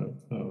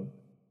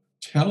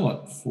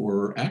talent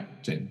for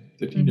acting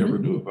that he never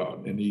knew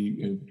about. And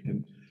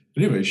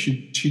anyway,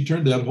 she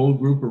turned that whole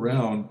group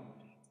around,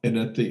 and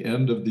at the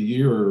end of the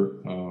year,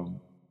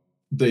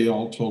 they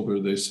all told her,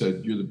 they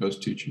said, "You're the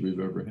best teacher we've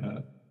ever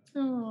had."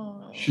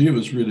 Oh. She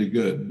was really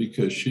good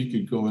because she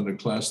could go in a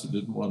class that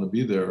didn't want to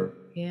be there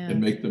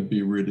and make them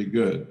be really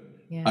good.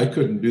 Yeah. I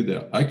couldn't do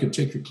that. I could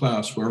take a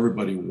class where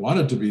everybody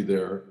wanted to be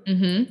there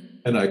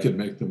and I could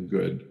make them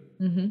good.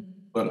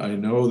 But I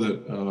know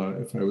that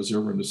if I was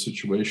ever in a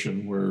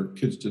situation where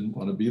kids didn't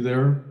want to be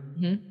there,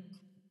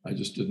 I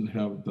just didn't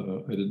have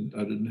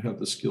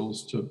the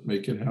skills to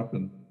make it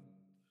happen.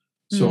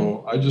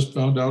 So I just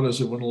found out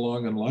as I went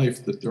along in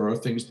life that there are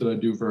things that I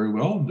do very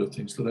well and there are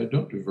things that I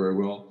don't do very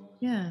well.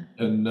 Yeah.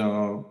 And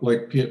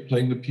like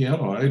playing the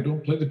piano, I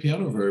don't play the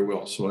piano very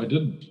well, so I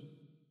didn't.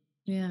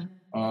 Yeah.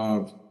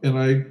 And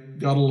I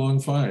got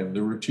along fine.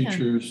 There were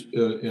teachers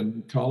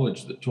in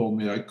college that told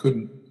me I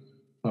couldn't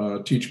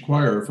teach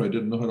choir if I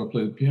didn't know how to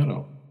play the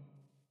piano.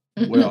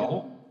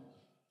 Well,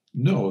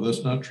 no,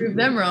 that's not true. Prove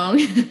them wrong.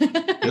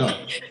 Yeah.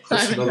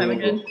 That's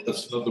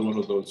another one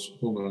of those.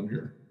 Hold on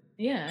here.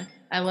 Yeah,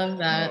 I love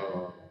that.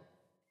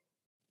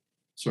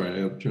 Sorry, I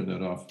have to turn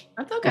that off.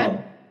 That's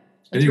okay.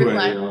 Anyway,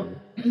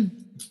 does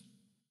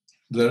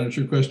that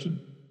answer your question?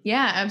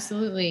 Yeah,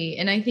 absolutely.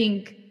 And I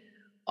think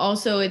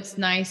also it's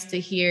nice to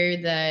hear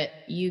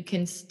that you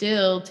can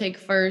still take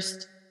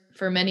first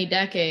for many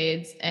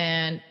decades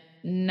and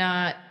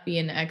not be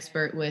an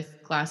expert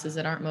with classes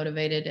that aren't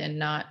motivated and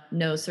not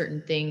know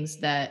certain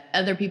things that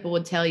other people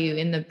would tell you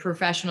in the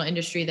professional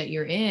industry that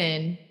you're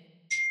in,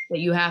 that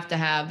you have to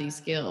have these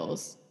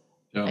skills.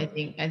 Yeah. I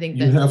think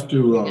you have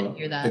to,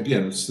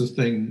 again, it's the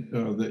thing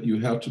that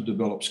you have to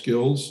develop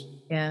skills.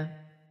 Yeah.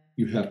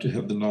 You have to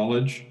have the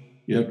knowledge.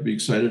 You have to be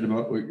excited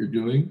about what you're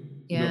doing.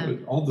 Yeah. You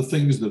know, all the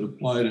things that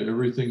apply to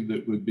everything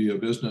that would be a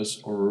business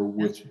or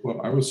with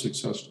what I was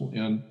successful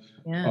in.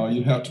 Yeah.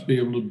 You have to be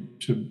able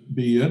to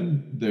be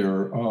in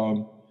there.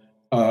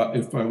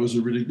 If I was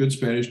a really good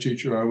Spanish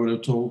teacher, I would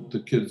have told the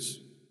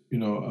kids,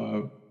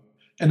 and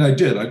I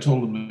did. I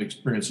told them the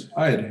experience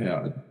I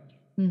had.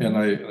 And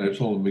I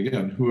told them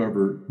again,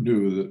 whoever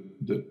knew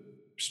that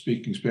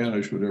speaking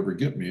Spanish would ever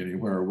get me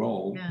anywhere.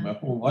 Well, my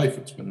whole life,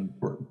 it's been an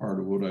important part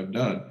of what I've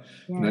done.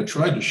 Yeah. And I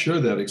tried to share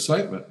that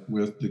excitement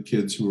with the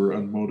kids who were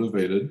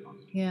unmotivated.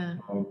 Yeah.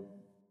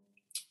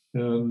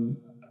 And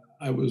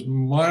I was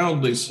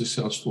mildly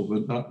successful,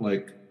 but not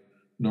like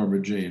Norma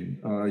Jean.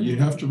 You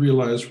have to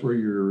realize where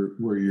you're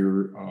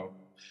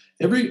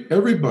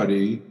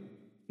everybody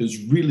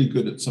is really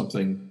good at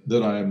something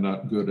that I am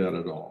not good at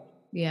all.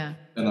 Yeah.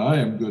 And I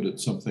am good at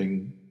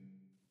something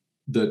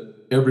that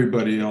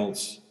everybody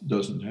else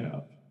doesn't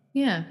have.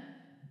 Yeah.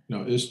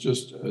 It's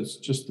just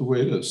the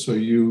way it is. So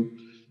you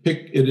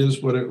pick, it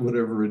is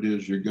whatever it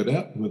is you're good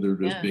at, whether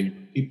it is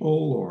being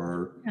people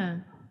or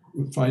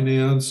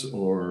finance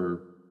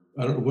or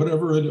I don't know,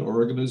 whatever it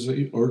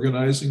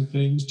organizing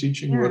things,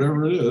 teaching,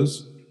 whatever it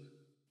is,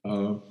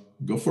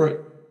 go for it.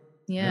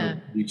 Yeah.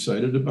 Be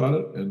excited about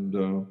it,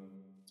 and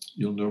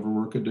you'll never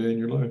work a day in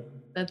your life.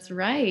 That's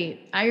right.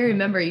 I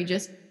remember you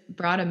just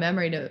brought a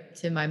memory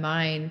to my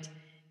mind.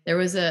 There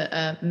was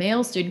a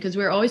male student, because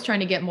we were always trying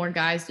to get more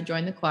guys to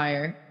join the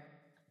choir,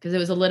 because it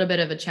was a little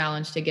bit of a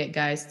challenge to get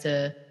guys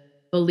to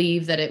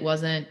believe that it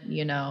wasn't,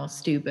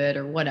 stupid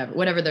or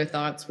whatever their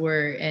thoughts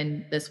were.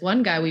 And this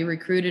one guy, we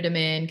recruited him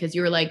in because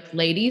you were like,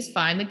 ladies,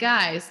 find the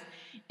guys.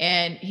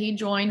 And he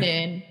joined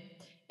in,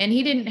 and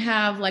he didn't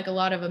have like a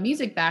lot of a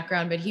music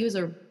background, but he was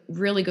a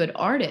really good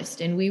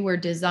artist, and we were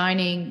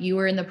designing. You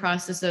were in the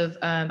process of,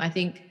 I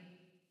think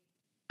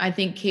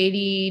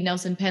Katie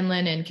Nelson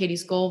Penland and Katie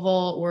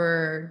Scoville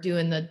were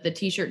doing the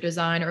t-shirt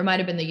design, or it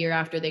might've been the year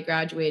after they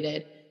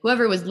graduated.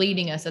 Whoever was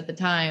leading us at the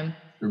time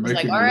was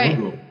like, all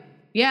right,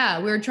 yeah,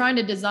 we were trying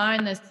to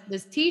design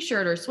this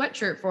t-shirt or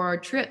sweatshirt for our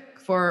trip,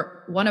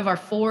 for one of our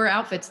 4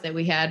 outfits that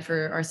we had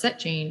for our set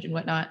change and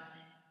whatnot.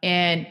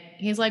 And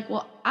he's like,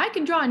 well, I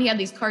can draw. And he had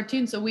these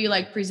cartoons. So we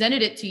like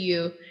presented it to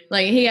you.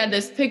 Like he had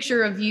this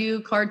picture of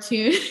you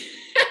cartoon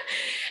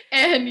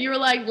and you were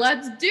like,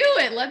 let's do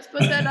it. Let's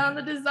put that on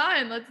the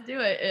design. Let's do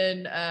it.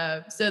 And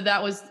so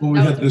that was, well, we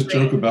had this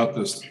joke about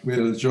this. We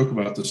had a joke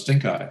about the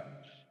stink eye,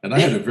 and I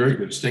had a very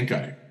good stink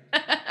eye.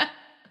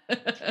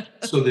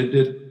 So they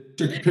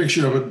took a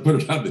picture of it and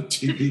put it on the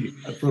TV.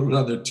 I put it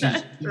on their TV.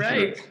 That's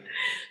right.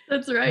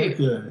 That's right.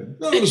 Okay.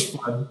 That was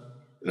fun.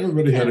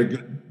 Everybody had a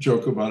good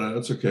joke about it.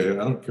 That's okay.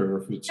 I don't care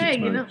if it's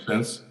makes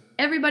sense.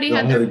 Everybody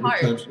had their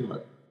part.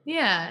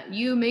 Yeah,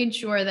 you made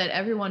sure that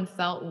everyone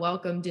felt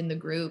welcomed in the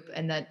group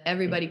and that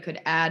everybody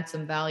could add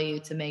some value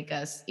to make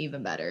us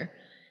even better.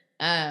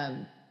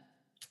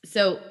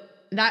 So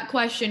that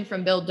question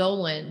from Bill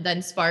Dolan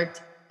then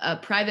sparked a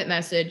private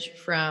message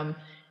from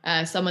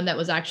someone that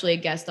was actually a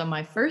guest on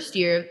my first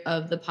year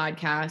of the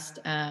podcast.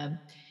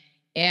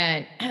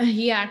 And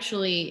he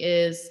actually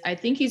is, I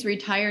think he's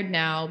retired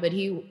now, but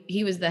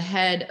he was the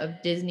head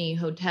of Disney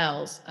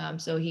Hotels.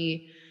 So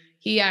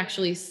he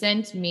actually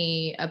sent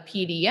me a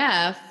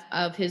PDF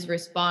of his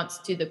response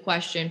to the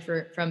question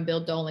from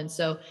Bill Dolan.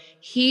 So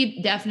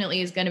he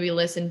definitely is going to be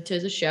listening to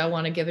the show. I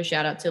want to give a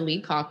shout out to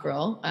Lee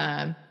Cockrell,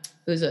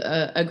 who's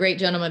a great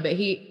gentleman, but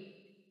he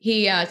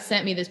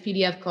sent me this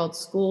PDF called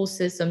School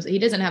Systems. He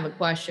doesn't have a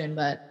question,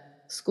 but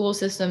School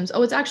Systems.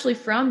 Oh, it's actually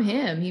from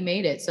him. He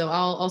made it. So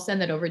I'll send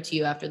that over to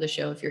you after the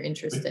show if you're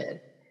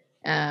interested.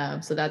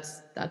 So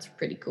that's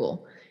pretty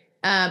cool.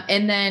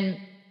 And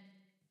then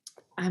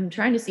I'm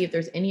trying to see if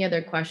there's any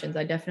other questions.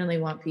 I definitely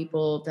want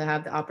people to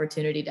have the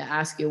opportunity to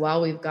ask you while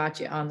we've got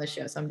you on the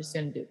show. So I'm just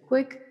going to do a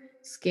quick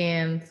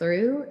scan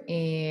through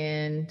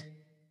and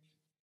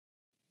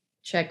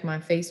check my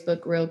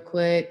Facebook real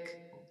quick.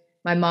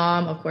 My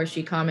mom, of course,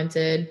 she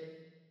commented.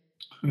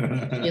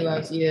 She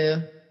loves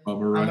you.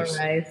 Mama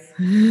Rice.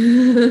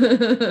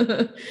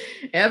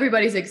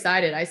 Everybody's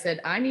excited. I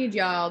said, I need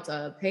y'all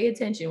to pay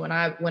attention. When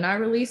I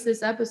release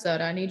this episode,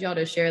 I need y'all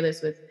to share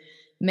this with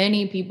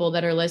many people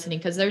that are listening,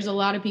 because there's a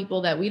lot of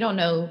people that we don't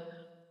know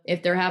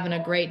if they're having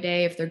a great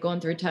day, if they're going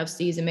through a tough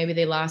season. Maybe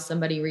they lost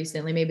somebody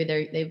recently. Maybe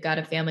they've got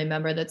a family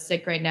member that's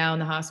sick right now in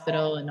the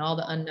hospital, and all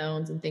the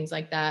unknowns and things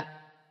like that.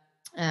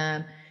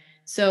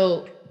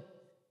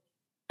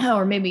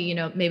 Or maybe,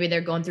 maybe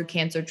they're going through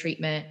cancer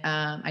treatment.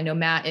 I know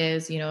Matt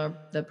is,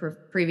 the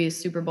previous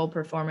Super Bowl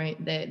performer.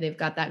 They've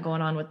got that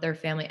going on with their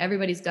family.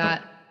 Everybody's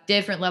got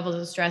different levels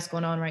of stress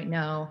going on right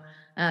now.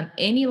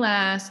 Any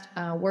last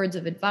words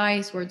of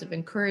advice, words of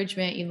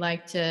encouragement you'd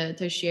like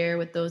to share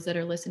with those that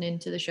are listening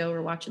to the show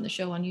or watching the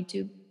show on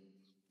YouTube?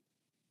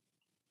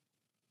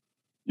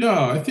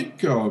 Yeah, I think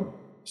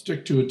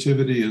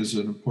stick-to-itivity is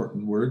an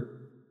important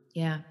word.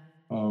 Yeah.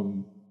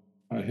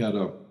 I had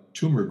a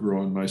tumor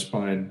grow in my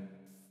spine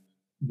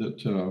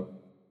that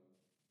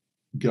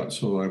got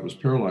so I was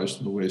paralyzed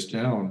from the waist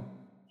down.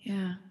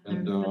 Yeah.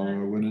 And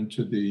I went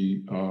into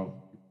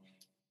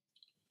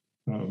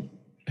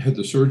had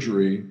the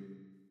surgery,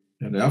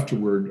 and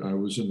afterward I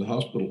was in the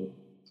hospital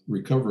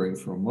recovering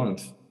for a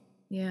month.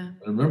 Yeah.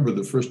 I remember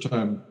the first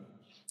time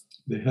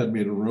they had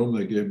me in a room,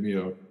 they gave me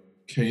a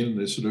cane and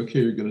they said, okay,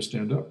 you're going to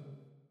stand up.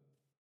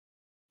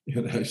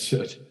 And I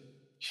said,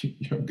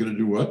 I'm going to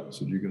do what? I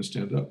said, you're going to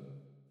stand up.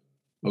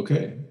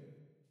 Okay.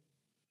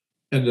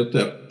 And at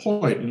that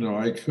point,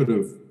 I could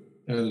have,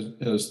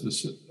 as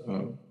this,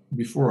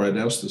 before I'd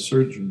asked the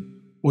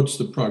surgeon, what's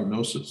the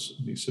prognosis?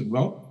 And he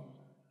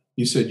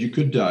said, you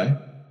could die.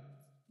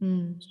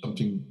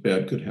 Something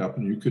bad could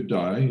happen. You could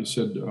die. He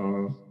said,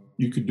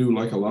 you could do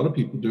like a lot of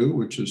people do,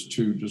 which is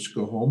to just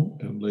go home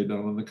and lay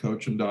down on the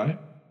couch and die.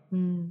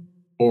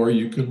 Or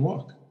you can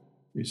walk.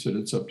 He said,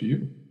 it's up to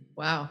you.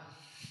 Wow.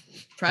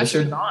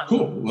 Pressure's on.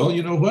 Cool. Well,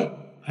 you know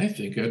what? I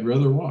think I'd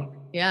rather walk.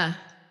 Yeah.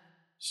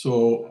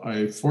 So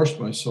I forced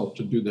myself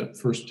to do that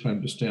first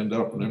time to stand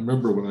up. And I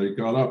remember when I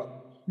got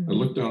up, I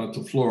looked down at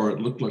the floor.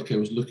 It looked like I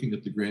was looking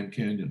at the Grand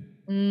Canyon,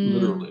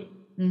 literally.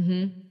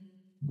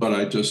 But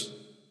I just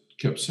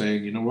kept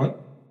saying, you know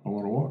what? I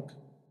want to walk.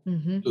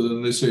 So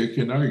then they say,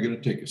 okay, now you're going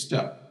to take a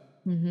step.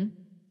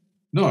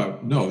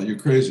 No, you're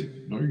crazy.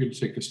 No, you're going to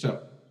take a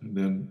step. And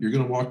then you're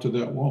going to walk to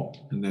that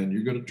wall. And then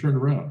you're going to turn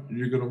around and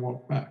you're going to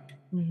walk back.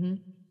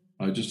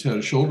 I just had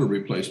a shoulder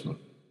replacement.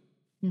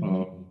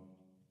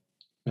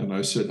 And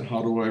I said,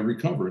 how do I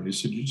recover? And he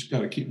said, you just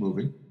got to keep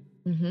moving.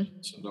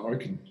 So now I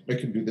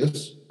can do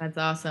this. That's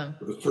awesome.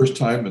 For the first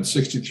time in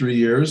 63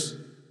 years.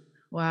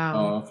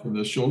 Wow. From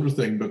the shoulder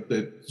thing. But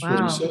that's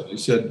what he said. He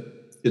said,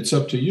 it's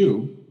up to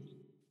you.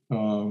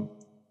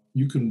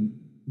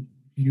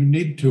 You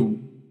need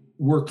to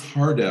work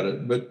hard at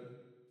it,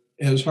 but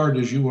as hard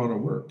as you want to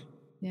work.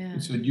 Yeah. He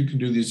said, you can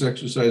do these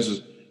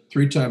exercises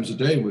 3 times a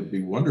day would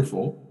be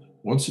wonderful.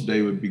 Once a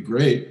day would be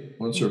great.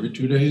 Once every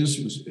 2 days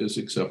is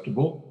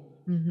acceptable.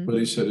 But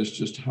he said, it's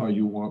just how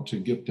you want to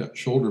get that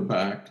shoulder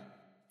back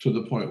to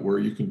the point where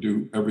you can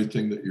do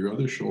everything that your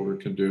other shoulder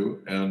can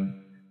do.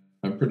 And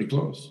I'm pretty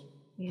close.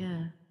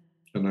 Yeah.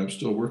 And I'm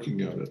still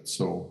working at it.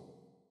 So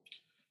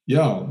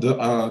yeah,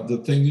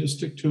 the thing is,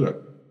 stick to it.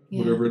 Yeah.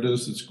 Whatever it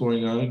is that's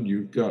going on,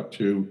 you've got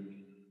to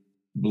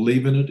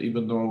believe in it,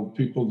 even though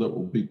people that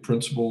will be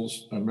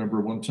principals. I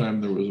remember one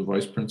time there was a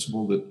vice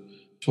principal that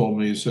told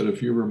me, he said,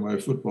 if you were my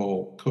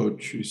football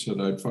coach, he said,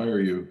 I'd fire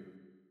you.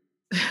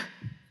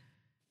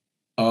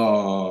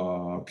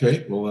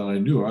 Okay, well, then I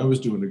knew I was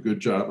doing a good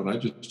job, and I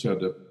just had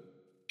to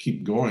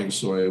keep going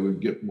so I would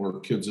get more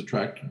kids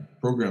attracted to the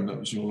program. That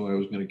was the only way I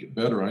was going to get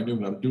better. I knew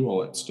how to do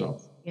all that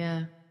stuff.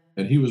 Yeah.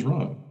 And he was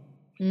wrong.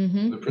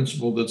 The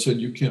principal that said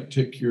you can't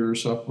take your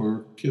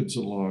sophomore kids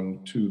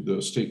along to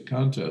the state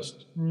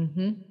contest.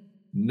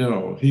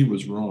 No, he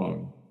was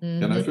wrong.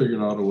 And I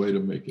figured out a way to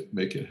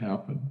make it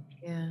happen.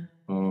 Yeah.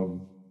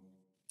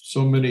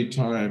 So many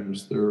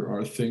times there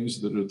are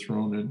things that are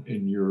thrown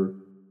in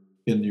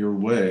your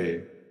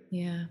way.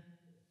 Yeah.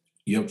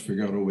 You have to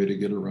figure out a way to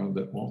get around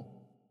that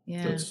wall.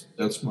 Yeah.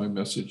 That's my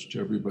message to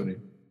everybody.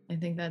 I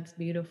think that's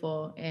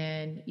beautiful.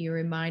 And you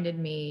reminded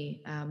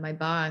me, my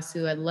boss,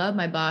 who I love,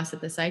 my boss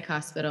at the psych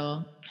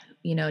hospital,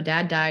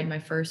 Dad died my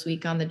first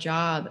week on the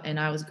job, and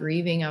I was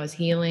grieving, I was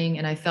healing,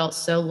 and I felt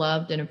so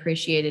loved and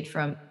appreciated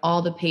from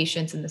all the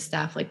patients and the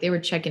staff. Like, they were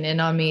checking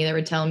in on me. They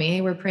were telling me, hey,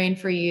 we're praying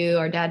for you.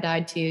 Our dad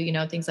died too,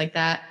 things like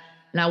that.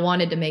 And I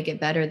wanted to make it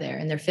better there.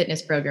 And their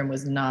fitness program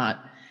was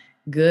not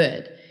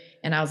good.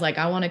 And I was like,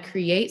 I want to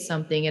create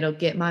something. It'll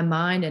get my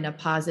mind in a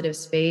positive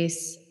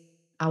space.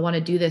 I want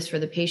to do this for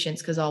the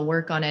patients because I'll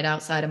work on it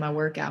outside of my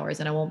work hours,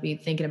 and I won't be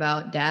thinking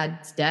about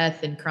Dad's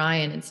death and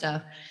crying and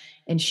stuff.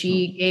 And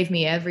she gave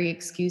me every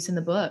excuse in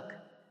the book.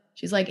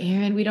 She's like,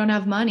 Erin, we don't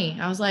have money.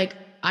 I was like,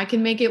 I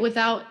can make it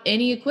without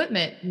any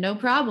equipment. No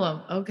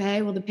problem.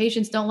 Okay. Well, the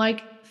patients don't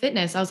like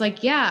fitness. I was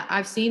like, yeah,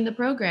 I've seen the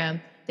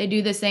program. They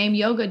do the same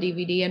yoga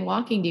DVD and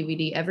walking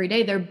DVD every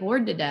day. They're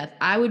bored to death.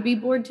 I would be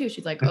bored too.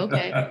 She's like,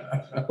 okay.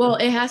 Well,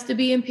 it has to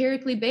be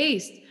empirically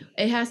based.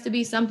 It has to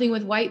be something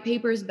with white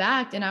papers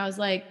backed. And I was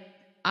like,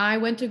 I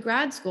went to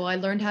grad school. I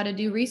learned how to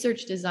do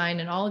research design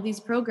and all of these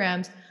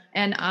programs.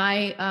 And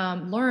I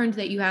learned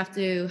that you have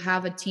to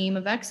have a team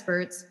of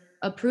experts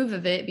approve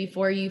of it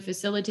before you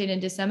facilitate and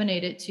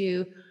disseminate it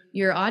to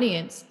your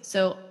audience.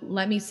 So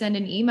let me send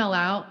an email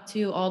out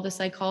to all the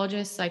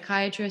psychologists,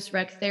 psychiatrists,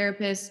 rec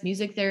therapists,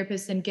 music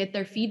therapists, and get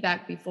their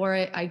feedback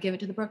before I give it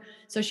to the program.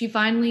 So she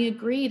finally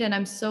agreed. And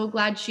I'm so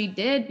glad she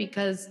did,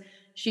 because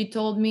she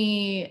told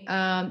me,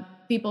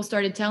 people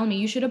started telling me,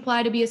 you should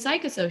apply to be a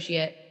psych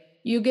associate.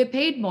 You get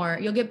paid more.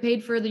 You'll get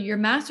paid for your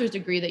master's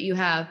degree that you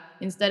have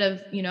instead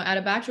of, at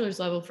a bachelor's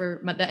level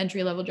for the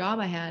entry level job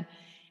I had.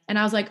 And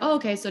I was like, oh,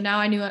 okay. So now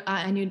I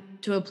knew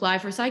to apply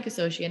for psych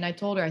associate. And I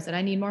told her, I said,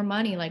 I need more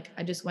money. Like,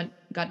 I just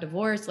got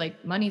divorced.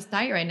 Like, money's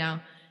tight right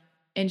now.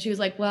 And she was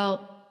like,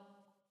 well,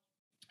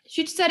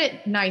 she said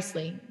it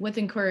nicely with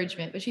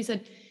encouragement, but she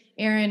said,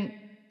 Erin,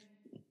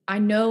 I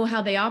know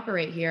how they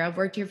operate here. I've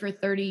worked here for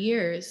 30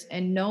 years,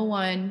 and no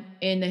one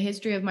in the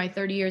history of my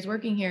 30 years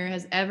working here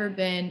has ever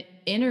been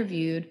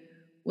interviewed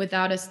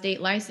without a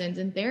state license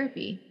in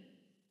therapy.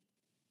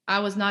 I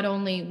was not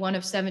only one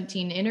of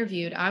 17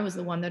 interviewed, I was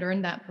the one that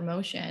earned that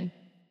promotion,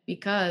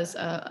 because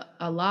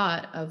a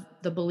lot of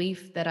the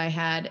belief that I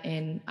had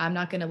in, I'm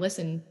not going to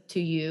listen to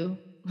you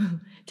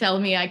tell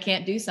me I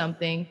can't do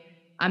something.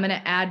 I'm going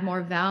to add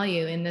more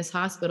value in this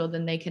hospital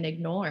than they can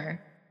ignore.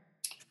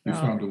 You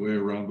found a way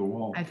around the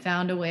wall. I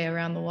found a way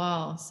around the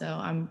wall. So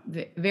I'm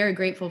very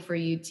grateful for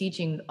you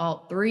teaching.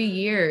 All 3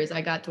 years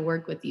I got to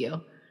work with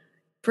you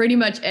pretty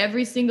much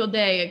every single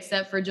day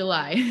except for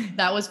July.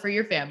 That was for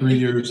your family. 3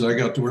 years I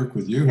got to work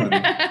with you,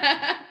 honey.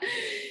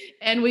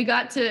 And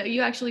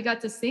you actually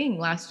got to sing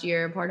last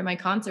year, part of my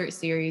concert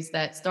series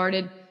that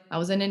started. I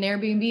was in an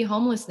Airbnb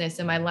homelessness,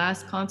 and my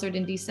last concert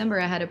in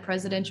December, I had a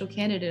presidential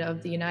candidate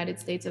of the United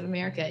States of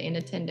America in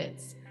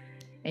attendance,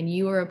 and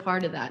you were a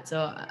part of that.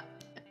 So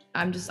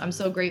I'm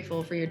so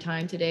grateful for your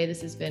time today.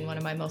 This has been one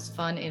of my most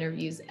fun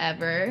interviews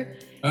ever.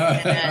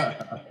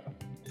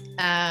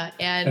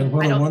 And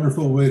what a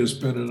wonderful way to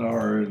spend an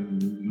hour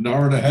and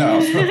a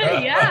half.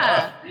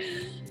 Yeah.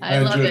 I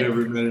enjoyed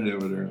every minute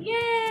of it.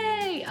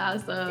 Yay.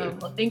 Awesome.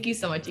 Well, thank you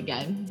so much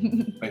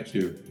again. Thank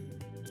you.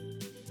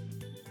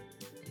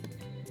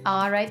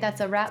 All right.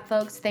 That's a wrap,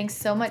 folks. Thanks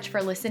so much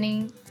for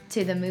listening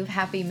to the Move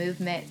Happy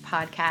Movement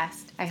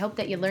podcast. I hope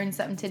that you learned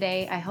something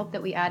today. I hope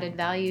that we added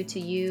value to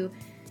you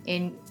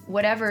in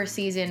whatever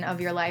season of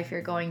your life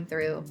you're going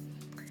through.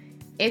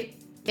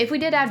 If we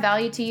did add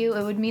value to you,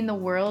 it would mean the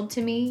world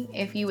to me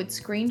if you would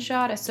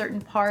screenshot a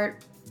certain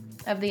part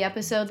of the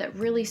episode that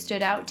really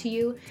stood out to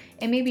you,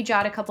 and maybe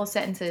jot a couple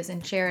sentences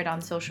and share it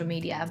on social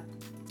media.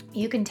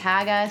 You can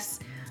tag us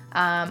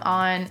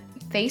on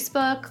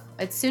Facebook.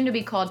 It's soon to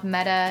be called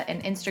Meta,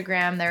 and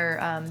Instagram.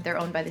 They're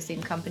owned by the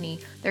same company.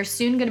 They're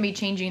soon going to be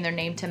changing their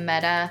name to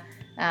Meta,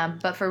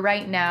 but for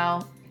right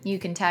now, You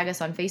can tag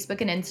us on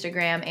Facebook and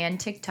Instagram and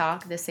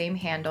TikTok, the same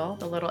handle,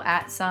 the little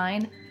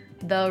 @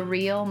 The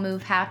Real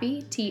Move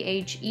Happy,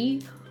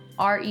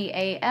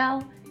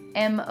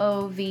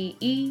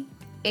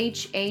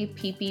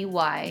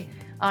 TheRealMoveHappy.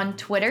 On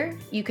Twitter,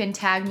 you can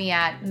tag me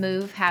at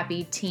Move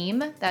Happy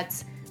Team.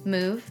 That's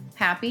Move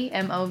Happy,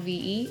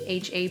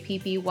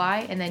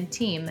 MoveHappy, and then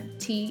Team,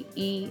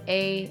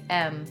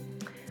 TEAM.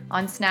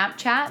 On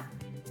Snapchat,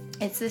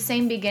 it's the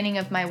same beginning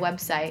of my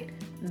website,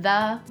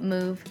 The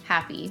Move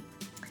Happy.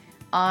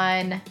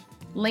 On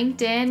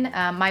LinkedIn,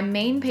 my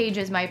main page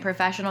is my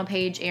professional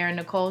page, Erin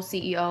Nicole,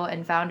 CEO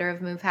and founder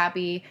of Move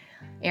Happy,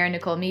 Erin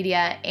Nicole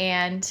Media,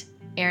 and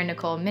Erin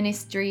Nicole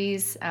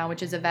Ministries,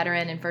 which is a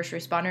veteran and first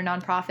responder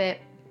nonprofit.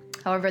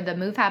 However, the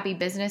Move Happy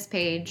business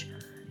page,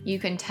 you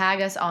can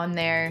tag us on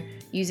there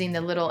using the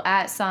little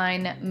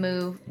 @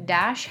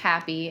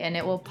 move-happy, and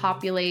it will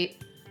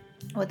populate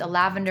with a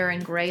lavender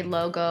and gray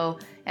logo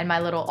and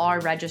my little R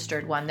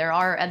registered one. There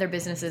are other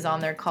businesses on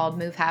there called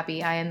Move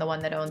Happy. I am the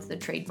one that owns the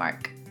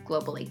trademark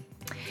globally.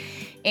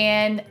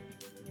 And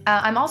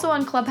I'm also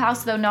on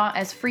Clubhouse, though not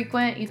as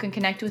frequent. You can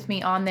connect with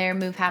me on there,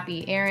 Move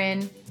Happy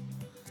Erin.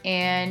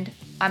 And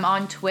I'm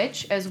on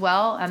Twitch as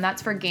well.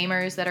 That's for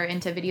gamers that are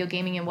into video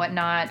gaming and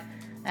whatnot,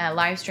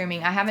 live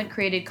streaming. I haven't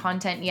created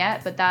content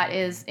yet, but that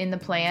is in the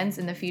plans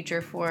in the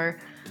future for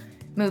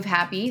Move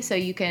Happy. So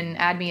you can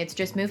add me. It's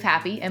just Move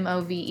Happy,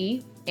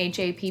 MoveHappy.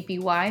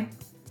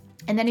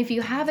 And then if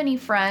you have any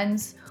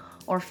friends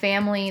or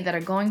family that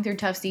are going through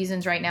tough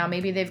seasons right now,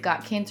 maybe they've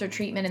got cancer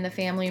treatment in the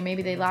family, or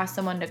maybe they lost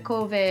someone to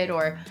COVID,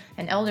 or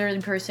an elderly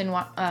person,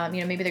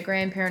 maybe their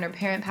grandparent or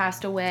parent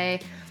passed away.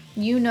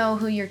 You know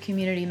who your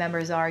community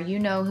members are. You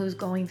know who's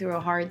going through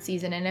a hard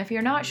season. And if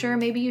you're not sure,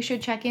 maybe you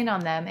should check in on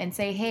them and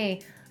say,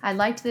 hey, I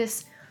liked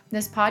this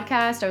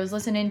podcast. I was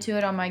listening to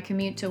it on my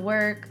commute to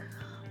work,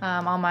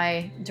 on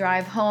my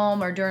drive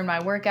home, or during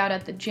my workout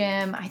at the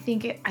gym. I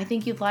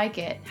think you'd like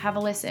it. Have a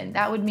listen.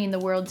 That would mean the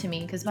world to me,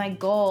 because my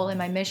goal and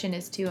my mission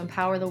is to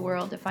empower the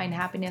world to find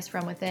happiness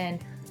from within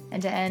and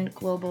to end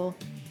global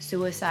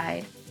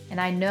suicide.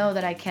 And I know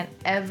that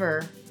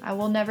I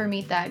will never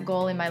meet that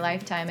goal in my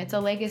lifetime. It's a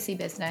legacy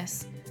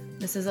business.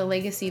 This is a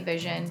legacy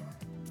vision,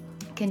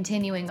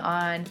 continuing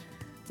on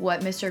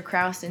what Mr.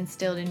 Krause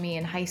instilled in me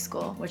in high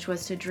school, which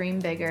was to dream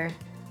bigger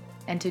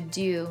and to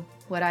do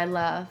what I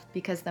love,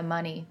 because the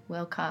money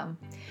will come.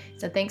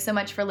 So thanks so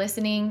much for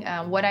listening.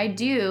 What I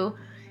do,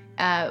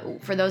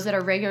 for those that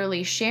are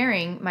regularly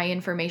sharing my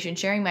information,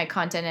 sharing my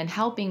content, and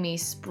helping me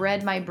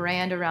spread my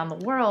brand around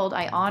the world,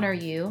 I honor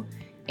you.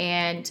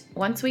 And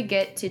once we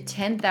get to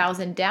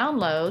 10,000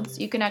 downloads,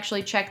 you can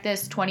actually check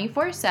this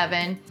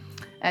 24/7.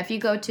 If you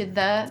go to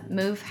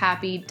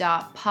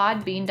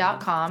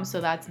themovehappy.podbean.com, so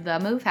that's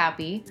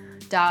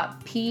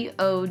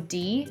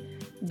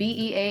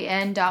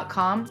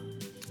themovehappy.podbean.com,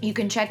 you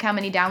can check how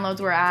many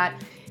downloads we're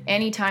at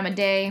any time of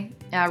day.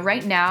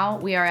 Right now,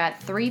 we are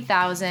at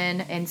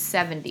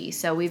 3,070.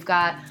 So we've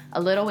got a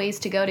little ways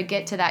to go to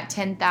get to that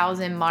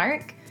 10,000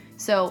 mark.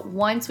 So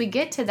once we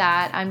get to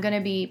that, I'm going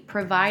to be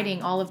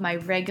providing all of my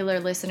regular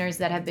listeners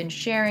that have been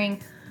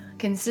sharing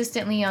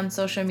consistently on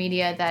social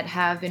media, that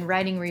have been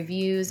writing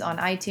reviews on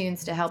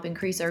iTunes to help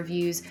increase our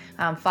views,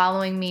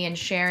 following me and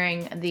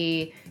sharing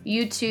the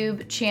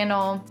YouTube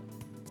channel,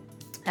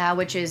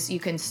 which is, you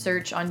can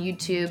search on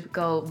YouTube,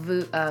 go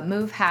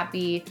Move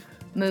Happy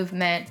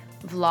Movement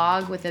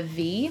Vlog with a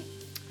V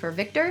for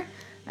Victor.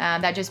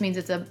 That just means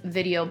it's a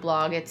video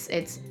blog.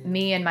 It's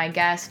me and my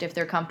guest, if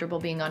they're comfortable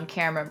being on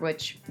camera,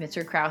 which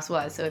Mr. Krause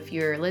was. So if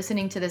you're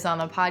listening to this on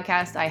the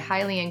podcast, I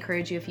highly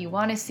encourage you, if you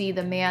want to see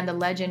the man, the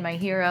legend, my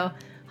hero,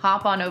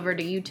 hop on over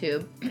to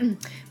YouTube.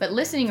 But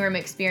Listening Room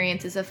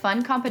Experience is a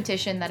fun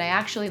competition that I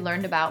actually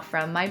learned about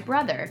from my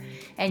brother.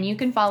 And you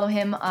can follow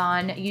him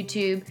on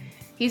YouTube.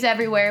 He's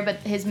everywhere, but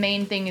his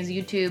main thing is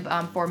YouTube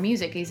for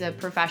music. He's a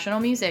professional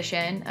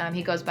musician.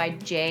 He goes by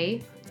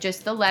Jay,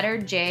 just the letter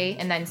J,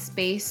 and then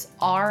space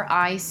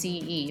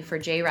RICE for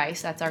Jay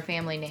Rice. That's our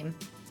family name.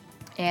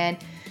 And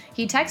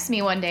he texts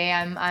me one day.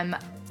 I'm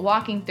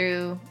walking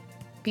through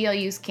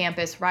BLU's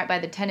campus right by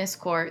the tennis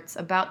courts,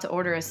 about to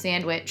order a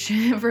sandwich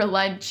for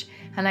lunch.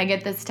 And I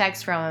get this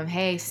text from him,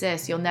 hey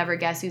sis, you'll never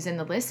guess who's in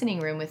the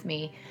listening room with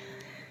me.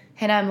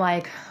 And I'm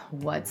like,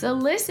 what's a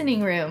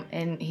listening room?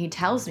 And he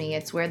tells me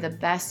it's where the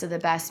best of the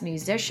best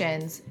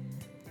musicians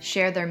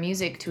share their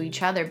music to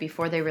each other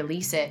before they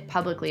release it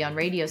publicly on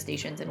radio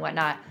stations and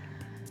whatnot.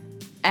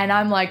 And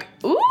I'm like,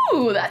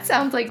 ooh, that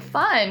sounds like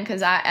fun.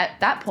 Because at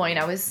that point,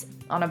 I was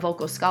on a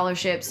vocal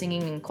scholarship,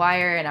 singing in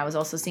choir, and I was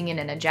also singing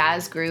in a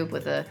jazz group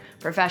with a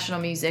professional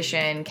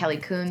musician, Kelly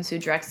Coons, who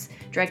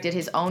directed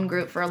his own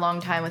group for a long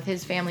time with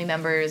his family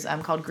members,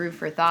 called Groove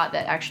for Thought,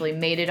 that actually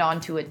made it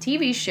onto a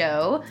TV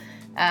show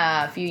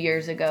a few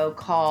years ago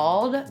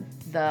called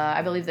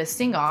I believe the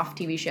Sing Off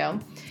TV show.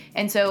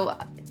 And so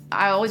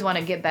I always want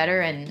to get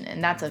better,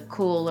 and that's a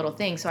cool little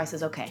thing. So I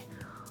says, okay.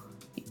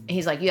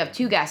 He's like, you have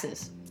 2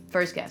 guesses.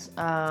 First guess,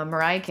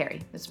 Mariah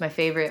Carey. It's my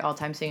favorite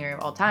all-time singer of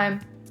all time.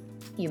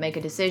 You make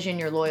a decision,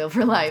 you're loyal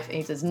for life. And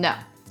he says, no.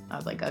 I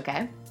was like,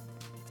 okay.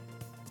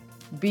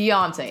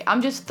 Beyonce.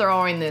 I'm just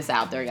throwing this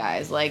out there,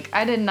 guys. Like,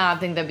 I did not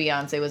think that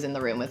Beyonce was in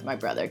the room with my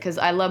brother, because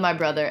I love my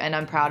brother and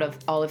I'm proud of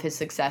all of his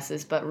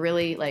successes, but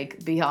really, like,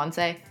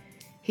 Beyonce,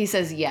 he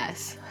says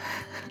yes.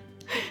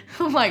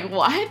 I'm like,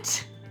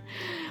 what?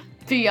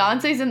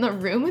 Beyonce's in the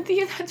room with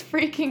you? That's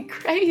freaking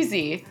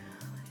crazy.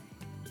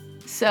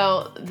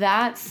 So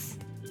that's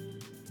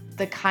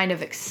the kind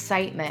of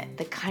excitement,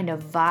 the kind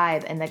of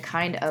vibe, and the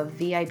kind of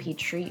VIP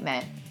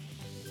treatment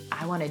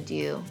I want to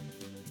do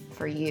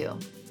for you.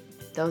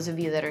 Those of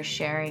you that are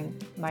sharing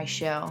my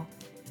show,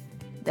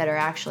 that are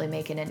actually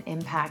making an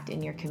impact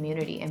in your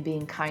community and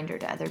being kinder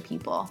to other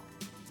people.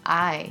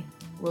 I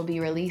will be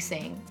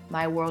releasing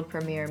my world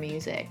premiere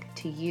music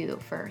to you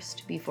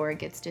first before it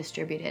gets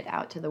distributed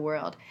out to the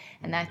world.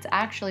 And that's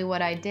actually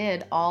what I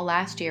did all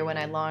last year when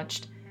I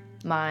launched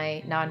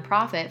my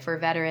nonprofit for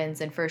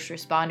veterans and first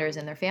responders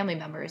and their family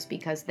members,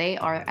 because they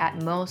are at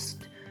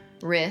most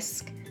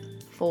risk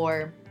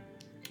for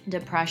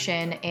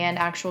depression and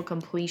actual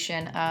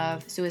completion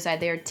of suicide.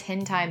 They are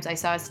 10 times, I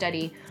saw a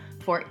study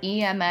for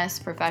EMS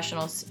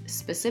professionals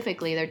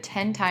specifically, they're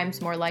 10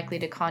 times more likely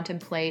to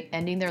contemplate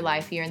ending their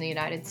life here in the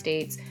United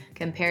States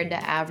compared to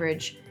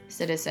average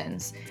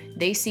citizens.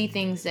 They see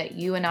things that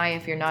you and I,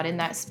 if you're not in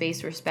that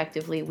space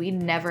respectively, we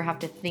never have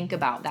to think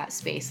about that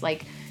space,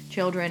 like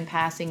children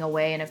passing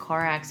away in a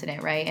car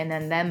accident, right? And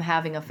then them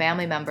having a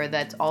family member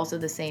that's also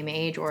the same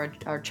age, or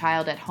a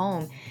child at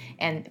home,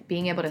 and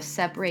being able to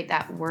separate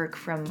that work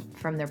from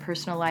their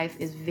personal life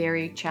is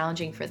very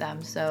challenging for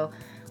them. So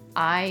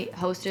I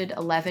hosted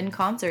 11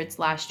 concerts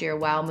last year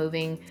while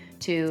moving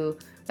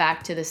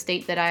back to the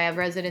state that I have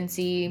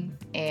residency,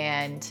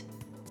 and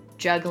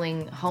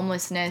juggling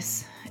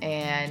homelessness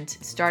and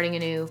starting a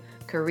new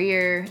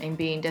career and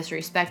being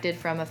disrespected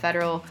from a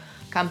federal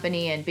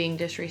company and being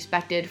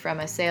disrespected from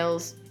a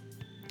sales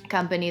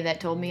company that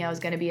told me I was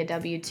going to be a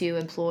W-2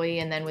 employee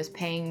and then was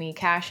paying me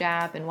Cash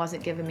App and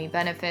wasn't giving me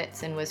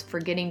benefits and was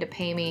forgetting to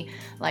pay me.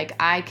 Like,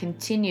 I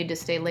continued to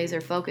stay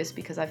laser focused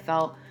because I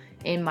felt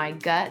in my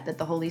gut that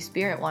the Holy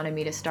Spirit wanted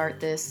me to start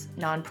this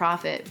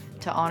nonprofit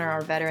to honor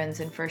our veterans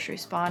and first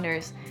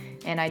responders.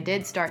 And I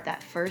did start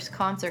that first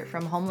concert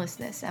from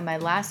homelessness. And my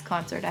last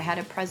concert, I had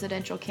a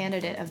presidential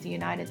candidate of the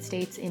United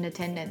States in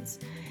attendance.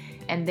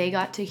 And they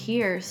got to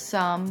hear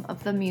some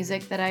of the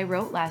music that I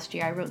wrote last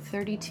year. I wrote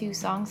 32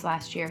 songs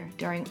last year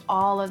during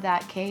all of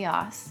that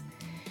chaos.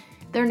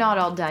 They're not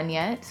all done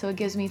yet, so it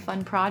gives me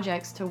fun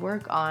projects to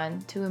work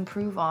on, to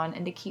improve on,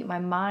 and to keep my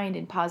mind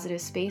in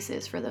positive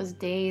spaces for those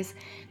days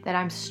that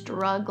I'm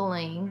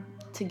struggling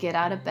to get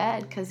out of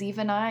bed, because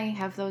even I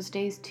have those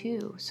days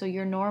too. So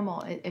you're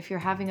normal. If you're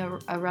having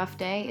a rough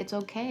day, it's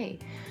okay.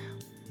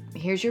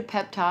 Here's your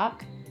pep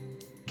talk.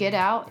 Get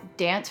out,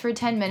 dance for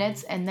 10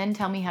 minutes, and then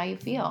tell me how you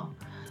feel.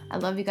 I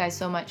love you guys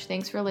so much.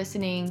 Thanks for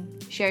listening.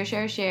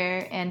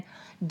 Share, and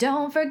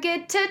don't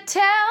forget to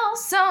tell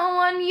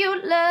someone you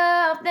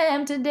love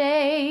them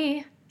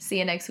today. See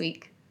you next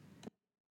week.